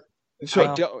 I don't.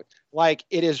 I don't. Like,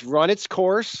 it has run its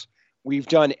course. We've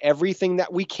done everything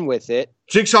that we can with it.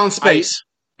 Jigsaw in space.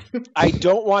 I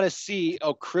don't want to see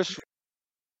Chris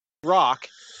Rock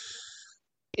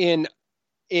in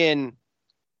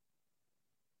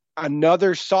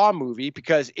another Saw movie,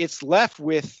 because it's left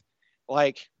with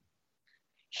like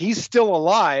he's still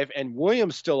alive and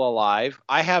William's still alive.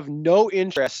 I have no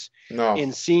interest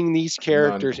in seeing these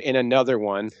characters in another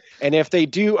one. And if they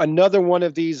do another one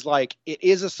of these, like it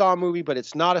is a Saw movie, but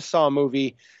it's not a Saw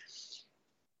movie,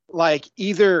 like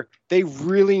either they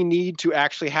really need to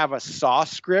actually have a Saw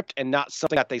script and not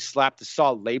something that they slap the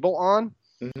Saw label on,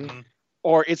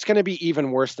 or it's going to be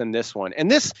even worse than this one.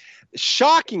 And this,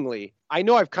 shockingly, I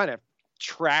know I've kind of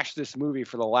trashed this movie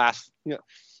for the last,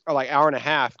 or like hour and a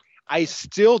half. I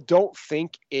still don't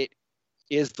think it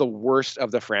is the worst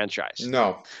of the franchise.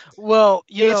 No. Well,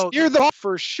 it's near the top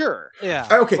for sure. Yeah.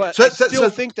 Okay. But So I that's- still so-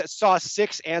 think that Saw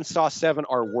 6 and Saw 7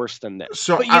 are worse than this.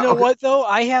 So But you know what, though?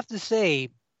 I have to say,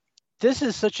 this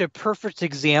is such a perfect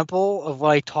example of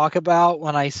what I talk about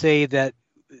when I say that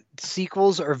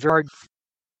sequels are very hard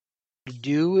to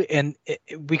do, and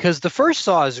because the first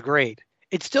Saw is great.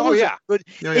 It still is a good.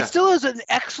 It still is an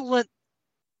excellent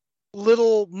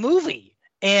little movie,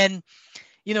 and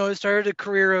it started a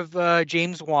career of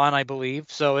James Wan, I believe.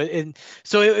 So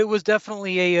it was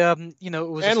definitely a it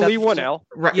was And a Lee Whannell.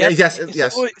 Right. Yes.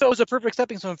 Yes. So it was a perfect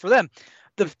stepping stone for them.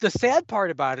 The sad part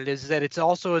about it is that it's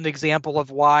also an example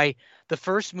of why the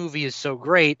first movie is so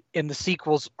great and the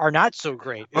sequels are not so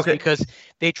great. It's because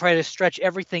they try to stretch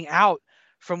everything out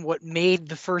from what made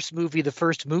the first movie the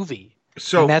first movie.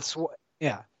 So and that's what.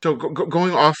 Yeah. So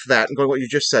going off that and going what you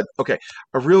just said, okay,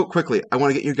 real quickly, I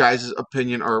want to get you guys'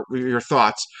 opinion or your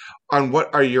thoughts on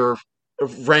what are your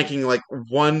ranking, like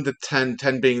 1 to 10,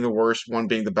 10 being the worst, 1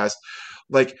 being the best.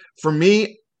 Like for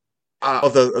me,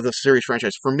 of the series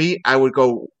franchise, for me, I would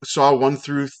go Saw 1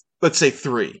 through let's say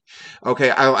 3.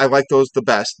 Okay, I like those the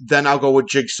best. Then I'll go with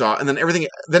Jigsaw, and then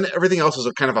everything else is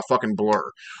a kind of a fucking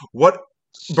blur. What,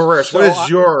 Barreras, what is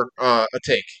your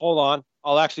take? Hold on,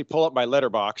 I'll actually pull up my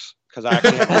letterbox. Because I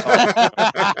actually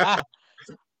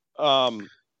have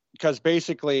because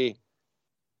basically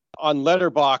on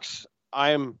Letterboxd,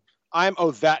 I'm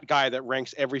that guy that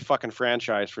ranks every fucking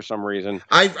franchise for some reason.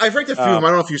 I've ranked a few of them. I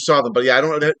don't know if you saw them, but yeah,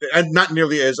 I'm not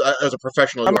nearly as a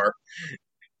professional as you are.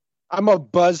 I'm a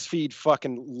BuzzFeed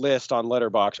fucking list on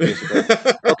Letterboxd,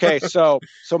 basically. Okay, so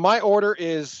my order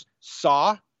is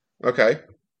Saw. Okay.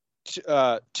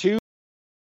 2.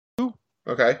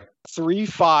 Okay. 3,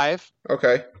 5.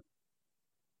 Okay.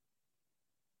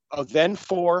 Then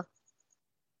 4,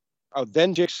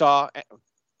 then Jigsaw,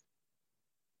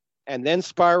 and then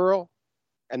Spiral,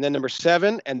 and then number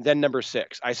 7, and then number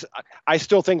 6. I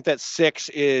still think that 6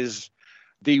 is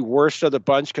the worst of the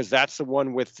bunch because that's the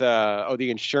one with the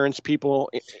insurance people.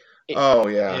 In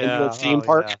the theme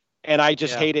park. Yeah. And I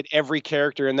just hated every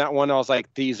character in that one. I was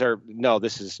like, this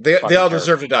is they all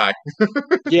deserve to die.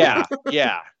 Yeah.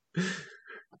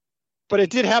 But it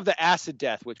did have the acid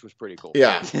death, which was pretty cool.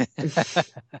 Yeah.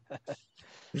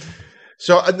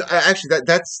 So actually,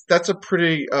 that's a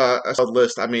pretty solid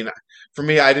list. I mean, for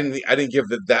me, I didn't give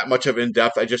that much of in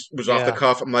depth. I just was off the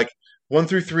cuff. I'm like 1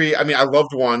 through 3. I mean, I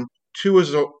loved 1. 2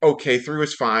 was okay. 3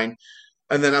 was fine,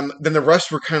 and then the rest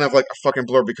were kind of like a fucking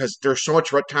blur because there's so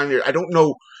much time here. I don't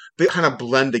know. They kind of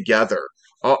blend together.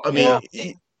 I mean,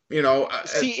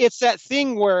 see, it's that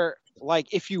thing where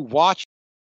like if you watch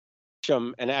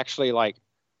them and actually like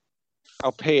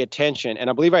I'll pay attention, and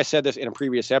I believe I said this in a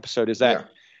previous episode, is that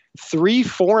 3,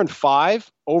 4, and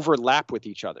 5 overlap with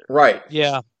each other. Right.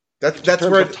 Yeah. That's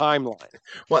where the timeline.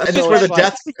 Well, and that's where the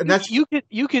death. And that's you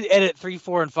could edit 3,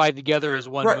 4, and 5 together as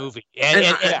one movie, and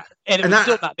it would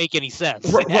still not make any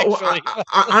sense.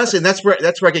 Honestly, and that's where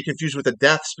I get confused with the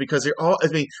deaths because they're all. I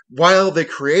mean, while they're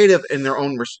creative in their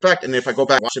own respect, and if I go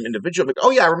back and watch them individually, I'm like, oh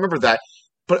yeah, I remember that.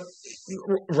 But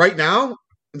right now,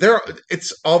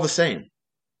 it's all the same.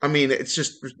 I mean, it's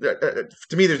just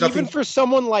to me, there's nothing. Even for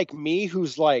someone like me,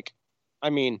 who's like, I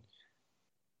mean.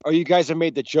 You guys have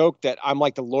made the joke that I'm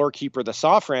like the lore keeper of the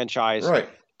Saw franchise. Right.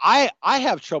 I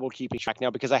have trouble keeping track now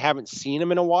because I haven't seen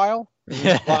them in a while.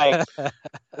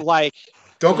 like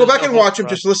don't go back and watch them.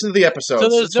 Just listen to the episodes. So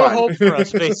there's no hope for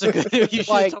us, basically. You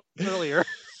should have told us earlier.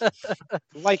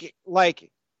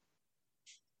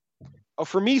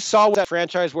 For me, Saw was that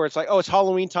franchise where it's like, it's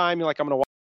Halloween time. You're like, I'm going to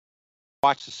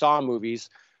watch the Saw movies,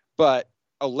 but.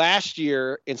 Last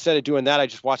year, instead of doing that, I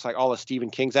just watched like all of Stephen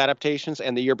King's adaptations.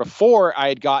 And the year before, I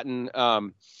had gotten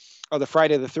the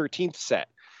Friday the 13th set.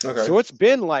 Okay. So it's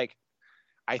been like,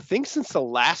 I think since the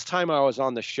last time I was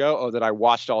on the show that I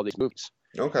watched all these movies.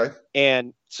 Okay.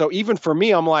 And so even for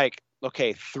me, I'm like,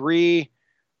 okay, 3,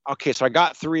 Okay, so I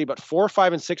got 3, but 4,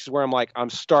 5, and 6 is where I'm like, I'm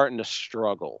starting to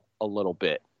struggle a little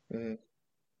bit. Mm-hmm.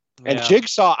 And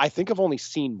Jigsaw, I think I've only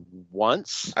seen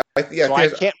once. So I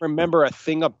can't remember a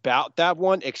thing about that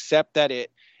one except that it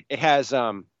has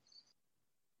a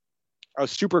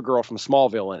Supergirl from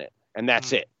Smallville in it, and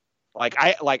that's it.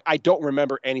 I don't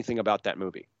remember anything about that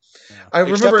movie. I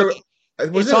remember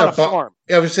it's on a farm.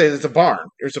 Yeah, I would say it's a barn.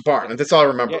 There's a barn, and that's all I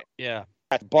remember. Yeah.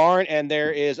 That barn, and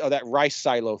there is that rice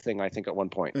silo thing, I think, at one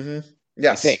point. Mm-hmm.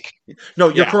 Yes. I think. No,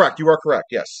 you're correct. You are correct.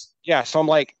 Yes. Yeah. So I'm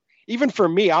like, even for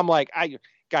me, I'm like,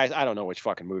 guys, I don't know which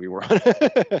fucking movie we're on.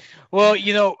 Well,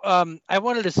 I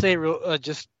wanted to say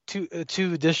just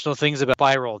two additional things about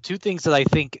Spiral. 2 things that I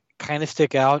think kind of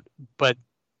stick out, but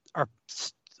are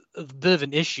a bit of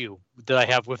an issue that I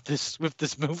have with this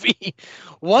movie.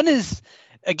 One is,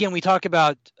 again, we talk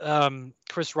about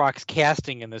Chris Rock's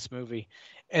casting in this movie,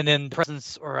 and then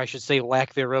presence, or I should say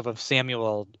lack thereof, of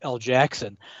Samuel L.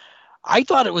 Jackson. I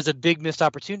thought it was a big missed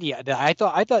opportunity. I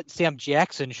thought Sam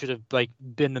Jackson should have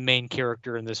been the main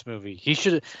character in this movie. He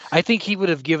should. I think he would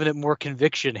have given it more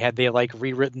conviction had they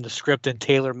rewritten the script and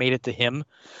tailor made it to him,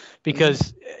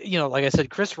 because like I said,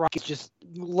 Chris Rock is just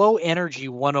low energy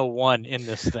 101 in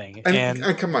this thing. And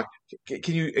come on,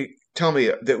 can you tell me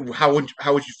that how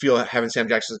would you feel having Sam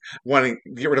Jackson wanting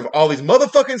to get rid of all these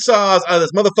motherfucking saws out of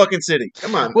this motherfucking city?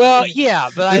 Come on. Well,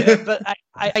 yeah, but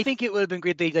I think it would have been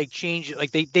great. They changed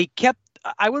it. They kept.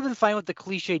 I would have been fine with the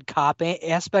cliched cop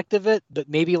aspect of it, but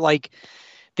maybe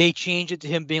they changed it to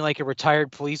him being a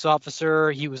retired police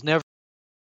officer. He was never.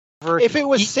 If it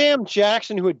was Sam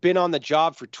Jackson who had been on the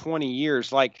job for 20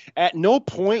 years, at no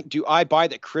point do I buy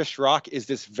that Chris Rock is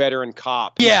this veteran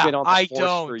cop. Yeah, been on the I force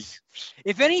don't.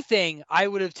 If anything, I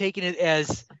would have taken it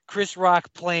as Chris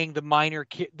Rock playing the minor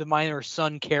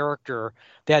son character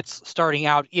that's starting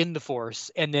out in the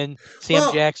force, and then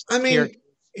Sam Jackson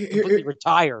completely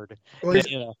retired. Well,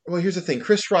 here's the thing.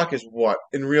 Chris Rock is what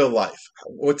in real life?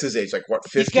 What's his age? 50?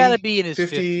 He's got to be in his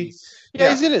 50s.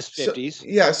 Yeah, he's in his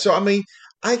 50s. So I mean.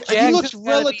 He looks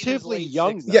relatively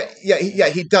young. Though. Yeah,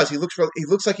 he does. He looks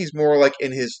like he's more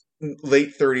in his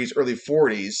late 30s, early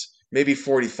 40s, maybe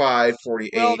 45,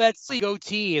 48. Well, that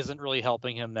goatee isn't really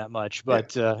helping him that much,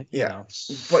 but but he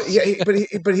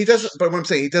doesn't. But what I'm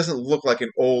saying, he doesn't look like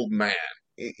an old man.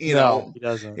 No, he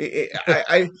doesn't.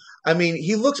 I mean,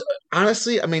 he looks.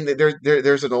 Honestly, I mean,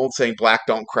 there's an old saying, "Black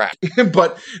don't crack."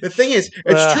 But the thing is,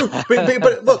 it's true.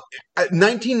 But look,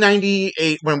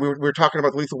 1998, when we were talking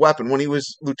about Lethal Weapon, when he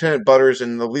was Lieutenant Butters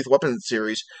in the Lethal Weapon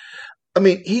series, I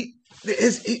mean, he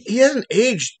hasn't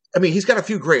aged. I mean, he's got a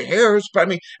few gray hairs, but I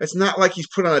mean, it's not like he's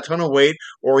put on a ton of weight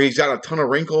or he's got a ton of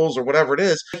wrinkles or whatever it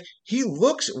is. He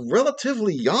looks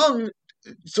relatively young,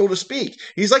 so to speak.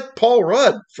 He's like Paul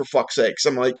Rudd, for fuck's sakes.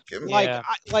 I'm I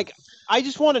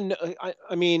just want to know.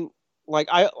 I mean,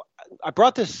 I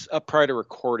brought this up prior to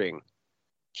recording.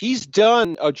 He's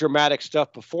done dramatic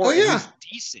stuff before. Oh yeah,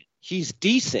 He's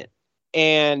decent.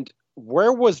 And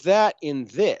where was that in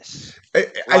this? I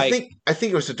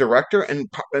think it was the director and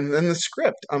then the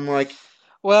script. I'm like.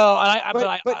 Well,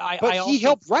 but he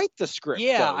helped write the script.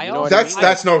 Yeah, though,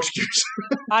 that's no excuse.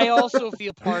 I also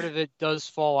feel part of it does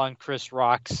fall on Chris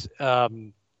Rock's,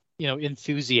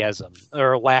 enthusiasm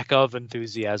or lack of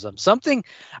enthusiasm. Something,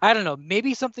 I don't know,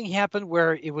 maybe something happened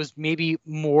where it was maybe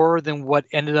more than what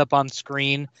ended up on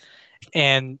screen,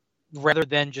 and rather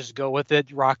than just go with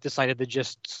it, Rock decided to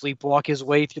just sleepwalk his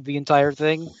way through the entire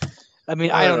thing. I mean,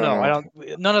 I don't know.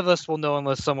 None of us will know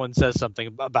unless someone says something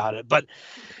about it. But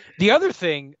the other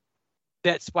thing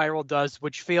that Spiral does,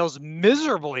 which fails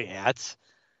miserably at,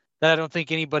 that I don't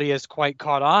think anybody has quite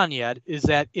caught on yet, is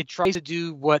that it tries to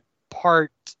do what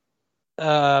part. Which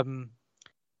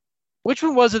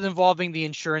one was it involving the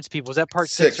insurance people? Was that part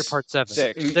 6 or part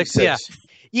 7? 6.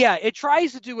 Yeah. It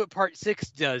tries to do what part 6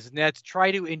 does, and that's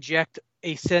try to inject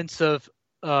a sense of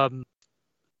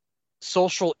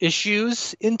social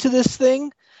issues into this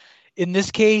thing. In this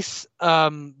case,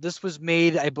 this was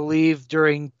made, I believe,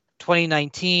 during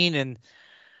 2019, and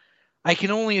I can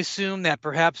only assume that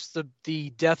perhaps the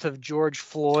death of George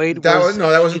Floyd that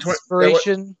wasn't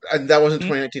inspiration. That wasn't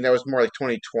 2019. That was more like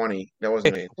 2020. That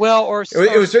wasn't me. Well,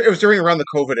 it was during around the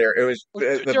COVID era. It was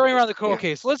during around the COVID.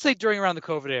 Okay, so let's say during around the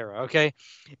COVID era. Okay,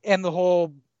 and the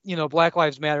whole Black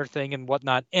Lives Matter thing and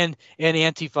whatnot, and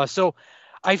Antifa. So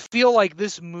I feel like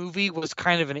this movie was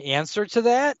kind of an answer to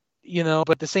that. But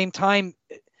at the same time,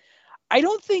 I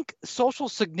don't think social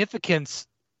significance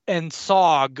and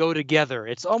Saw go together.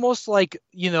 It's almost like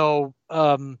bleach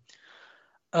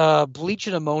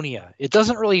and ammonia. It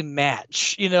doesn't really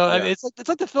match. I mean, it's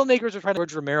like the filmmakers are trying to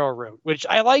George Romero wrote, which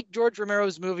I like George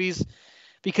Romero's movies,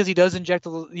 because he did inject a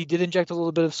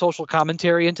little bit of social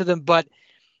commentary into them, but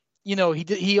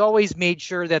he always made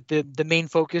sure that the main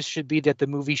focus should be that the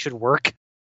movie should work.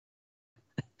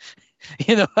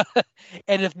 And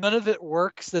if none of it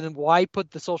works, then why put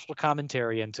the social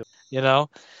commentary into it?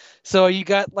 So you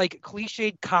got like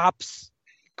cliched cops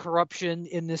corruption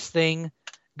in this thing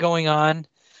going on,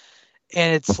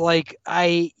 and it's like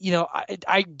I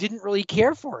didn't really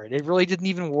care for it. It really didn't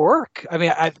even work. I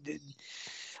mean,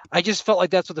 I just felt like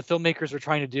that's what the filmmakers were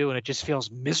trying to do, and it just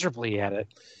fails miserably at it.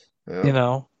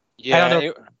 Yeah. Yeah. I don't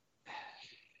know.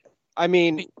 I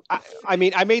mean,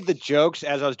 I made the jokes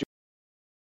as I was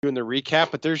doing the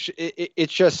recap, but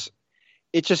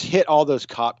it just hit all those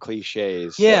cop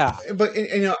cliches. Yeah. But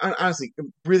honestly,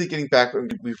 really getting back,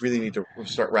 we really need to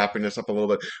start wrapping this up a little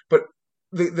bit. But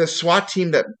the SWAT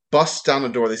team that busts down the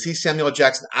door, they see Samuel L.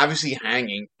 Jackson obviously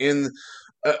hanging in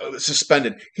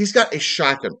suspended. He's got a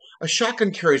shotgun. A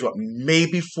shotgun carries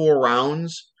maybe 4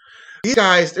 rounds. These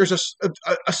guys, there's a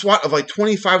SWAT of like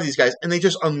 25 of these guys, and they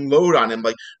just unload on him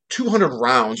like 200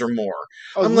 rounds or more.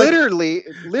 Oh, I'm literally,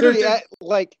 there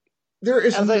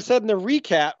is, as I said in the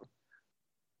recap.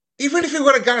 Even if he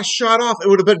would have got a shot off, it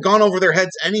would have been gone over their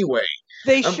heads anyway.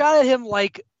 They shot at him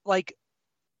like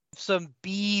some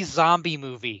B zombie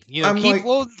movie.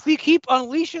 Keep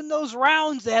unleashing those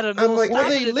rounds at him.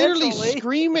 They literally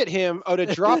scream at him to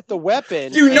drop the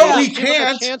weapon. He can't. Give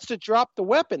him a chance to drop the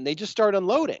weapon. They just start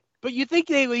unloading. But you think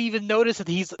they would even notice that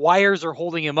these wires are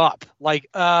holding him up? Like,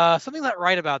 something's not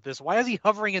right about this. Why is he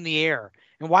hovering in the air?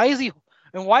 And why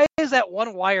is that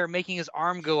one wire making his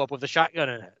arm go up with a shotgun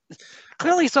in it?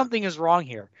 Clearly something is wrong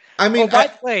here. I mean,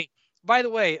 by the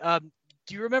way,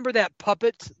 do you remember that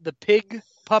puppet, the pig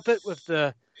puppet with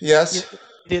the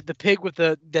the pig with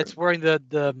that's wearing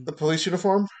the police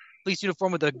uniform? Police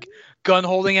uniform with the gun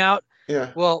holding out?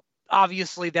 Yeah. Well,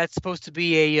 obviously that's supposed to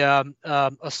be a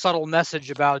subtle message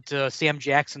about Sam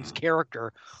Jackson's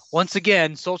character. Once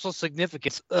again, social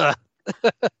significance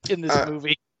in this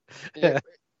movie.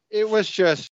 It was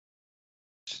just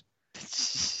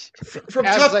as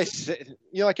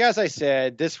I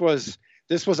said, this was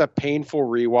a painful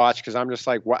rewatch because I'm just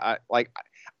like, what?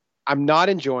 I'm not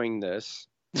enjoying this.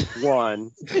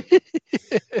 One,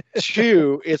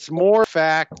 2, it's more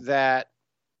fact that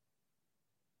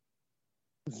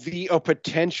the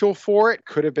potential for it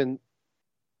could have been.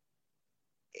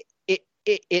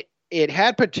 It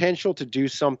had potential to do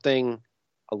something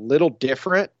a little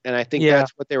different, and I think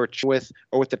that's what they were with,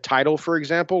 or with the title, for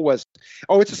example, was,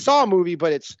 it's a Saw movie,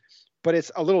 but it's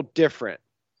a little different.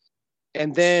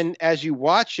 And then as you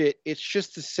watch it, it's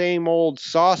just the same old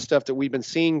Saw stuff that we've been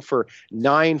seeing for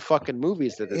 9 fucking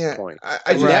movies at this point.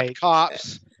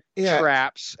 Cops,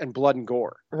 traps, and blood and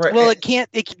gore. Right. Well, it can't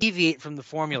deviate from the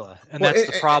formula, and that's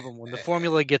the problem when the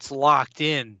formula gets locked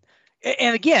in.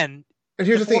 And again. And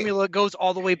here's the formula goes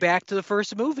all the way back to the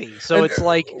first movie, so it's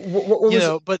like what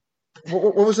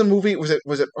was the movie? Was it?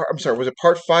 I'm sorry. Was it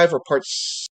part 5 or part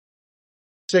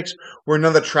 6 where none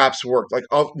of the traps worked? Like,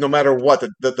 no matter what,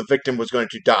 the victim was going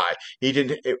to die. He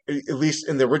didn't. At least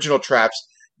in the original traps,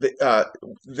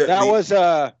 was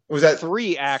that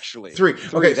 3 actually? 3.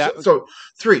 Okay, so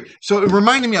 3. So it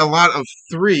reminded me a lot of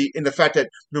 3 in the fact that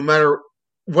no matter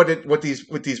what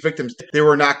these victims, they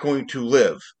were not going to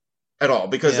live at all,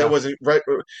 because that wasn't right,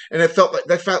 and it felt like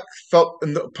that felt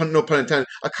no pun intended,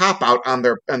 a cop out on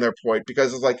their point,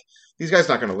 because it's like, these guys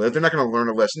not going to live, they're not going to learn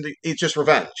a lesson. It's just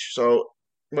revenge. So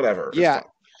whatever. Yeah,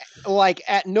 like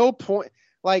at no point,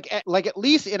 like at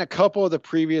least in a couple of the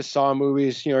previous Saw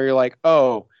movies, you're like,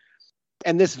 oh,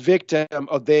 and this victim,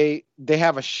 they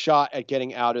have a shot at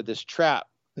getting out of this trap.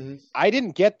 Mm-hmm. I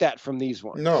didn't get that from these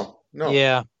ones. No,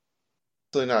 yeah,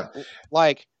 absolutely not.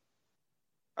 Like.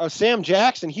 Sam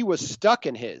Jackson, he was stuck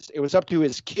in his. It was up to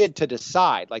his kid to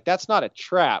decide. Like, that's not a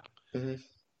trap. Mm-hmm.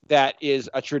 That is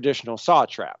a traditional Saw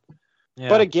trap. Yeah.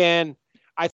 But again,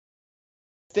 I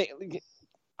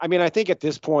think at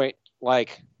this point,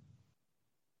 like,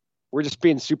 we're just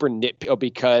being super nitpicky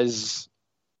because,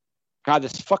 God,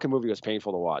 this fucking movie was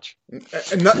painful to watch.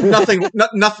 Nothing,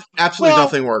 absolutely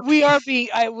nothing worked.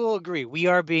 I will agree, we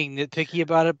are being nitpicky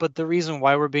about it, but the reason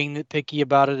why we're being nitpicky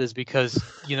about it is because,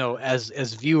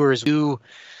 as viewers,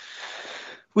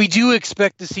 we do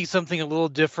expect to see something a little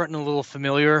different and a little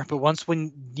familiar, but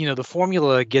when the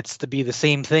formula gets to be the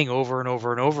same thing over and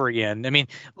over and over again, I mean,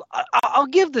 I'll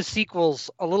give the sequels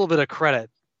a little bit of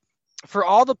credit for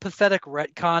all the pathetic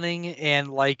retconning and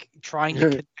like trying to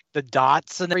connect the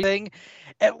dots and everything.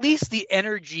 At least the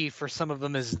energy for some of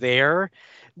them is there.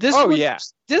 This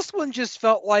one just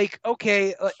felt like,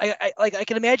 okay, I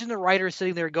can imagine the writer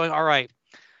sitting there going, all right,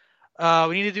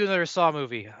 We need to do another Saw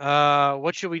movie.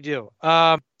 What should we do?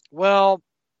 Well,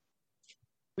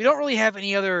 we don't really have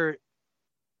any other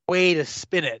way to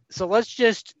spin it. So let's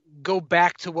just go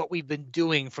back to what we've been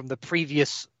doing from the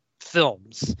previous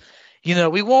films.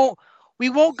 We won't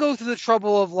go through the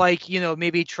trouble of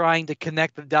maybe trying to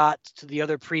connect the dots to the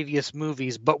other previous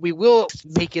movies, but we will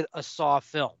make it a Saw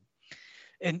film.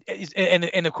 And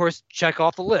of course, check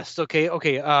off the list. Okay.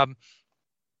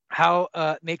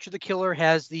 How make sure the killer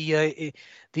has the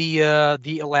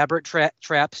elaborate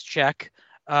traps, check.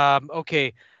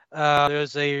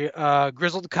 There's a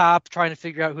grizzled cop trying to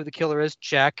figure out who the killer is,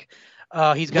 check.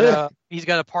 He's got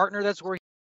a partner that's working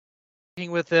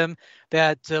with him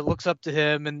that looks up to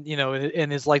him and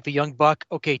is like the young buck,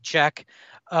 okay, check.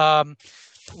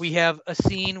 We have a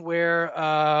scene where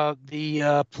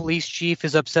the police chief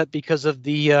is upset because of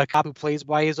the cop who plays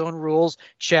by his own rules.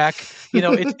 Check.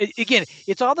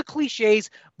 It's all the cliches,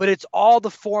 but it's all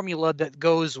the formula that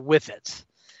goes with it.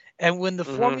 And when the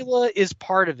formula is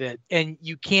part of it and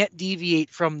you can't deviate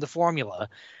from the formula,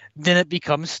 then it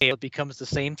becomes stale. It becomes the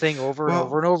same thing over and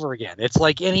over and over again. It's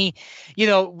like any,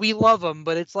 we love them,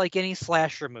 but it's like any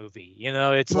slasher movie.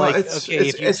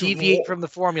 If you deviate from the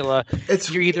formula,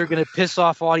 you're either going to piss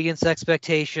off audience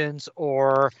expectations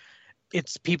or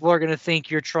people are going to think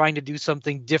you're trying to do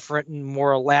something different and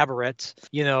more elaborate.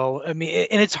 And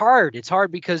it's hard. It's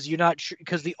hard because you're not sure,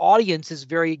 because the audience is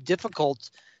very difficult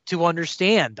to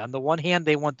understand. On the one hand,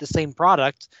 they want the same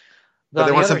product, but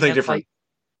they want something different.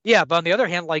 But on the other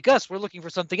hand, like us, we're looking for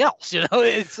something else. Here's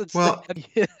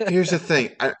the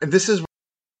thing. This is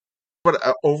what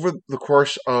over the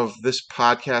course of this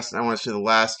podcast, and I want to say the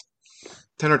last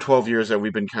 10 or 12 years that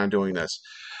we've been kind of doing this,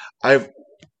 I've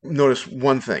noticed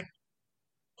one thing.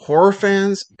 Horror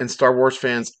fans and Star Wars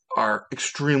fans are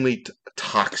extremely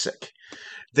toxic.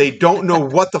 They don't know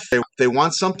what they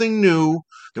want something new.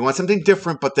 They want something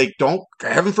different, but they don't,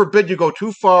 heaven forbid you go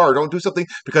too far or don't do something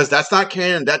because that's not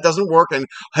canon, that doesn't work, and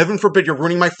heaven forbid you're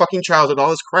ruining my fucking childhood,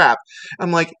 all this crap.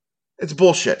 I'm like, it's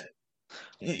bullshit.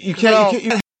 You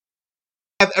can't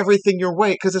have everything your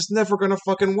way because it's never going to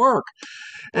fucking work.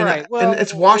 And, and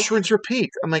it's wash, rinse,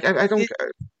 repeat. I'm like, I don't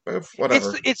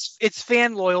whatever. It's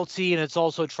fan loyalty, and it's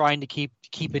also trying to keep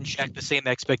in check the same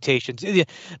expectations.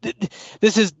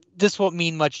 This won't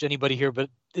mean much to anybody here, but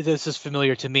this is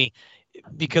familiar to me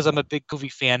because I'm a big movie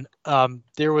fan.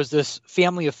 There was this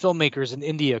family of filmmakers in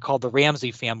India called the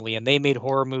Ramsey family, and they made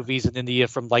horror movies in India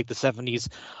from like the 70s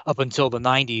up until the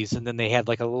 90s, and then they had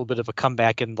like a little bit of a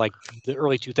comeback in like the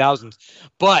early 2000s.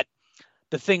 But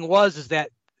the thing is that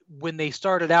when they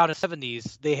started out in the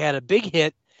 70s, they had a big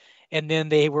hit, and then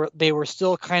they were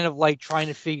still kind of like trying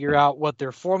to figure out what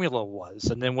their formula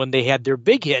was. And then when they had their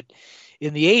big hit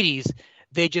in the 80s,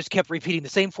 they just kept repeating the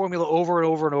same formula over and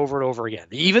over and over and over again,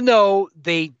 even though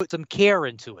they put some care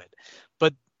into it.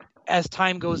 But as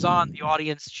time goes on, the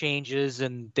audience changes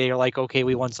and they're like, okay,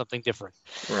 we want something different.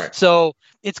 Right. So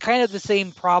it's kind of the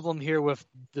same problem here with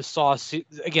the Saw,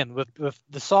 again, with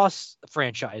the Saw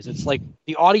franchise. It's like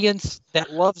the audience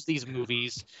that loves these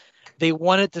movies, they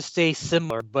want it to stay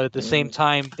similar, but at the same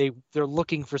time, they're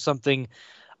looking for something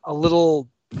a little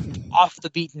off the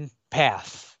beaten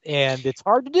path. And it's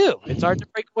hard to do. It's hard to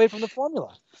break away from the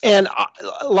formula. And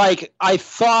I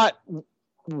thought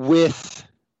with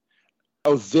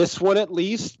this one at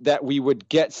least that we would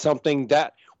get something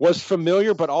that was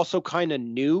familiar but also kind of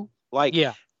new.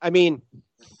 I mean,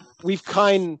 we've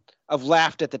kind of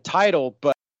laughed at the title,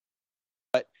 but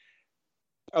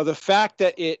the fact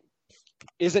that it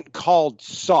isn't called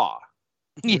Saw.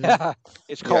 Yeah.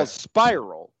 It's called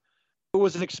Spiral. I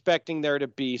was expecting there to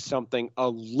be something a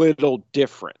little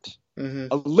different.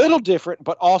 A little different,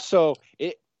 but also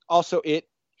it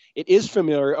is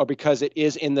familiar because it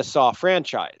is in the Saw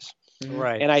franchise.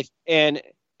 Right. And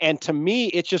to me,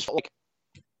 it's just like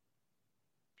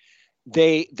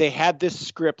they had this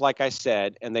script, like I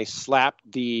said, and they slapped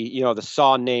the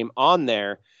Saw name on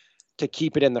there to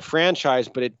keep it in the franchise,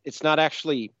 but it's not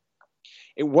actually.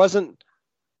 It wasn't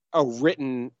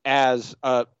written as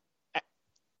a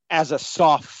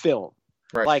Saw film.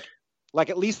 Right. Like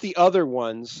at least the other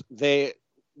ones, they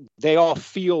all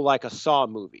feel like a Saw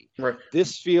movie. Right.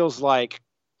 This feels like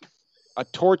a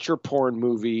torture porn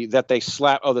movie that they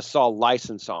slap the Saw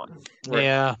license on. Right.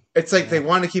 Yeah. It's like they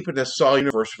want to keep it in the Saw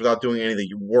universe without doing anything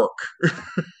work.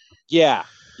 Yeah.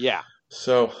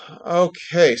 So,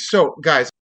 okay. So, guys,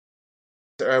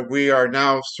 we are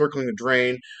now circling the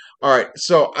drain. All right,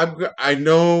 so I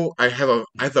know I have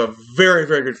a very,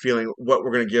 very good feeling what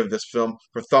we're going to give this film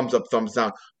for thumbs up, thumbs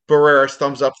down. Barreras,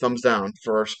 thumbs up, thumbs down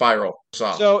for Spiral.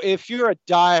 Saw. So if you're a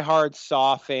diehard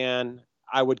Saw fan,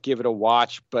 I would give it a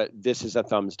watch, but this is a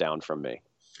thumbs down from me.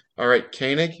 All right,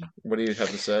 Koenig, what do you have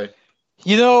to say?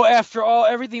 You know, after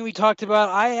everything we talked about,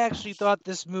 I actually thought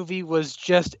this movie was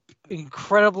just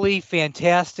incredibly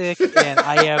fantastic, and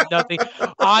I have nothing.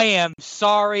 I am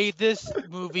sorry. This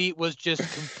movie was just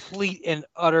complete and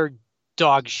utter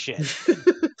dog shit.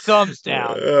 Thumbs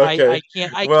down. Okay. I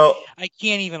can't. I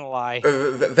can't even lie.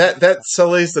 That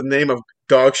sullies the name of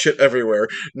dog shit everywhere.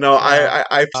 No,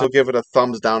 I still give it a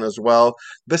thumbs down as well.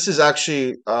 This is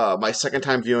actually my second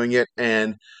time viewing it,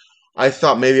 and I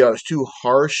thought maybe I was too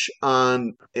harsh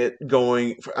on it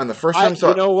going on the first time.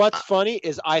 You know what's funny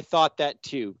is I thought that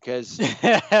too, because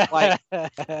like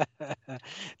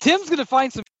Tim's gonna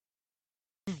find some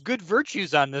good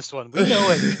virtues on this one. We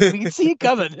know it. We can see it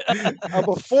coming.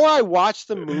 Before I watched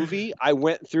the movie, I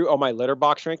went through my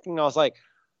Letterboxd ranking. I was like,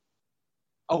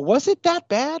 "Oh, was it that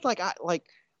bad?"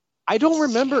 I don't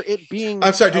remember it being.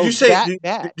 I'm sorry. Did you say that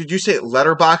bad? Did you say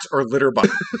letterbox or litterbox?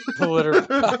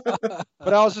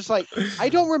 But I was just like, I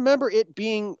don't remember it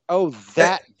being that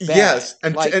bad. Yes,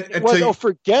 it was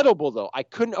forgettable though. I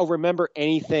couldn't remember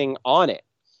anything on it,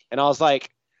 and I was like,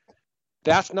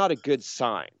 that's not a good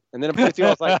sign. And then I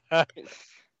was like, I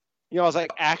was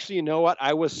like, actually, you know what?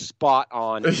 I was spot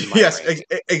on. Yes,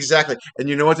 exactly. And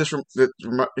you know what this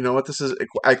is?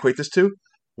 I equate this to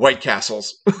White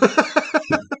Castles.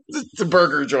 It's a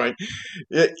burger joint.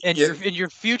 And your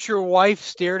future wife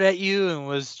stared at you and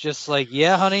was just like,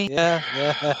 "Yeah, honey, yeah."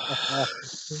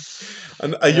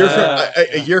 And a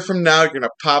year from now, you're gonna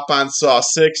pop on Saw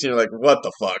 6, and you're like, "What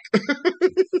the fuck?"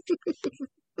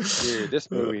 Dude,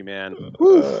 this movie, man.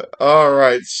 All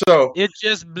right, so it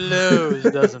just blows,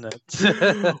 doesn't it?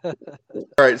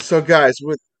 All right, so guys,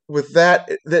 with that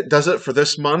does it for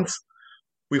this month.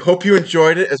 We hope you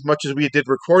enjoyed it as much as we did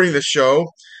recording the show.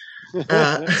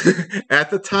 At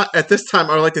this time,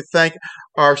 I would like to thank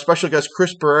our special guest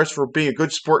Chris Barres for being a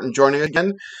good sport and joining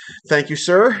again. Thank you,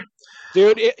 sir.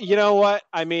 Dude, you know what?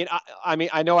 I mean,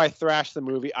 I know I thrashed the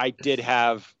movie. I did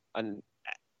have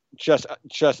just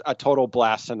a total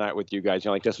blast tonight with you guys.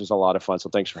 This was a lot of fun. So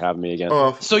thanks for having me again.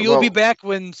 So you'll be back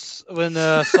when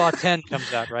Saw 10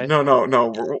 comes out, right? No.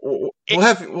 We'll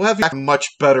have a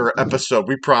much better episode.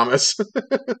 We promise.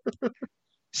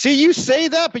 See, you say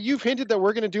that, but you've hinted that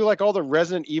we're going to do all the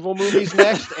Resident Evil movies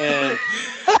next, and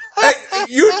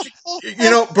you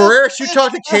know, Barreras, you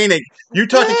talk to Koenig. You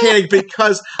talk to Koenig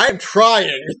because I'm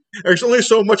trying. There's only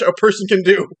so much a person can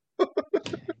do.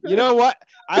 You know what?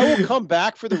 I will come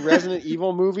back for the Resident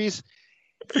Evil movies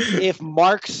if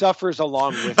Mark suffers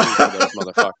along with me for those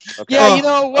motherfuckers. Okay?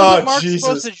 Yeah, wasn't Mark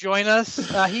supposed to join us?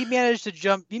 He managed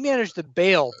to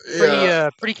bail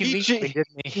pretty conveniently,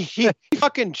 didn't he? He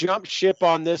fucking jumped ship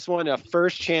on this one a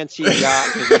first chance he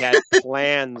got because he had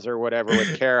plans or whatever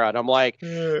with Kara. And I'm like,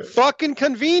 fucking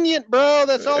convenient, bro.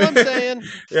 That's all I'm saying.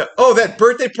 Yeah. Oh, that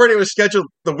birthday party was scheduled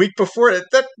the week before.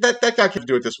 That guy could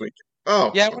do it this week.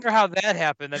 Oh. Yeah, I wonder how that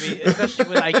happened. I mean, especially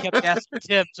when I kept asking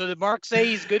Tim. So did Mark say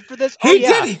he's good for this? He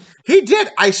did. He did.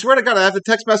 I swear to God, I have the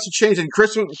text message change, and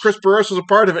Chris Barres was a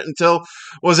part of it until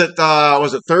was it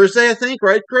Thursday? I think,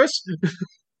 right, Chris?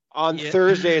 On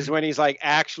Thursday is when he's like,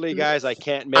 actually, guys, I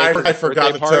can't make it. I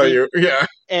forgot to tell you. Yeah.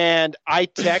 And I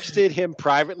texted him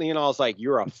privately, and I was like,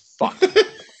 "You're a fuck."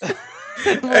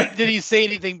 Did he say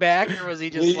anything back, or was he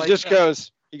just?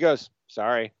 He goes,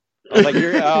 "Sorry." I was like,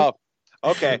 "You're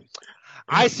okay."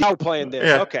 I see how we're playing this.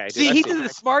 Yeah. Okay. See, he did the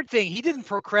smart thing. He didn't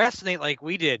procrastinate like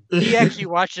we did. He actually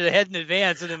watched it ahead in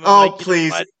advance. And then was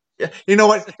please. You know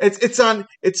what? It's on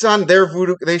their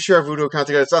Voodoo. They share a Voodoo account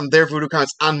together. It's on their Voodoo account.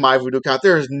 It's on my Voodoo account.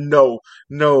 There is no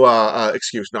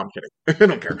excuse. No, I'm kidding. I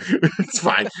don't care. It's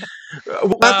fine.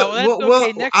 I'll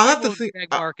have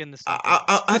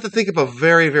to think of a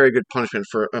very, very good punishment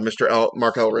for Mr.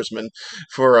 Mark L. Risman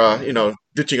for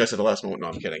ditching us at the last moment. No,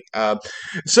 I'm kidding.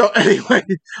 So anyway,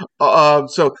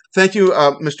 so thank you,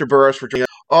 Mr. Barres, for joining us.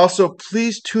 Also,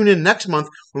 please tune in next month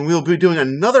when we'll be doing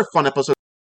another fun episode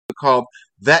called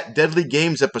That Deadly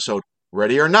Games episode.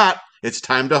 Ready or not, it's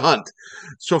time to hunt.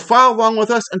 So follow along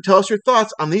with us and tell us your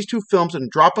thoughts on these two films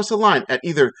and drop us a line at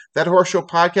either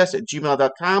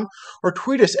thathorrorsshowpodcast@gmail.com or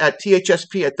tweet us at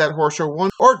THSP at thathorrorshow1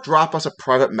 or drop us a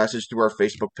private message through our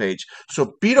Facebook page.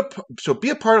 So be a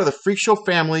part of the Freak Show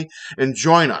family and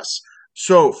join us.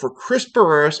 So for Chris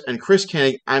Barres and Chris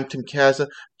Koenig, I'm Tim Kaza.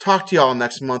 Talk to y'all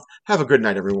next month. Have a good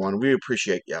night, everyone. We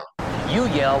appreciate y'all. You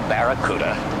yell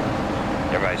Barracuda.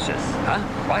 Everybody says, huh?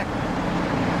 What?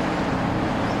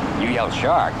 You yell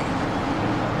shark.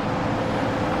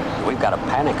 We've got a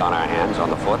panic on our hands on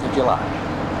the 4th of July.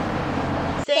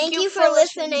 Thank you for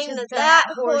listening to That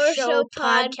Horror Show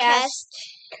Podcast,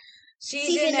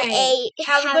 Season 8.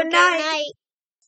 Have a good night.